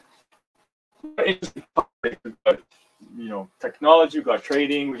 technology, we got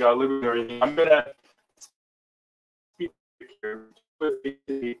trading, we got a little bit of everything. I'm gonna speak here.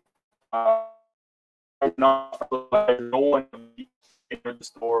 No one in the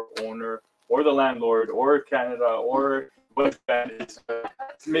store owner or the landlord or Canada or what is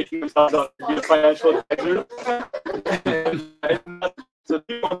making themselves out to be a financial advisor. So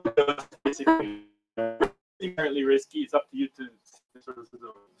basically inherently risky. It's up to you to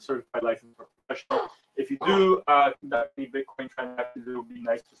certify licensed professional. If you do conduct any Bitcoin transactions, it would be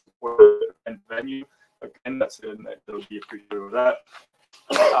nice to support the venue. Again, that'll be appreciative of that.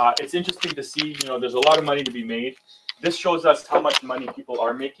 It's interesting to see, there's a lot of money to be made. This shows us how much money people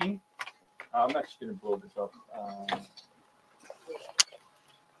are making. I'm actually going to blow this up.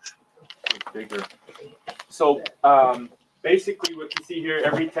 It's bigger. So basically what you see here,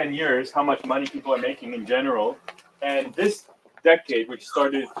 every 10 years, how much money people are making in general. And this decade, which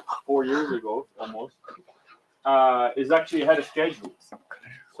started 4 years ago almost, is actually ahead of schedule.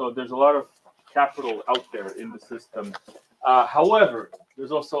 So there's a lot of capital out there in the system. However,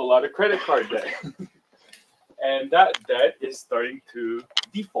 there's also a lot of credit card debt. And that debt is starting to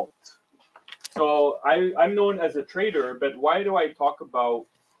default. So I'm known as a trader, but why do I talk about,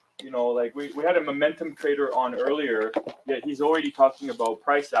 like we had a momentum trader on earlier, yet he's already talking about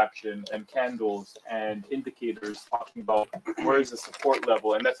price action and candles and indicators, talking about where is the support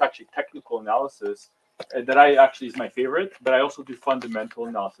level, and that's actually technical analysis that I actually is my favorite, but I also do fundamental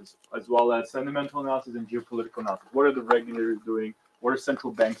analysis as well as sentimental analysis and geopolitical analysis. What are the regulators doing? What are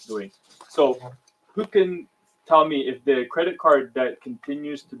central banks doing? So who can tell me if the credit card debt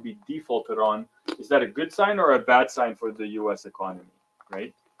continues to be defaulted on, is that a good sign or a bad sign for the US economy,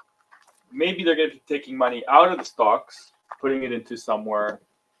 right? Maybe they're going to be taking money out of the stocks, putting it into somewhere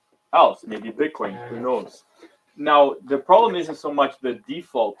else, maybe Bitcoin, who knows? Now, the problem isn't so much the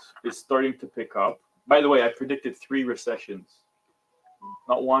default is starting to pick up. By the way, I predicted 3 recessions.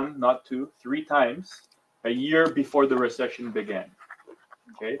 Not 1, not 2, 3 times a year before the recession began.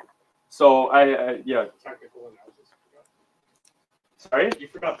 Okay? So yeah. Technical analysis. Sorry? You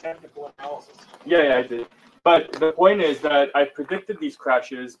forgot technical analysis. Yeah, I did. But the point is that I predicted these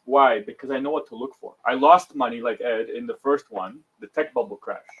crashes. Why? Because I know what to look for. I lost money like Ed in the first one, the tech bubble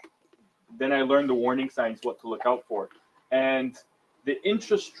crash. Then I learned the warning signs, what to look out for. And the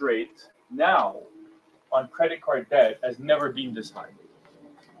interest rate now on credit card debt has never been this high.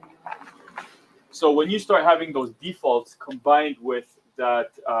 So when you start having those defaults combined with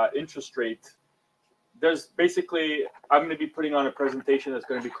that interest rate, there's basically, I'm going to be putting on a presentation that's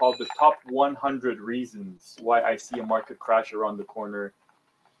going to be called the top 100 reasons why I see a market crash around the corner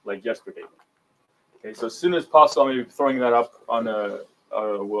like yesterday. Okay, so as soon as possible, I'm going to be throwing that up on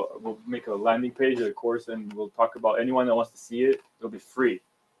we'll make a landing page of the course, and we'll talk about anyone that wants to see it. It'll be free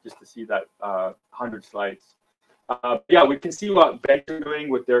just to see that 100 slides. Yeah, we can see what banks are doing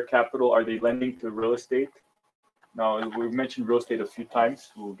with their capital. Are they lending to real estate? Now, we've mentioned real estate a few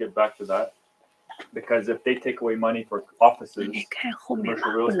times. We'll get back to that. Because if they take away money for offices,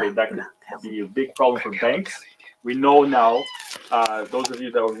 commercial real estate, that could be a big problem for banks. We know now, those of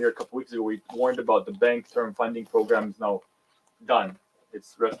you that were here a couple weeks ago, we warned about the bank term funding programs now done.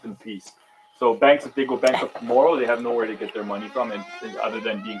 It's rest in peace. So banks, if they go bankrupt tomorrow, they have nowhere to get their money from, and other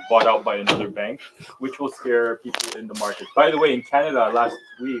than being bought out by another bank, which will scare people in the market. By the way, in Canada last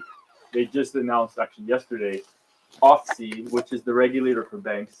week, they just announced, actually yesterday, OFC, which is the regulator for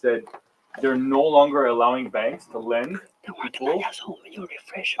banks, said they're no longer allowing banks to lend people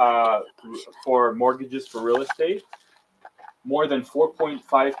for mortgages for real estate more than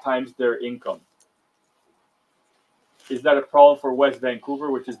 4.5 times their income. Is that a problem for West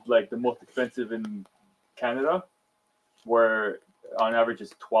Vancouver, which is like the most expensive in Canada, where on average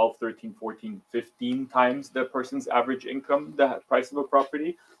is 12, 13, 14, 15 times the person's average income, the price of a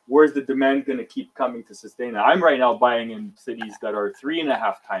property? Where's the demand going to keep coming to sustain that? I'm right now buying in cities that are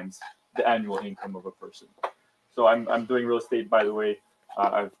 3.5 times the annual income of a person. So I'm doing real estate, by the way.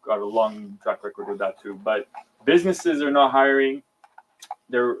 I've got a long track record with that too. But businesses are not hiring.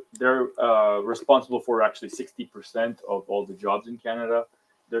 They're responsible for actually 60% of all the jobs in Canada.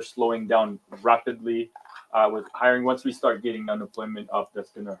 They're slowing down rapidly with hiring. Once we start getting unemployment up,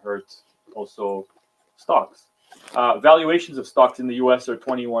 that's going to hurt also stocks. Valuations of stocks in the US are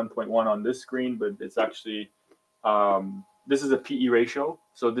 21.1 on this screen, but it's actually this is a PE ratio.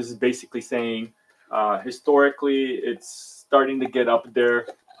 So this is basically saying historically it's starting to get up there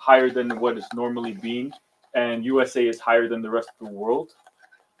higher than what it's normally been. And USA is higher than the rest of the world.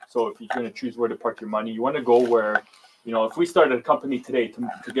 So if you're going to choose where to park your money, you want to go where, if we started a company today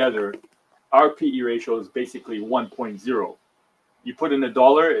together, our PE ratio is basically 1.0. You put in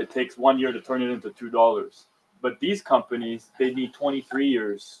 $1, it takes 1 year to turn it into $2. But these companies, they need 23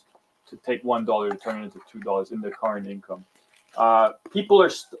 years to take $1 to turn it into $2 in their current income. People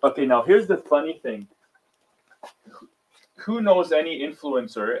are okay. Now here's the funny thing. Who knows any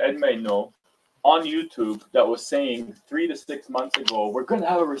influencer? Ed may know on YouTube that was saying 3 to 6 months ago, we're going to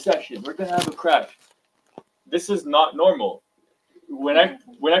have a recession, we're going to have a crash. This is not normal. When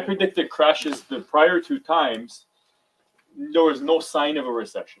I predicted crashes the prior 2 times, there was no sign of a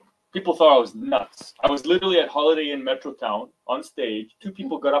recession. People thought I was nuts. I was literally at Holiday Inn Metrotown on stage. 2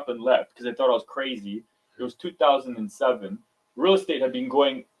 people got up and left because they thought I was crazy. It was 2007. Real estate had been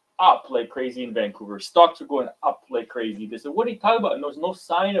going up like crazy in Vancouver. Stocks were going up like crazy. They said, what are you talking about? And there was no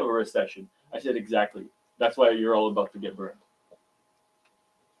sign of a recession. I said, exactly. That's why you're all about to get burned.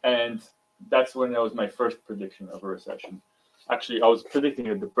 And that's when that was my first prediction of a recession. Actually, I was predicting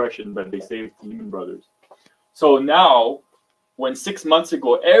a depression, but they saved Lehman Brothers. So now, when 6 months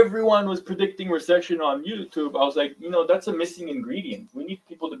ago, everyone was predicting recession on YouTube, I was like, that's a missing ingredient. We need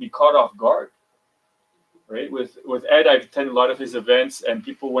people to be caught off guard. Right? With Ed, I've attended a lot of his events, and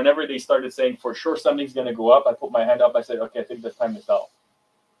people, whenever they started saying, for sure something's going to go up, I put my hand up, I said, okay, I think it's time to sell.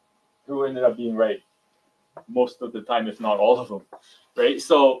 who ended up being right most of the time, if not all of them, right?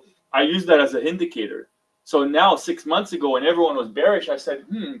 So I use that as an indicator. So now 6 months ago, when everyone was bearish, I said,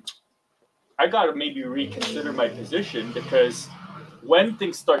 I got to maybe reconsider my position, because when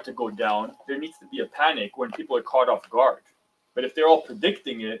things start to go down, there needs to be a panic when people are caught off guard. But if they're all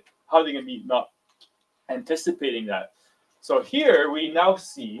predicting it, how are they going to be not anticipating that? So here we now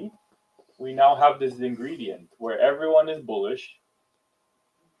have this ingredient where everyone is bullish,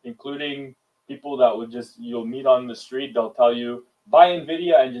 including people that would just, you'll meet on the street, they'll tell you, buy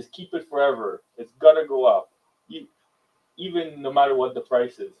NVIDIA and just keep it forever. It's got to go up, even no matter what the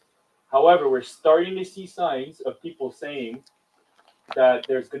price is. However, we're starting to see signs of people saying that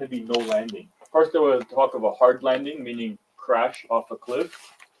there's going to be no landing. First, there was talk of a hard landing, meaning crash off a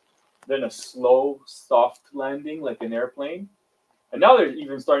cliff. Then a slow, soft landing, like an airplane. And now they're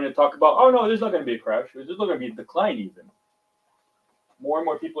even starting to talk about, oh no, there's not going to be a crash. There's not going to be a decline even. More and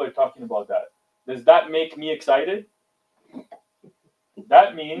more people are talking about that. Does that make me excited?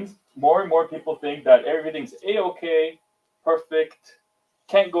 That means more and more people think that everything's A-okay, perfect,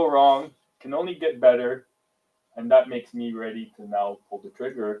 can't go wrong, can only get better. And that makes me ready to now pull the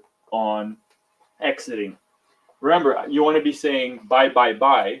trigger on exiting. Remember, you want to be saying buy, buy,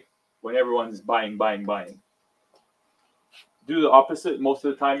 buy when everyone's buying, buying, buying. Do the opposite. Most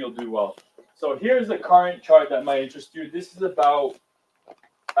of the time, you'll do well. So here's the current chart that might interest you. This is about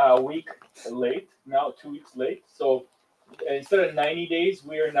a week late, now 2 weeks late. So instead of 90 days,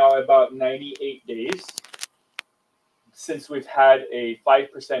 we are now about 98 days since we've had a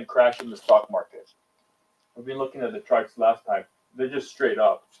 5% crash in the stock market. We've been looking at the charts last time. They're just straight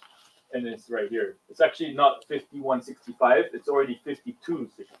up. And it's right here. It's actually not 51.65. It's already 52.60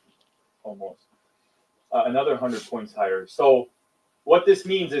 almost. Another 100 points higher. So what this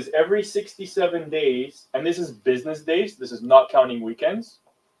means is every 67 days, and this is business days. This is not counting weekends.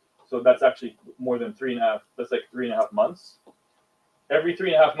 So that's actually more than 3.5. That's like 3.5 months. Every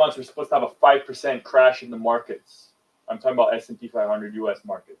 3.5 months, we're supposed to have a 5% crash in the markets. I'm talking about S&P 500 U.S.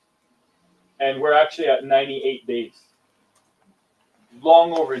 market. And we're actually at 98 days.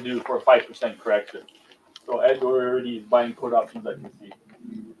 Long overdue for a 5% correction. So Ed already is buying put options, I can see.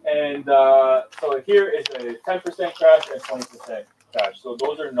 And so here is a 10% crash and 20% crash. So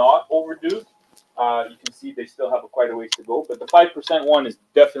those are not overdue. You can see they still have quite a ways to go. But the 5% one is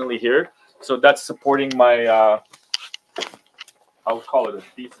definitely here. So that's supporting my, I would call it a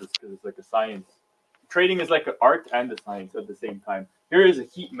thesis because it's like a science. Trading is like an art and a science at the same time. Here is a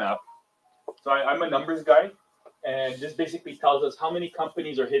heat map. So I'm a numbers guy. And this basically tells us how many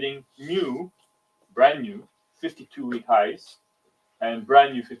companies are hitting new, brand new, 52-week highs and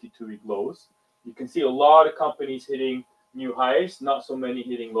brand new 52-week lows. You can see a lot of companies hitting new highs, not so many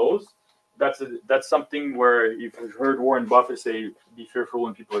hitting lows. That's something where you've heard Warren Buffett say, be fearful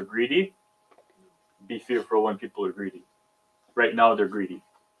when people are greedy. Be fearful when people are greedy. Right now, they're greedy.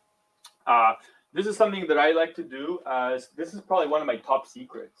 This is something that I like to do. This is probably one of my top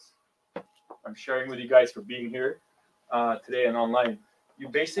secrets I'm sharing with you guys for being here today and online. You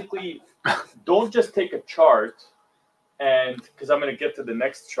basically don't just take a chart and, because I'm going to get to the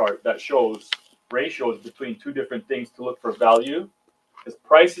next chart that shows ratios between two different things to look for value. Because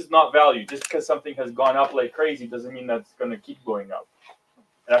price is not value. Just because something has gone up like crazy doesn't mean that's going to keep going up.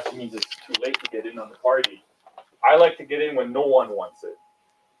 It actually means it's too late to get in on the party. I like to get in when no one wants it.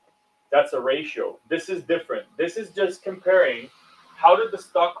 That's a ratio. This is different. This is just comparing how did the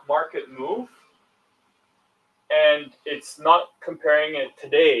stock market move, and it's not comparing it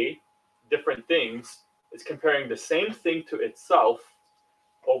today, different things. It's comparing the same thing to itself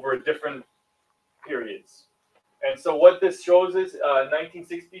over different periods. And so what this shows is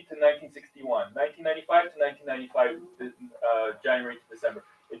 1960 to 1961, 1995 to 1995, January to December.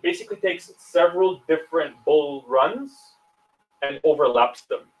 It basically takes several different bull runs and overlaps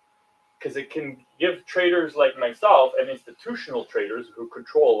them, because it can give traders like myself and institutional traders who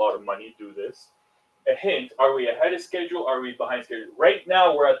control a lot of money do this a hint. Are we ahead of schedule? Are we behind schedule? Right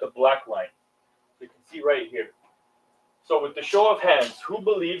now, we're at the black line. You can see right here. So with the show of hands, who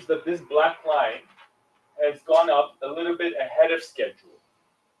believes that this black line has gone up a little bit ahead of schedule?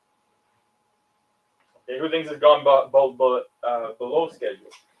 Okay, who thinks it's gone below schedule?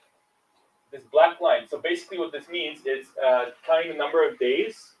 This black line. So basically what this means is counting the number of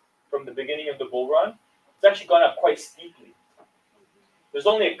days from the beginning of the bull run, it's actually gone up quite steeply. There's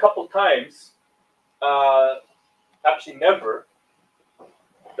only a couple times, actually never,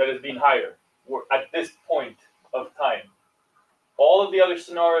 that has been higher. We're at this point of time. All of the other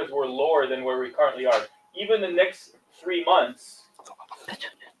scenarios were lower than where we currently are. Even the next 3 months,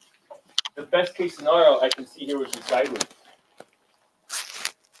 the best case scenario I can see here was sideways.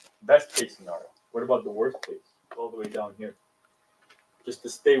 Best case scenario. What about the worst case? All the way down here. Just to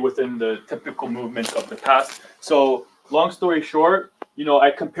stay within the typical movements of the past. So long story short, you know,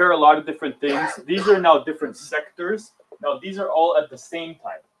 I compare a lot of different things. These are now different sectors. Now these are all at the same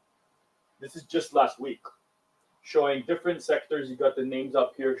time. This is just last week, showing different sectors. You got the names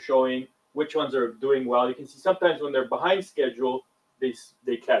up here showing which ones are doing well. You can see sometimes when they're behind schedule,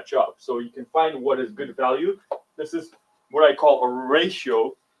 they catch up. So you can find what is good value. This is what I call a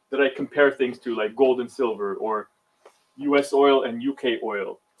ratio that I compare things to, like gold and silver, or US oil and UK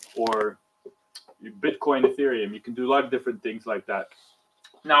oil, or Bitcoin, Ethereum. You can do a lot of different things like that.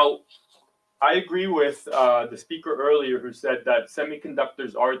 Now, I agree with the speaker earlier who said that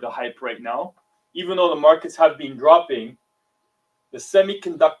semiconductors are the hype right now. Even though the markets have been dropping, the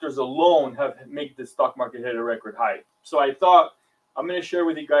semiconductors alone have made the stock market hit a record high. So I thought I'm going to share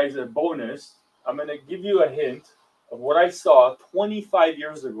with you guys a bonus. I'm going to give you a hint of what I saw 25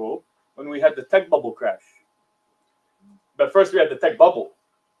 years ago when we had the tech bubble crash. But first we had the tech bubble,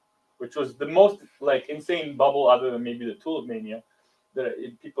 which was the most like insane bubble other than maybe the tulip mania that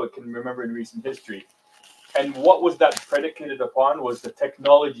people can remember in recent history. And what was that predicated upon was the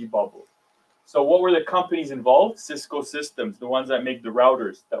technology bubble. So what were the companies involved? Cisco Systems, the ones that make the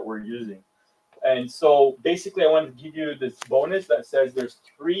routers that we're using. And so basically I wanted to give you this bonus that says there's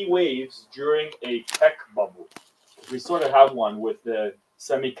 3 waves during a tech bubble. We sort of have one with the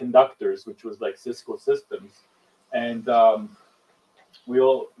semiconductors, which was like Cisco Systems. And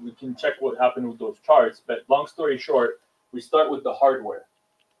we can check what happened with those charts. But long story short, we start with the hardware,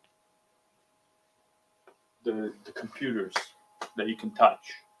 the computers that you can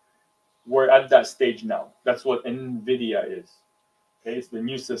touch. We're at that stage now. That's what NVIDIA is. Okay, it's the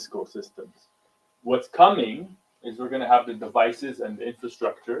new Cisco Systems. What's coming is we're going to have the devices and the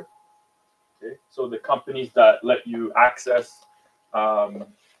infrastructure. Okay, so the companies that let you access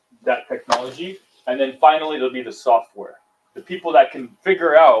that technology, and then finally there'll be the software. The people that can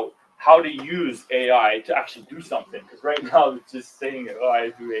figure out how to use AI to actually do something. Because right now it's just saying, oh, I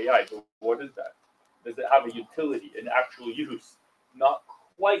do AI. So what is that? Does it have a utility, an actual use? Not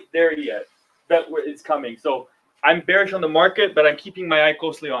quite there yet, but it's coming. So I'm bearish on the market, but I'm keeping my eye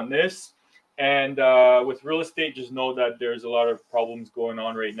closely on this. And with real estate, just know that there's a lot of problems going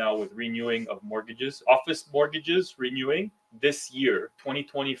on right now with renewing of mortgages. Office mortgages renewing this year,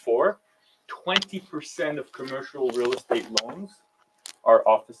 2024, 20% of commercial real estate loans are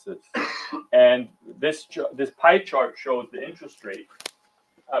offices. And this pie chart shows the interest rate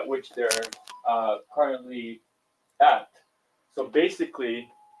at which they're currently at. So basically,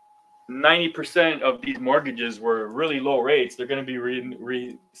 90% of these mortgages were really low rates. They're going to be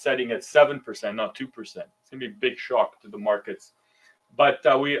resetting at 7%, not 2%. It's going to be a big shock to the markets. But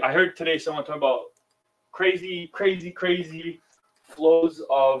I heard today someone talking about crazy flows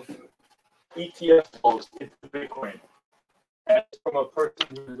of ETF flows into Bitcoin. And it's from a person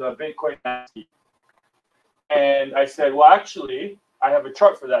who's a Bitcoin nasty. And I said, well, actually, I have a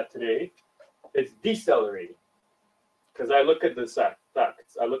chart for that today. It's decelerating. Because I look at the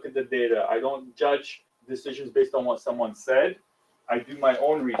facts, I look at the data. I don't judge decisions based on what someone said. I do my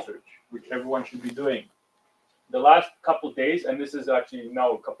own research, which everyone should be doing. The last couple of days, and this is actually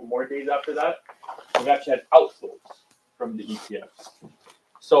now a couple more days after that, we've actually had outflows from the ETFs.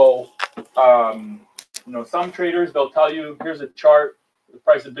 So, you know, some traders, they'll tell you, here's a chart, the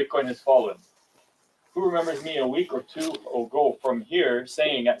price of Bitcoin has fallen. Who remembers me a week or two ago from here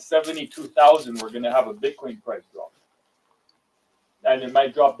saying at 72,000 we're going to have a Bitcoin price drop? And it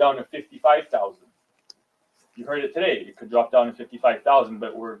might drop down to 55,000. You heard it today. It could drop down to 55,000,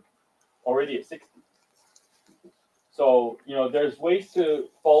 but we're already at 60. So, you know, there's ways to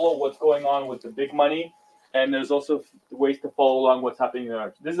follow what's going on with the big money, and there's also ways to follow along what's happening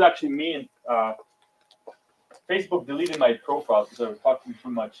there. This is actually me, and Facebook deleted my profile because I was talking too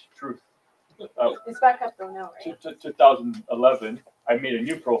much truth. It's back up though now, right? 2011, I made a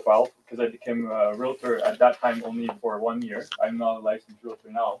new profile because I became a realtor at that time only for 1 year. I'm not a licensed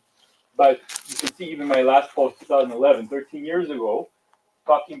realtor now. But you can see even my last post, 2011, 13 years ago,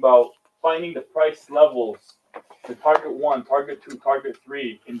 talking about finding the price levels, the target 1, target 2, target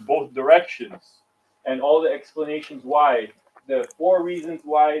 3 in both directions, and all the explanations why, the 4 reasons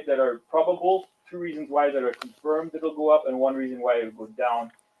why that are probable, 2 reasons why that are confirmed it'll go up, and 1 reason why it'll go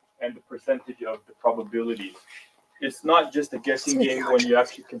down, and the percentage of the probabilities. It's not just a guessing game when you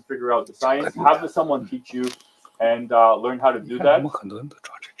actually can figure out the science. Have someone teach you and learn how to do that.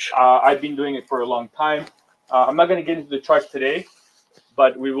 I've been doing it for a long time. I'm not going to get into the charts today,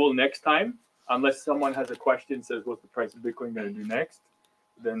 but we will next time. Unless someone has a question, says what's the price of Bitcoin going to do next,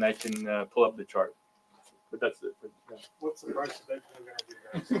 then I can pull up the chart. But that's it. Yeah. What's the price of Bitcoin going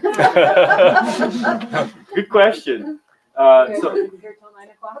to be? Good question. So Here till 9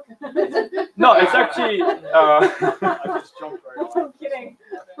 o'clock. no, it's actually. I just jumped right on. I'm kidding.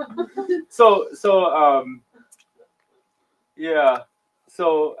 Yeah.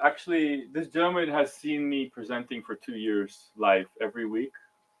 So actually, this gentleman has seen me presenting for 2 years live every week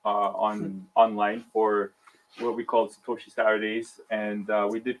online for what we call Satoshi Saturdays, and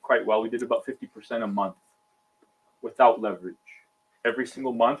we did quite well. We did about 50% a month without leverage, every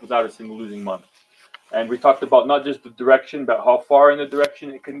single month without a single losing month. And we talked about not just the direction, but how far in the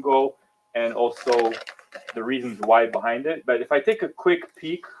direction it can go, and also the reasons why behind it. But if I take a quick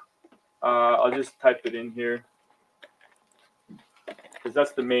peek, I'll just type it in here, because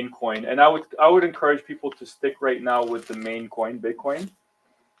that's the main coin. And I would encourage people to stick right now with the main coin, Bitcoin.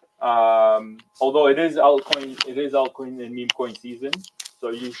 Although it is altcoin and meme coin season, so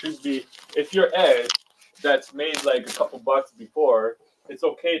you should be, if you're Ed, that's made like a couple bucks before, it's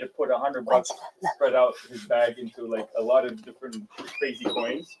okay to put $100 spread out his bag into like a lot of different crazy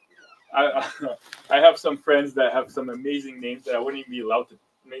coins. I have some friends that have some amazing names that I wouldn't even be allowed to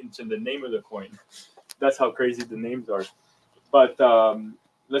mention the name of the coin. That's how crazy the names are. But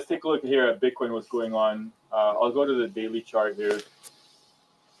let's take a look here at Bitcoin, what's going on. I'll go to the daily chart here.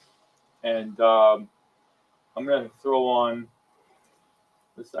 And I'm going to throw on,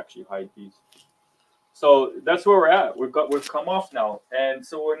 let's actually hide these. So that's where we're at. We've come off now. And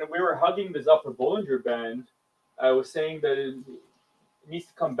so when we were hugging this upper Bollinger Band, I was saying that it needs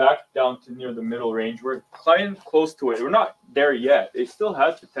to come back down to near the middle range. We're climbing close to it. We're not there yet. It still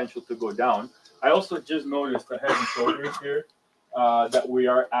has potential to go down. I also just noticed the head and shoulders here that we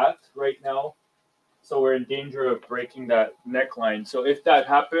are at right now. So we're in danger of breaking that neckline. So if that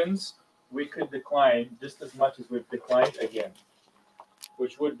happens, we could decline just as much as we've declined again,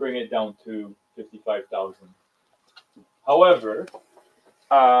 which would bring it down to 55,000. However,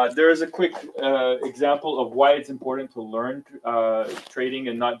 there is a quick example of why it's important to learn trading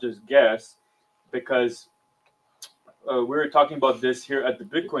and not just guess, because we were talking about this here at the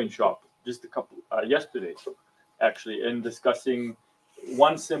Bitcoin Shop just a couple yesterday, actually, and discussing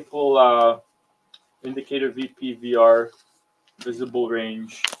one simple indicator VP VR, visible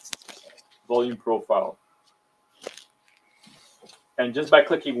range, volume profile. And just by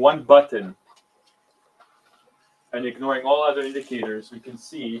clicking one button and ignoring all other indicators, we can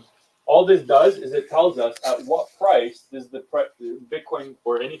see all this does is it tells us at what price does the Bitcoin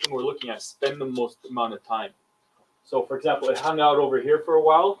or anything we're looking at spend the most amount of time. So for example, it hung out over here for a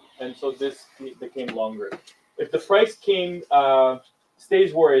while, and so this became longer. If the price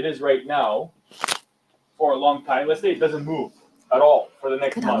stays where it is right now for a long time, let's say it doesn't move at all for the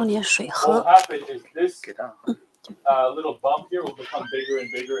next month, what will happen is this little bump here will become bigger and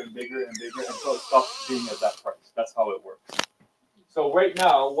bigger and bigger and bigger until it stops being at that price. That's how it works. So right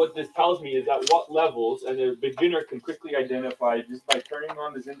now, what this tells me is at what levels, and a beginner can quickly identify just by turning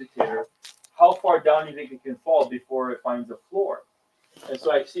on this indicator, how far down you think it can fall before it finds a floor. And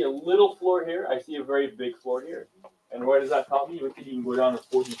so I see a little floor here. I see a very big floor here. And where does that tell me? We could even go down to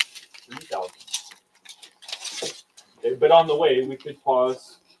 43,000. Okay, but on the way, we could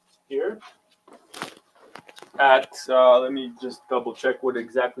pause here at, let me just double check what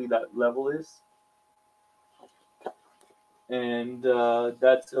exactly that level is. And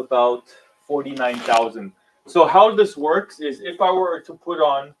that's about 49,000. So how this works is if I were to put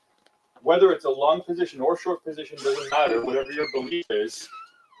on, whether it's a long position or short position, doesn't matter, whatever your belief is,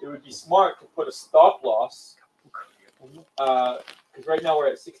 it would be smart to put a stop loss, because right now we're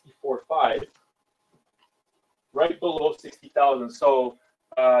at 64.5, right below 60,000. So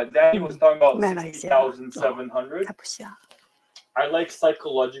Danny was talking about 60,700. I like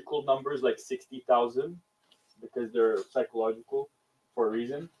psychological numbers like 60,000 because they're psychological for a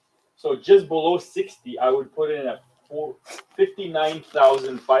reason. So just below 60, I would put in at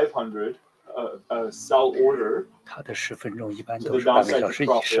 59,500 sell order. To the downside to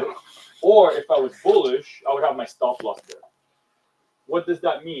profit. Or if I was bullish, I would have my stop loss there. What does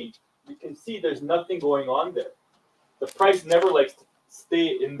that mean? You can see there's nothing going on there. The price never likes to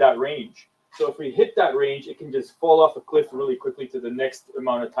stay in that range. So if we hit that range, it can just fall off a cliff really quickly to the next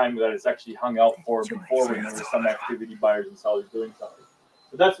amount of time that it's actually hung out for before when there was some activity, buyers and sellers doing something.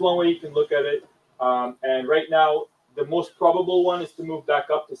 So that's one way you can look at it. And right now, the most probable one is to move back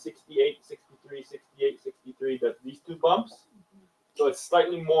up to 68, 63, 68, 63, these two bumps. So it's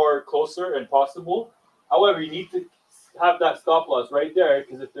slightly more closer and possible. However, you need to have that stop loss right there,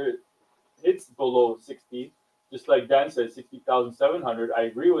 because if it's below 60, just like Dan said, 60,700, I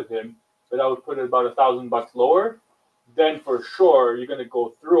agree with him, but I would put it about $1,000 lower. Then for sure, you're going to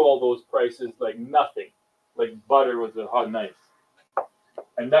go through all those prices like nothing. like butter with a hot knife.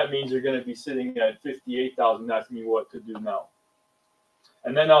 And that means you're going to be sitting at 58,000 asking me what to do now.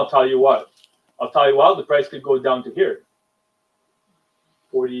 And then I'll tell you what. I'll tell you, well, the price could go down to here.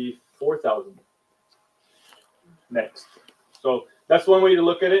 44,000 next. So that's one way to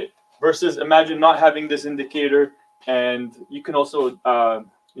look at it versus imagine not having this indicator. And you can also,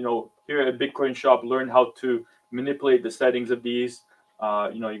 you know, here at Bitcoin Shop, learn how to manipulate the settings of these.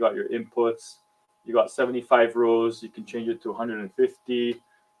 You know, you got your inputs, you got 75 rows. You can change it to 150,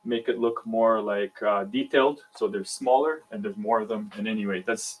 make it look more like detailed. So they're smaller and there's more of them. And anyway,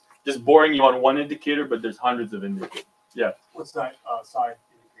 that's just boring you on one indicator, but there's hundreds of indicators. Yeah. What's that side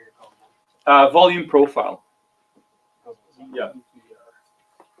indicator called? Volume profile. Yeah.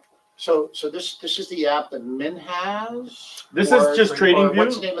 So this is the app that Min has? This is just TradingView.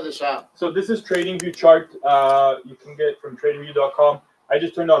 What's the name of this app? So this is TradingView chart. You can get from tradingview.com. I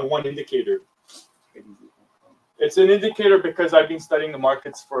just turned on one indicator. It's an indicator because I've been studying the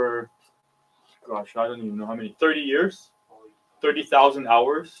markets for, gosh, I don't even know how many, 30 years, 30,000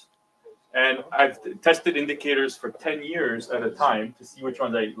 hours. And I've tested indicators for 10 years at a time to see which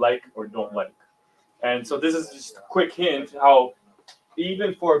ones I like or don't like. And so this is just a quick hint how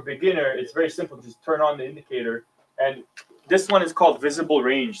even for a beginner, it's very simple. Just turn on the indicator. And this one is called visible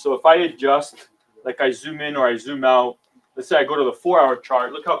range. So if I adjust, like I zoom in or I zoom out, let's say I go to the 4-hour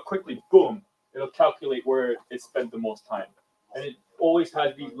chart, look how quickly, boom, it'll calculate where it spent the most time. And it always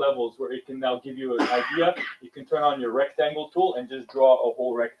has these levels where it can now give you an idea. You can turn on your rectangle tool and just draw a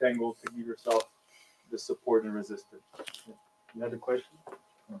whole rectangle to give yourself the support and resistance. Another question?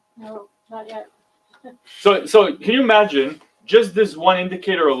 No, not yet. So can you imagine just this one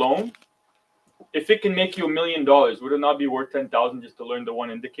indicator alone? If it can make you $1 million, would it not be worth 10,000 just to learn the one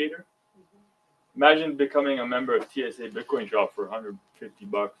indicator? Imagine becoming a member of TSA Bitcoin Shop for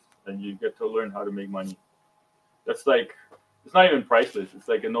 $150, and you get to learn how to make money. That's like, it's not even priceless. It's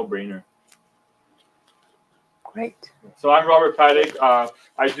like a no-brainer. Great. So I'm Robert Paddock.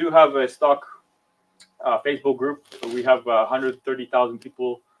 I do have a stock Facebook group. We have 130,000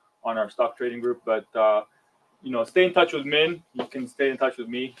 people on our stock trading group. But you know, stay in touch with Min. You can stay in touch with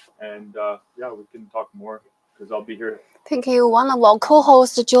me, and yeah, we can talk more because I'll be here. Thank you. One of our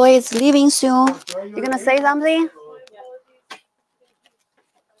co-hosts, Joy, is leaving soon. You're gonna say something?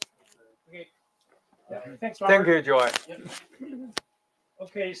 Thanks, Thank Robert. you, Joy.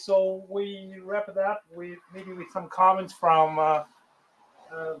 Okay, so we wrap it up with maybe with some comments from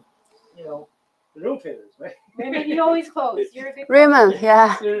you know, the real traders, right? Raymond, you always close. You're a good Raymond,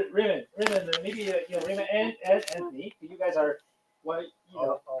 yeah. Raymond, maybe you know, Raymond and Anthony, you guys are what you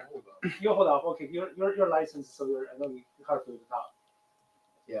know. You hold on. Okay, you're licensed, so I know you hard to the top.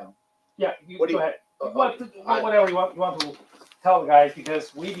 Yeah. Yeah, you go ahead. Whatever you want to tell the guys,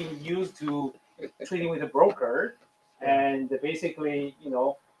 because we've been used to trading with a broker, and basically, you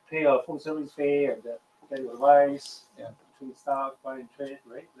know, pay a full service fee and get your advice, trade stock, buy and trade,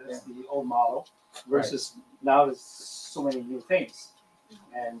 right? That's the old model. Versus now there's so many new things,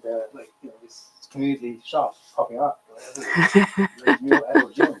 and like you know, this community shop popping up. Like new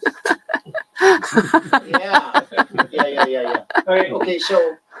Edward Jones. Yeah. Okay,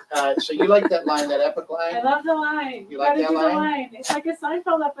 so you like that line, that epic line? I love the line. You like that line? It's like a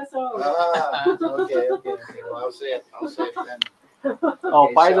Seinfeld episode. Okay. Well, I'll say it then. Oh,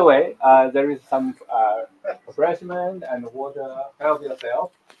 Okay, by so- the way, there is some refreshment and water. Help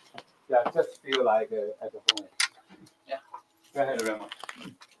yourself. Yeah, just feel like at home. Yeah. Go ahead, Raymond.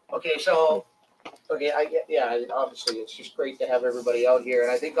 Okay, so, obviously, it's just great to have everybody out here,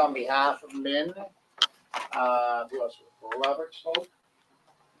 and I think on behalf of Min, who else? Robert spoke.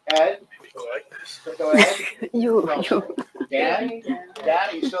 Ed? Go ahead. You. Dan? Dan,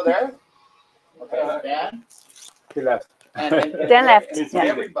 are you still there? Okay, Dan? He left. And Dan left. And Yeah.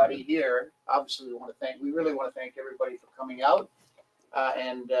 everybody here, obviously, we really want to thank everybody for coming out.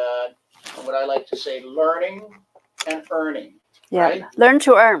 And what I like to say, learning and earning. Yeah. Right? Learn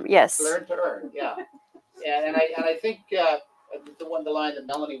to earn. Yes. Learn to earn. Yeah. And I think the line that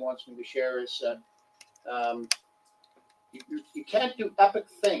Melanie wants me to share is you can't do epic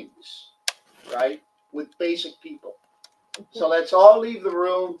things, right, with basic people. So let's all leave the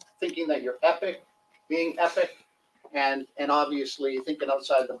room thinking that you're epic, being epic, and obviously thinking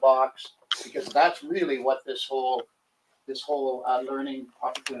outside the box, because that's really what this whole learning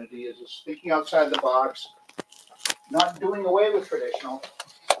opportunity is thinking outside the box, not doing away with traditional,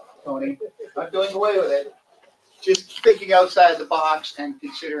 Tony, not doing away with it, just thinking outside the box and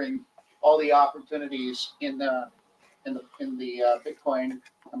considering all the opportunities in the Bitcoin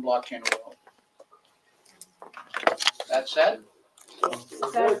and blockchain world. That said.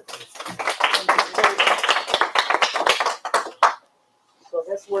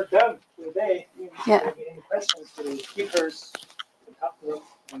 guess we're done for the day. Yeah. Any questions to the speakers?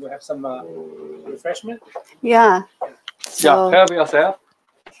 And we have some refreshment. Yeah. So help yourself.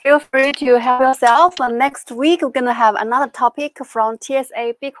 feel free to help yourself. And next week, we're going to have another topic from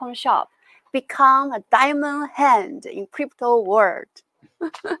TSA Bitcoin Shop. Become a diamond hand in crypto world. I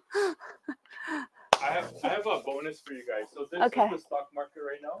have a bonus for you guys. So this Okay. is the stock market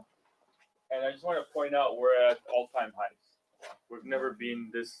right now, and I just want to point out we're at all-time highs. We've never been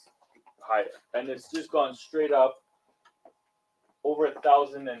this high, and it's just gone straight up over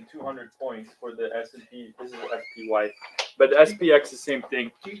 1,200 points for the S&P. This is SPY, but the SPX the same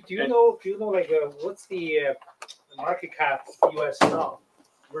thing. Do you know like what's the market cap US now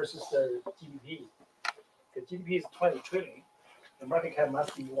versus the GDP? The GDP is 20 trillion. The market cap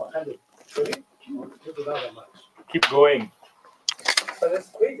must be 100 trillion. Maybe not that much. Keep going. But that's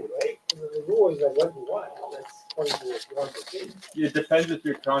crazy, right? The rule is like 1 to 1. That's 20 to 1%. It depends if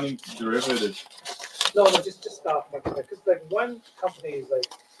you're counting derivatives. No, just stock market. Because like one company is like,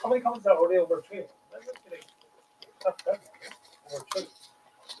 how many companies are already over a trillion? That's like tough that, right? Over a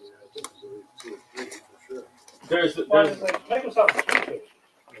trillion. There's like Microsoft is 3 trillion.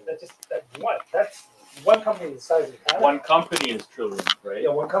 That's just that one. That's one company the size of Canada. One company is trillion, right?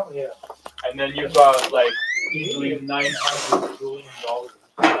 Yeah, one company, yeah. And then you've got like easily $900 billion.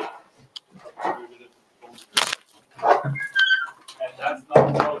 And that's not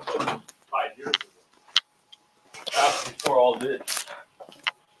until 5 years ago. That's before all this.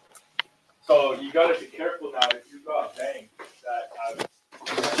 So you got to be careful now if you've got banks that have.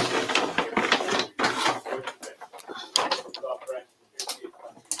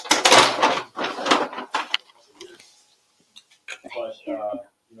 But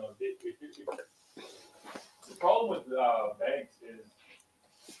you know, the problem with banks is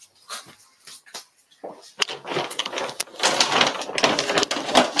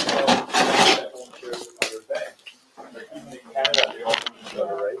that won't share with other banks. Like even in Canada, they all know each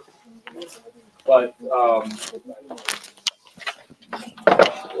other, right? But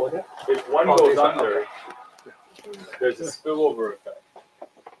if one goes under, there's a spillover effect.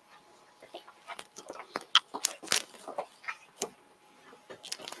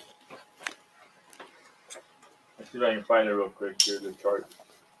 See if I can find it real quick. Here's the chart.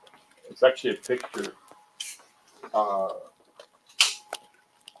 It's actually a picture.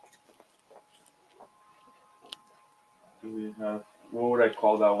 Do we have, what would I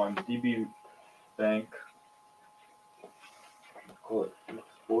call that one? DB Bank. Call it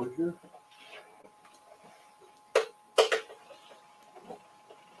exposure.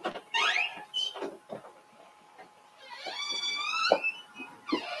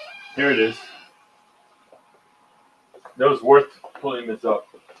 Here it is. That was worth pulling this up.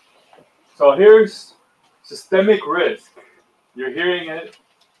 So here's systemic risk. You're hearing it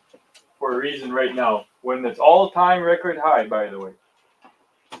for a reason right now. When it's all-time record high, by the way.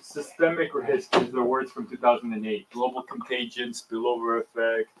 Systemic risk is the words from 2008. Global contagion, spillover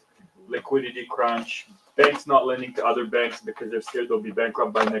effect, liquidity crunch, banks not lending to other banks because they're scared they'll be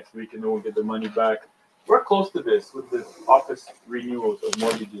bankrupt by next week and they won't get their money back. We're close to this with the office renewals of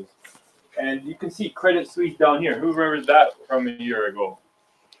mortgages. And you can see Credit Suisse down here. Who remembers that from a year ago?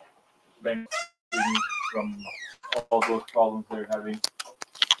 Banks from all those problems they're having.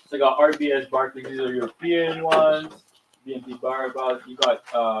 So you got RBS, Barclays, these are European ones. BNP Paribas. You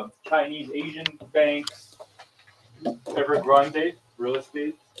got Chinese, Asian banks. Evergrande, real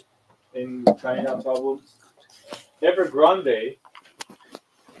estate in China problems. Evergrande,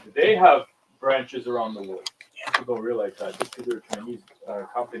 they have branches around the world. People don't realize that just because they're a Chinese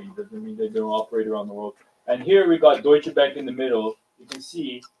company doesn't mean they don't operate around the world. And here we got Deutsche Bank in the middle. You can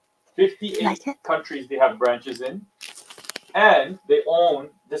see 58 countries they have branches in, and they own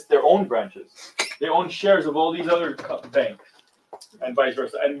just their own branches. They own shares of all these other banks, and vice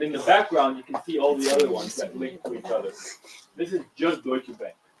versa. And in the background, you can see all the other ones that link to each other. This is just Deutsche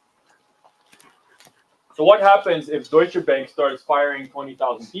Bank. So what happens if Deutsche Bank starts firing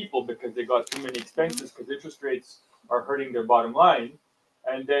 20,000 people because they got too many expenses because interest rates are hurting their bottom line,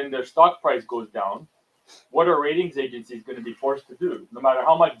 and then their stock price goes down? What are ratings agencies going to be forced to do? No matter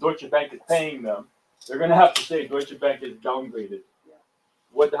how much Deutsche Bank is paying them, they're going to have to say Deutsche Bank is downgraded.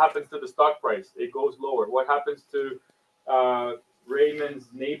 What happens to the stock price? It goes lower. What happens to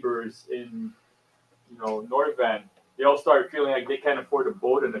Raymond's neighbors in, Nordvan? They all start feeling like they can't afford a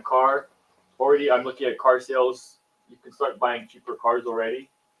boat and a car. Already, I'm looking at car sales. You can start buying cheaper cars already.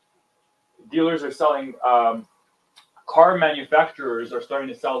 Dealers are selling, car manufacturers are starting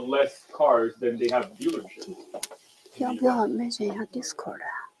to sell less cars than they have dealerships. 要不要mention一下 Discord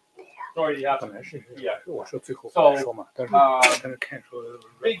啊？对呀。already happening. Yeah. 我说最后 So, 说嘛，但是 看说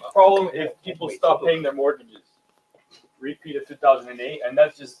big problem if people stop paying their mortgages. Repeat of 2008, and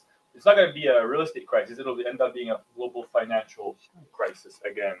that's just, it's not going to be a real estate crisis. It'll end up being a global financial crisis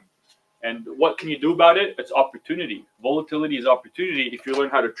again. And what can you do about it? It's opportunity. Volatility is opportunity. If you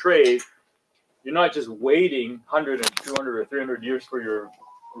learn how to trade, you're not just waiting 100 and 200 or 300 years for your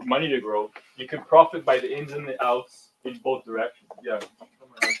money to grow. You can profit by the ins and the outs in both directions. Yeah.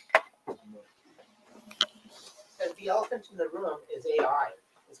 And the elephant in the room is AI.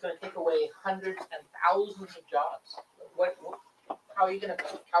 It's going to take away hundreds and thousands of jobs. How are you going to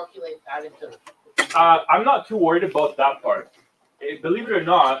calculate that into? I'm not too worried about that part. Believe it or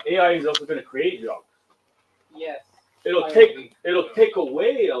not, AI is also going to create jobs. Yes. It'll take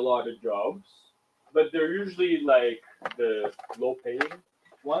away a lot of jobs, but they're usually like the low-paying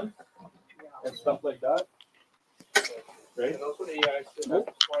ones and stuff like that. Right?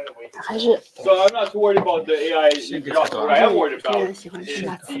 So I'm not too worried about the AI jobs. What I am worried about is the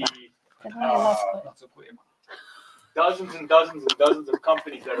dozens and dozens and dozens of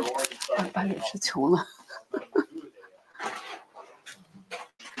companies that are already starting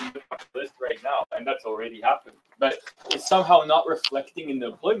list right now, and that's already happened. But it's somehow not reflecting in the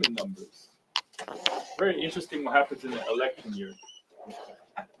employment numbers. Very interesting what happens in the election year.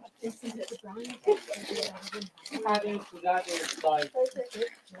 Adding to that is like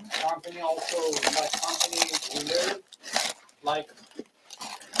company also like companies live like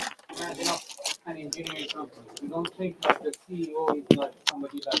imagine an engineering company. You don't think that the CEO is like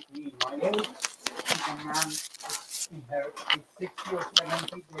somebody like me my age. He's a man inherits 60 or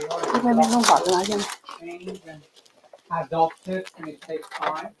 70. They are change and adopt it, and it takes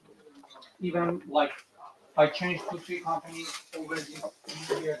time. Even like I changed 2-3 companies over these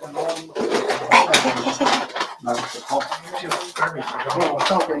years and all.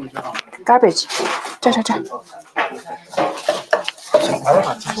 Garbage， 这，结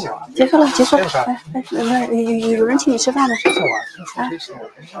束了，有人请你吃饭呢。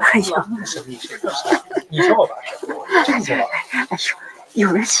哎呦，你说我吧，这个哎呦，有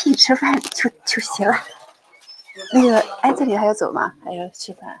人请你吃饭就行了。那个，哎，这里还要走吗？还要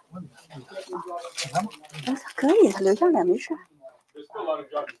吃饭？可以，他留下来没事。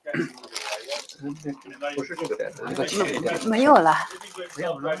不是这个袋子，这个没有了。啊。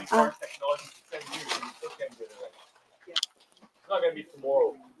It's not going to be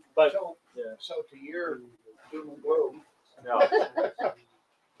tomorrow, but so to your doom and gloom,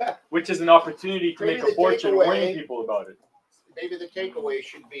 which is an opportunity to make a fortune warning people about it. Maybe the takeaway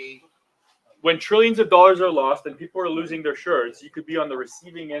should be when trillions of dollars are lost and people are losing their shirts, you could be on the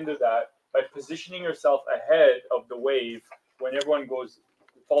receiving end of that by positioning yourself ahead of the wave when everyone goes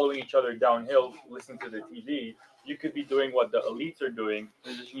following each other downhill, listening to the TV. You could be doing what the elites are doing,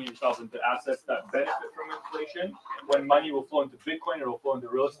 positioning yourself into assets that benefit from inflation. When money will flow into Bitcoin, it will flow into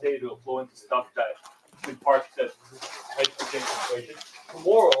real estate, it will flow into stuff that in parts that hedge against inflation.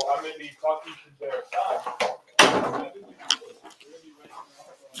 Tomorrow, I'm going to be talking to their son.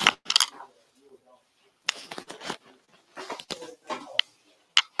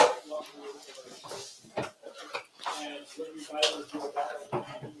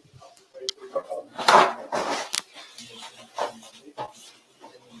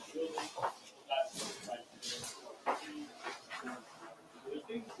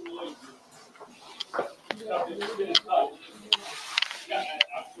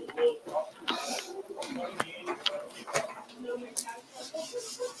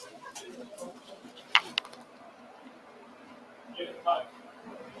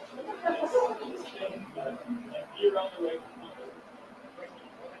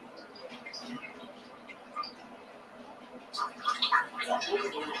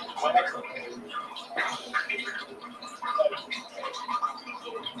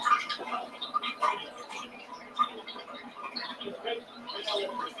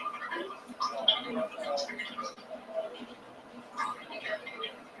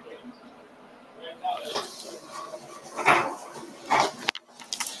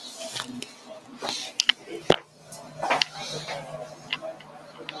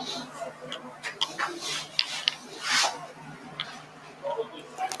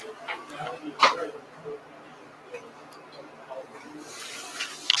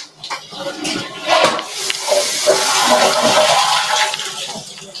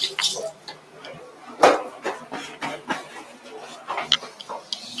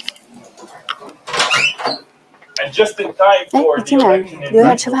 Just in time for the election in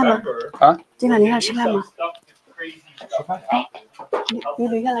November. 啊？今晚留下吃饭吗？哎，你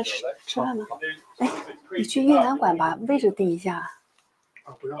留下来吃饭吗？哎，你去阅览馆把位置定一下。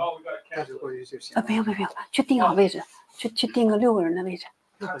不用，带着过去就行。不用，去定好位置，去定个6个人的位置。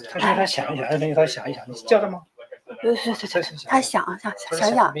他说他想一想，等于他想一想，你叫他吗？他想，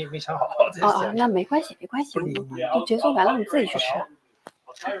没想好。哦，那没关系，就节奏完了你自己去吃。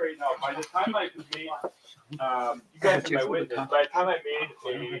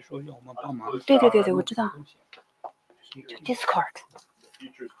对，我知道。就 Discord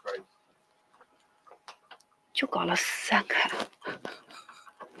就搞了3个。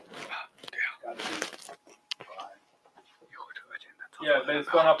Yeah, but it's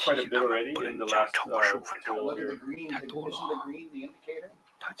gone up quite a bit already in the last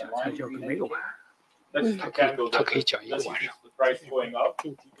That's the candle. 他可以讲一个晚上。 The price going up.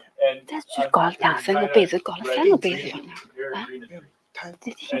 但是搞了2、3个杯子，搞了3个杯子上面啊！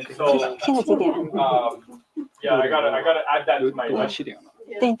现在几点？Yeah, I gotta add that to my list.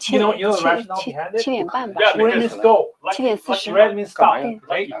 对，7点半吧，7点40。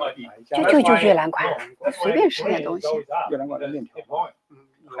对，就越南款，随便吃点东西。越南款的面条。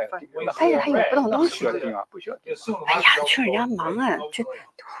 还有不同东西。哎呀，去人家忙啊，去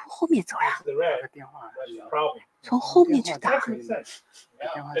后面走呀。从后面去打。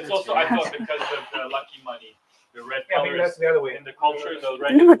 It's also I thought because of the lucky money, the red colors in the culture, the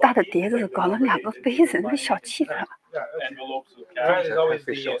red. 那么大的碟子，搞了2个杯子，那小气的。 Envelopes with cash. It's always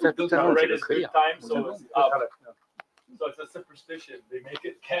the red is good time, so it's up. So it's a superstition. They make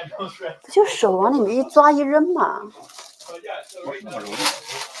it candles red. 就手往里面一抓一扔嘛。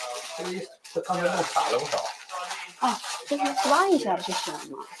 这刚才弄傻了不少。啊，就是抓一下就行了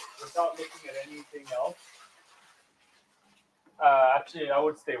嘛。 Without looking at anything else. Actually, I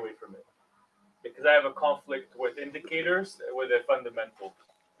would stay away from it because I have a conflict with indicators with a fundamental.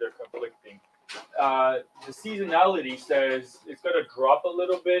 They're conflicting. The seasonality says it's going to drop a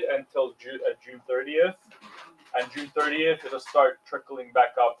little bit until June 30th. And June 30th, it'll start trickling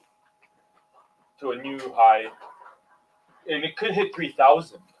back up to a new high. And it could hit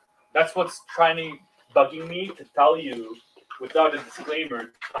 3,000. That's what's bugging me to tell you without a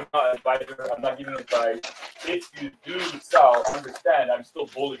disclaimer. I'm not an advisor. I'm not giving advice. If you do sell, understand I'm still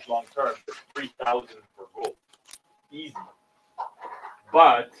bullish long term. 3,000 for gold, easy.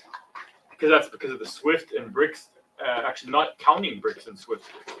 But because of the SWIFT and BRICS, actually not counting BRICS and SWIFT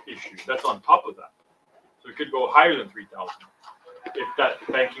issue. That's on top of that. So it could go higher than 3,000 if that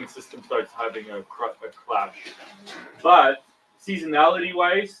banking system starts having a clash. But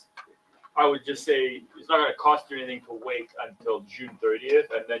seasonality-wise, I would just say it's not going to cost you anything to wait until June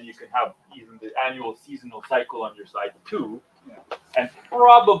 30th, and then you can have even the annual seasonal cycle on your side too. And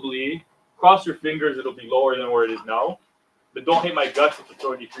probably, cross your fingers, it'll be lower than where it is now. But don't hit my guts if it's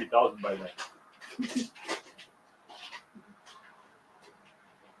already 3,000 by then.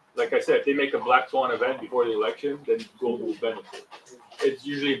 Like I said, if they make a black swan event before the election, then gold will benefit. It's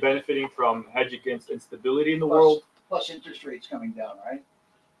usually benefiting from hedge against instability in the world. Plus interest rates coming down, right?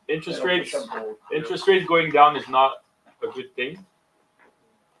 Interest rates going down is not a good thing.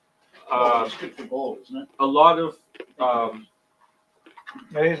 It's good for gold, isn't it? A lot of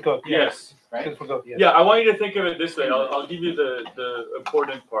It is good. yes. Right? Good for gold. Yes. Yeah, I want you to think of it this way. I'll give you the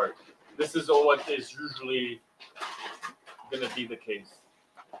important part. This is what is usually going to be the case.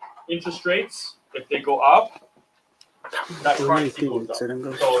 Interest rates, if they go up, that currency goes up.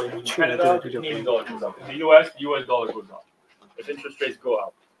 So in Canada, Canadian dollar goes up. In the US dollar goes up. If interest rates go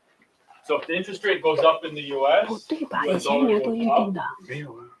up. So if the interest rate goes up in the US, US dollar goes up.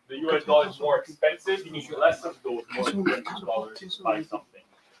 The US dollar is more expensive. You need less of those more expensive dollars to buy something.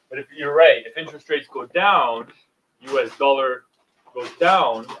 But if you're right, if interest rates go down, US dollar goes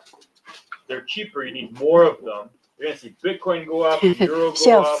down, they're cheaper. You need more of them. You're going to see Bitcoin go up, Euro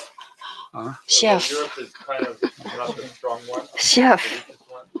go up. Chef. Europe is kind of not the strong one. Chef.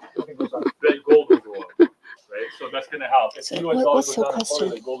 But gold will go up, right? So that's going to help. If So US dollar what's goes your down, question?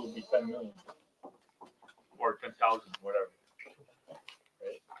 the gold will be 10 million or 10,000, whatever.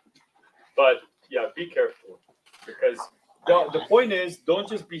 Right? But yeah, be careful because the point is, don't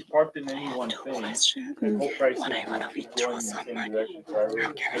just be parked in any one thing. And hope prices going in the same direction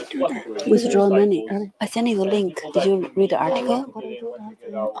forever. Withdraw money. I sent you the link. Did you read the article?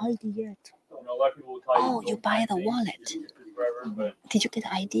 ID yet. Oh, you buy the wallet. Did you get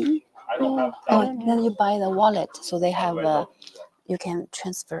ID? I don't have Oh, then you buy the wallet. So they have, you can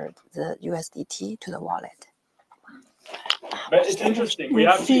transfer the USDT to the wallet. But it's interesting. We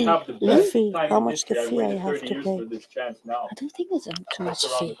actually have the best time How in much the history. fee I've I waited have 30 to years pay? for this chance now. I don't think there's too much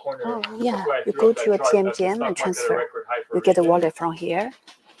Just around fee. the corner. Oh, yeah. That's why I You threw go up to that your chart that the TMGM stock and market at a transfer. record high for a You get a reason. wallet from here.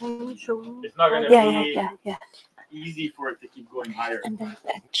 It's not going to be easy for it to keep going higher. And then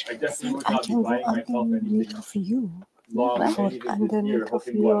I definitely would I not be can buying go out myself and anything meet with you. For underneath of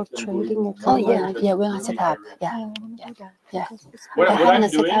your trading account. Oh yeah, yeah. We're gonna set up. Yeah, yeah. What I I'm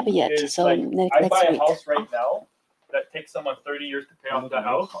haven't set doing up yet, is so like next I buy a week. house right now that takes someone 30 years to pay off that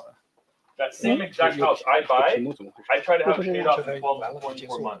house. That same exact house I buy, I try to have it paid off in 12 to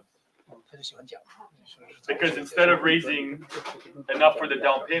 24 months. Because instead of raising enough for the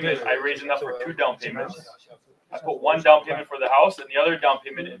down payment, I raise enough for 2 down payments. I put 1 down payment for the house and the other down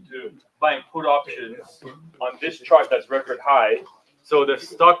payment into buying put options on this chart that's record high. So the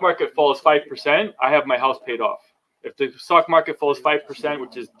stock market falls 5%, I have my house paid off. If the stock market falls 5%,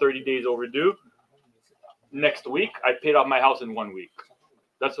 which is 30 days overdue, next week I paid off my house in 1 week.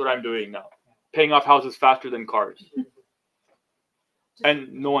 That's what I'm doing now. Paying off houses faster than cars.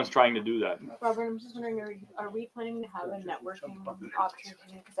 And no one's trying to do that. Robert, I'm just wondering, are we planning to have a networking option?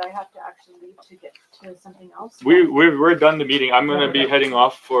 Because I have to actually leave to get to something else. We're done the meeting. I'm gonna be heading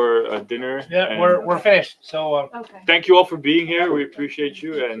off for dinner. Yeah, we're finished. So okay. Thank you all for being here. We appreciate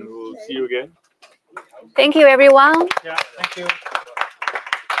you, and we'll see you again. Thank you, everyone. Yeah, thank you.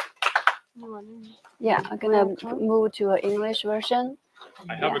 Yeah, I'm gonna move to an English version.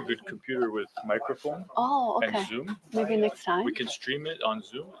 I have a good computer with microphone Okay. and Zoom. Maybe next time. We can stream it on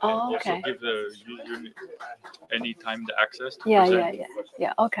Zoom and Oh, also okay. give the user any time to access. To Yeah, present.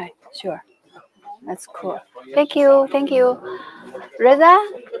 yeah. Okay, sure. That's cool. Thank you, thank you. Reza?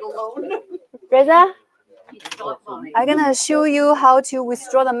 I'm gonna show you how to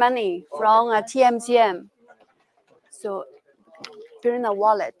withdraw the money from a TMGM. So during the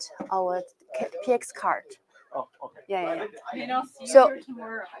wallet, our PX card. Oh, okay. Yeah. And I'll see you So, here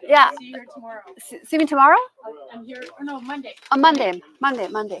tomorrow. yeah. See you here tomorrow. See me tomorrow? I'm here. Or no, Monday. On Monday.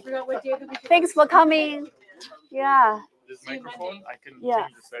 I forgot what day of the week. Thanks for coming. Yeah. This microphone, I can Yeah.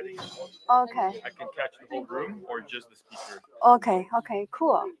 change the settings. Okay. I can catch the whole room or just the speaker. Okay,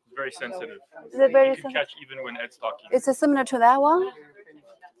 cool. It's very sensitive. Is it very you can catch even when Ed's talking. Is it similar to that one?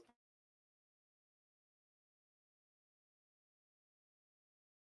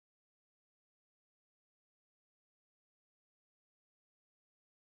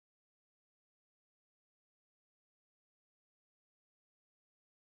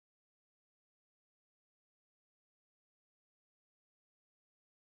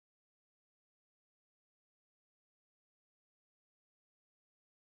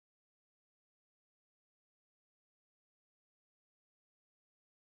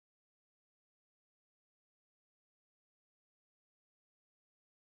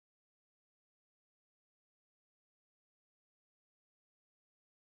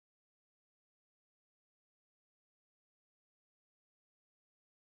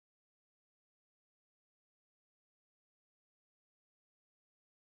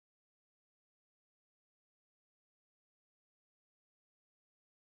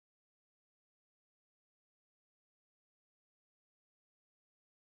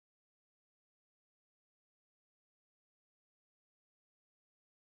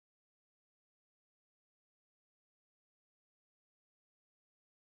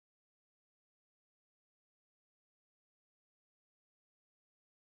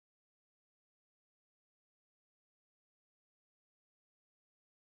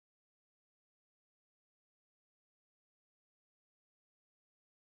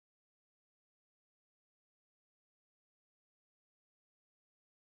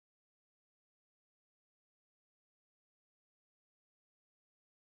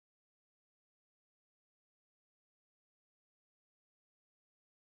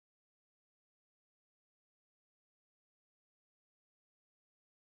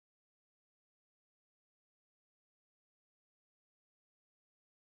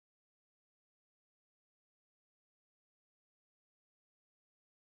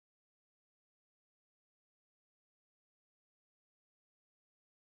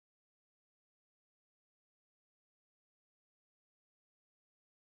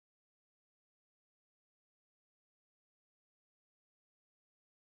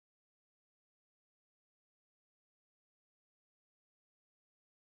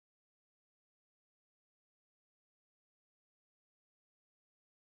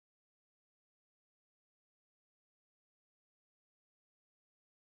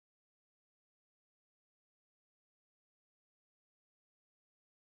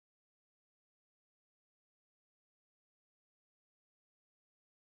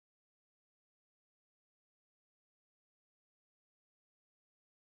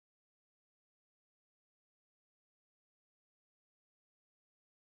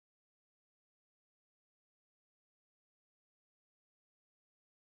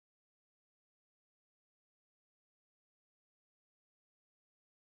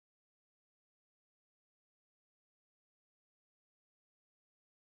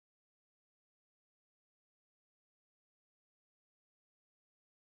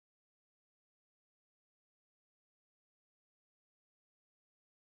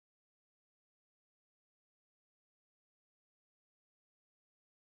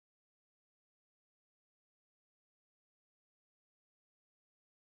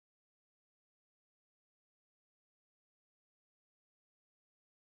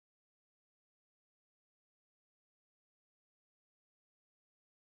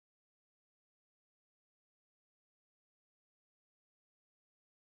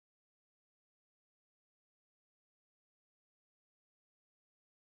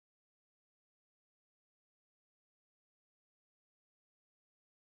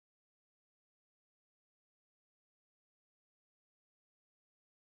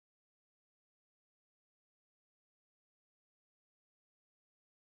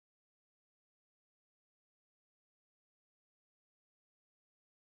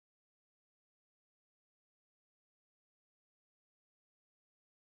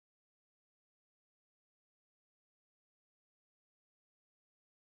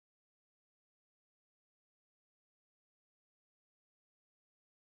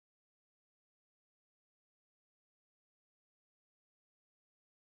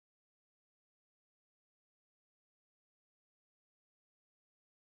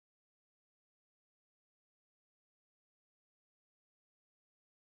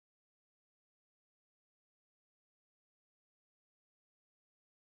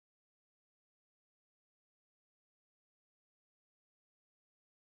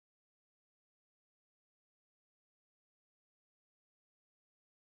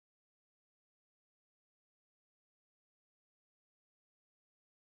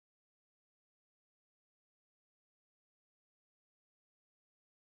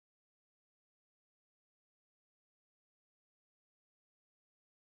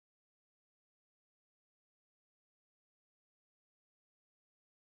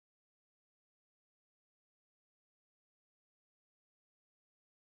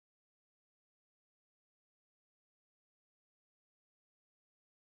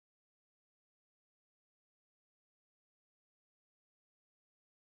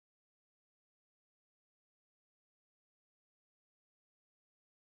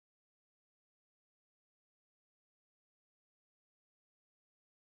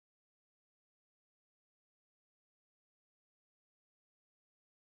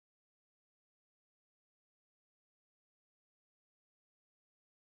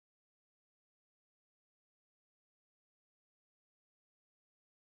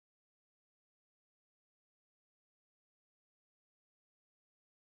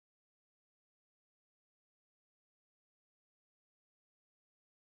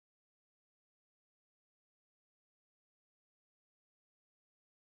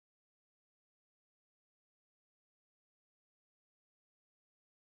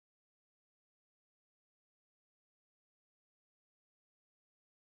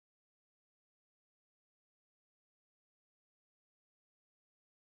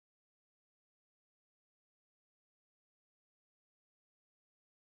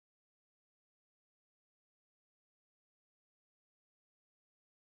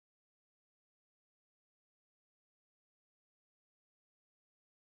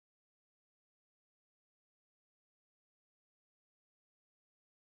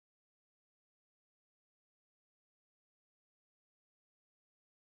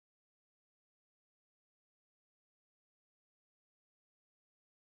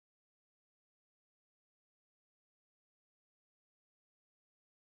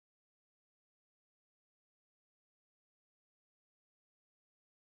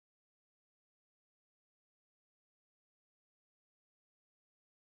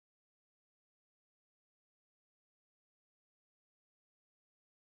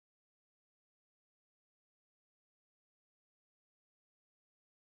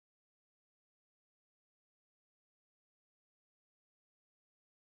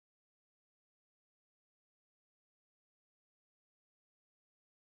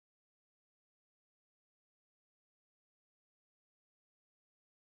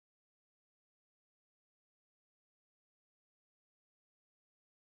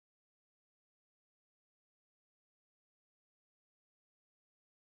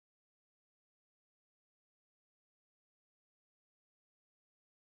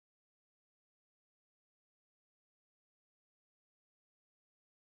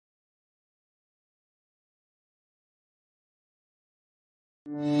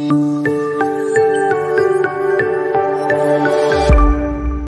 you.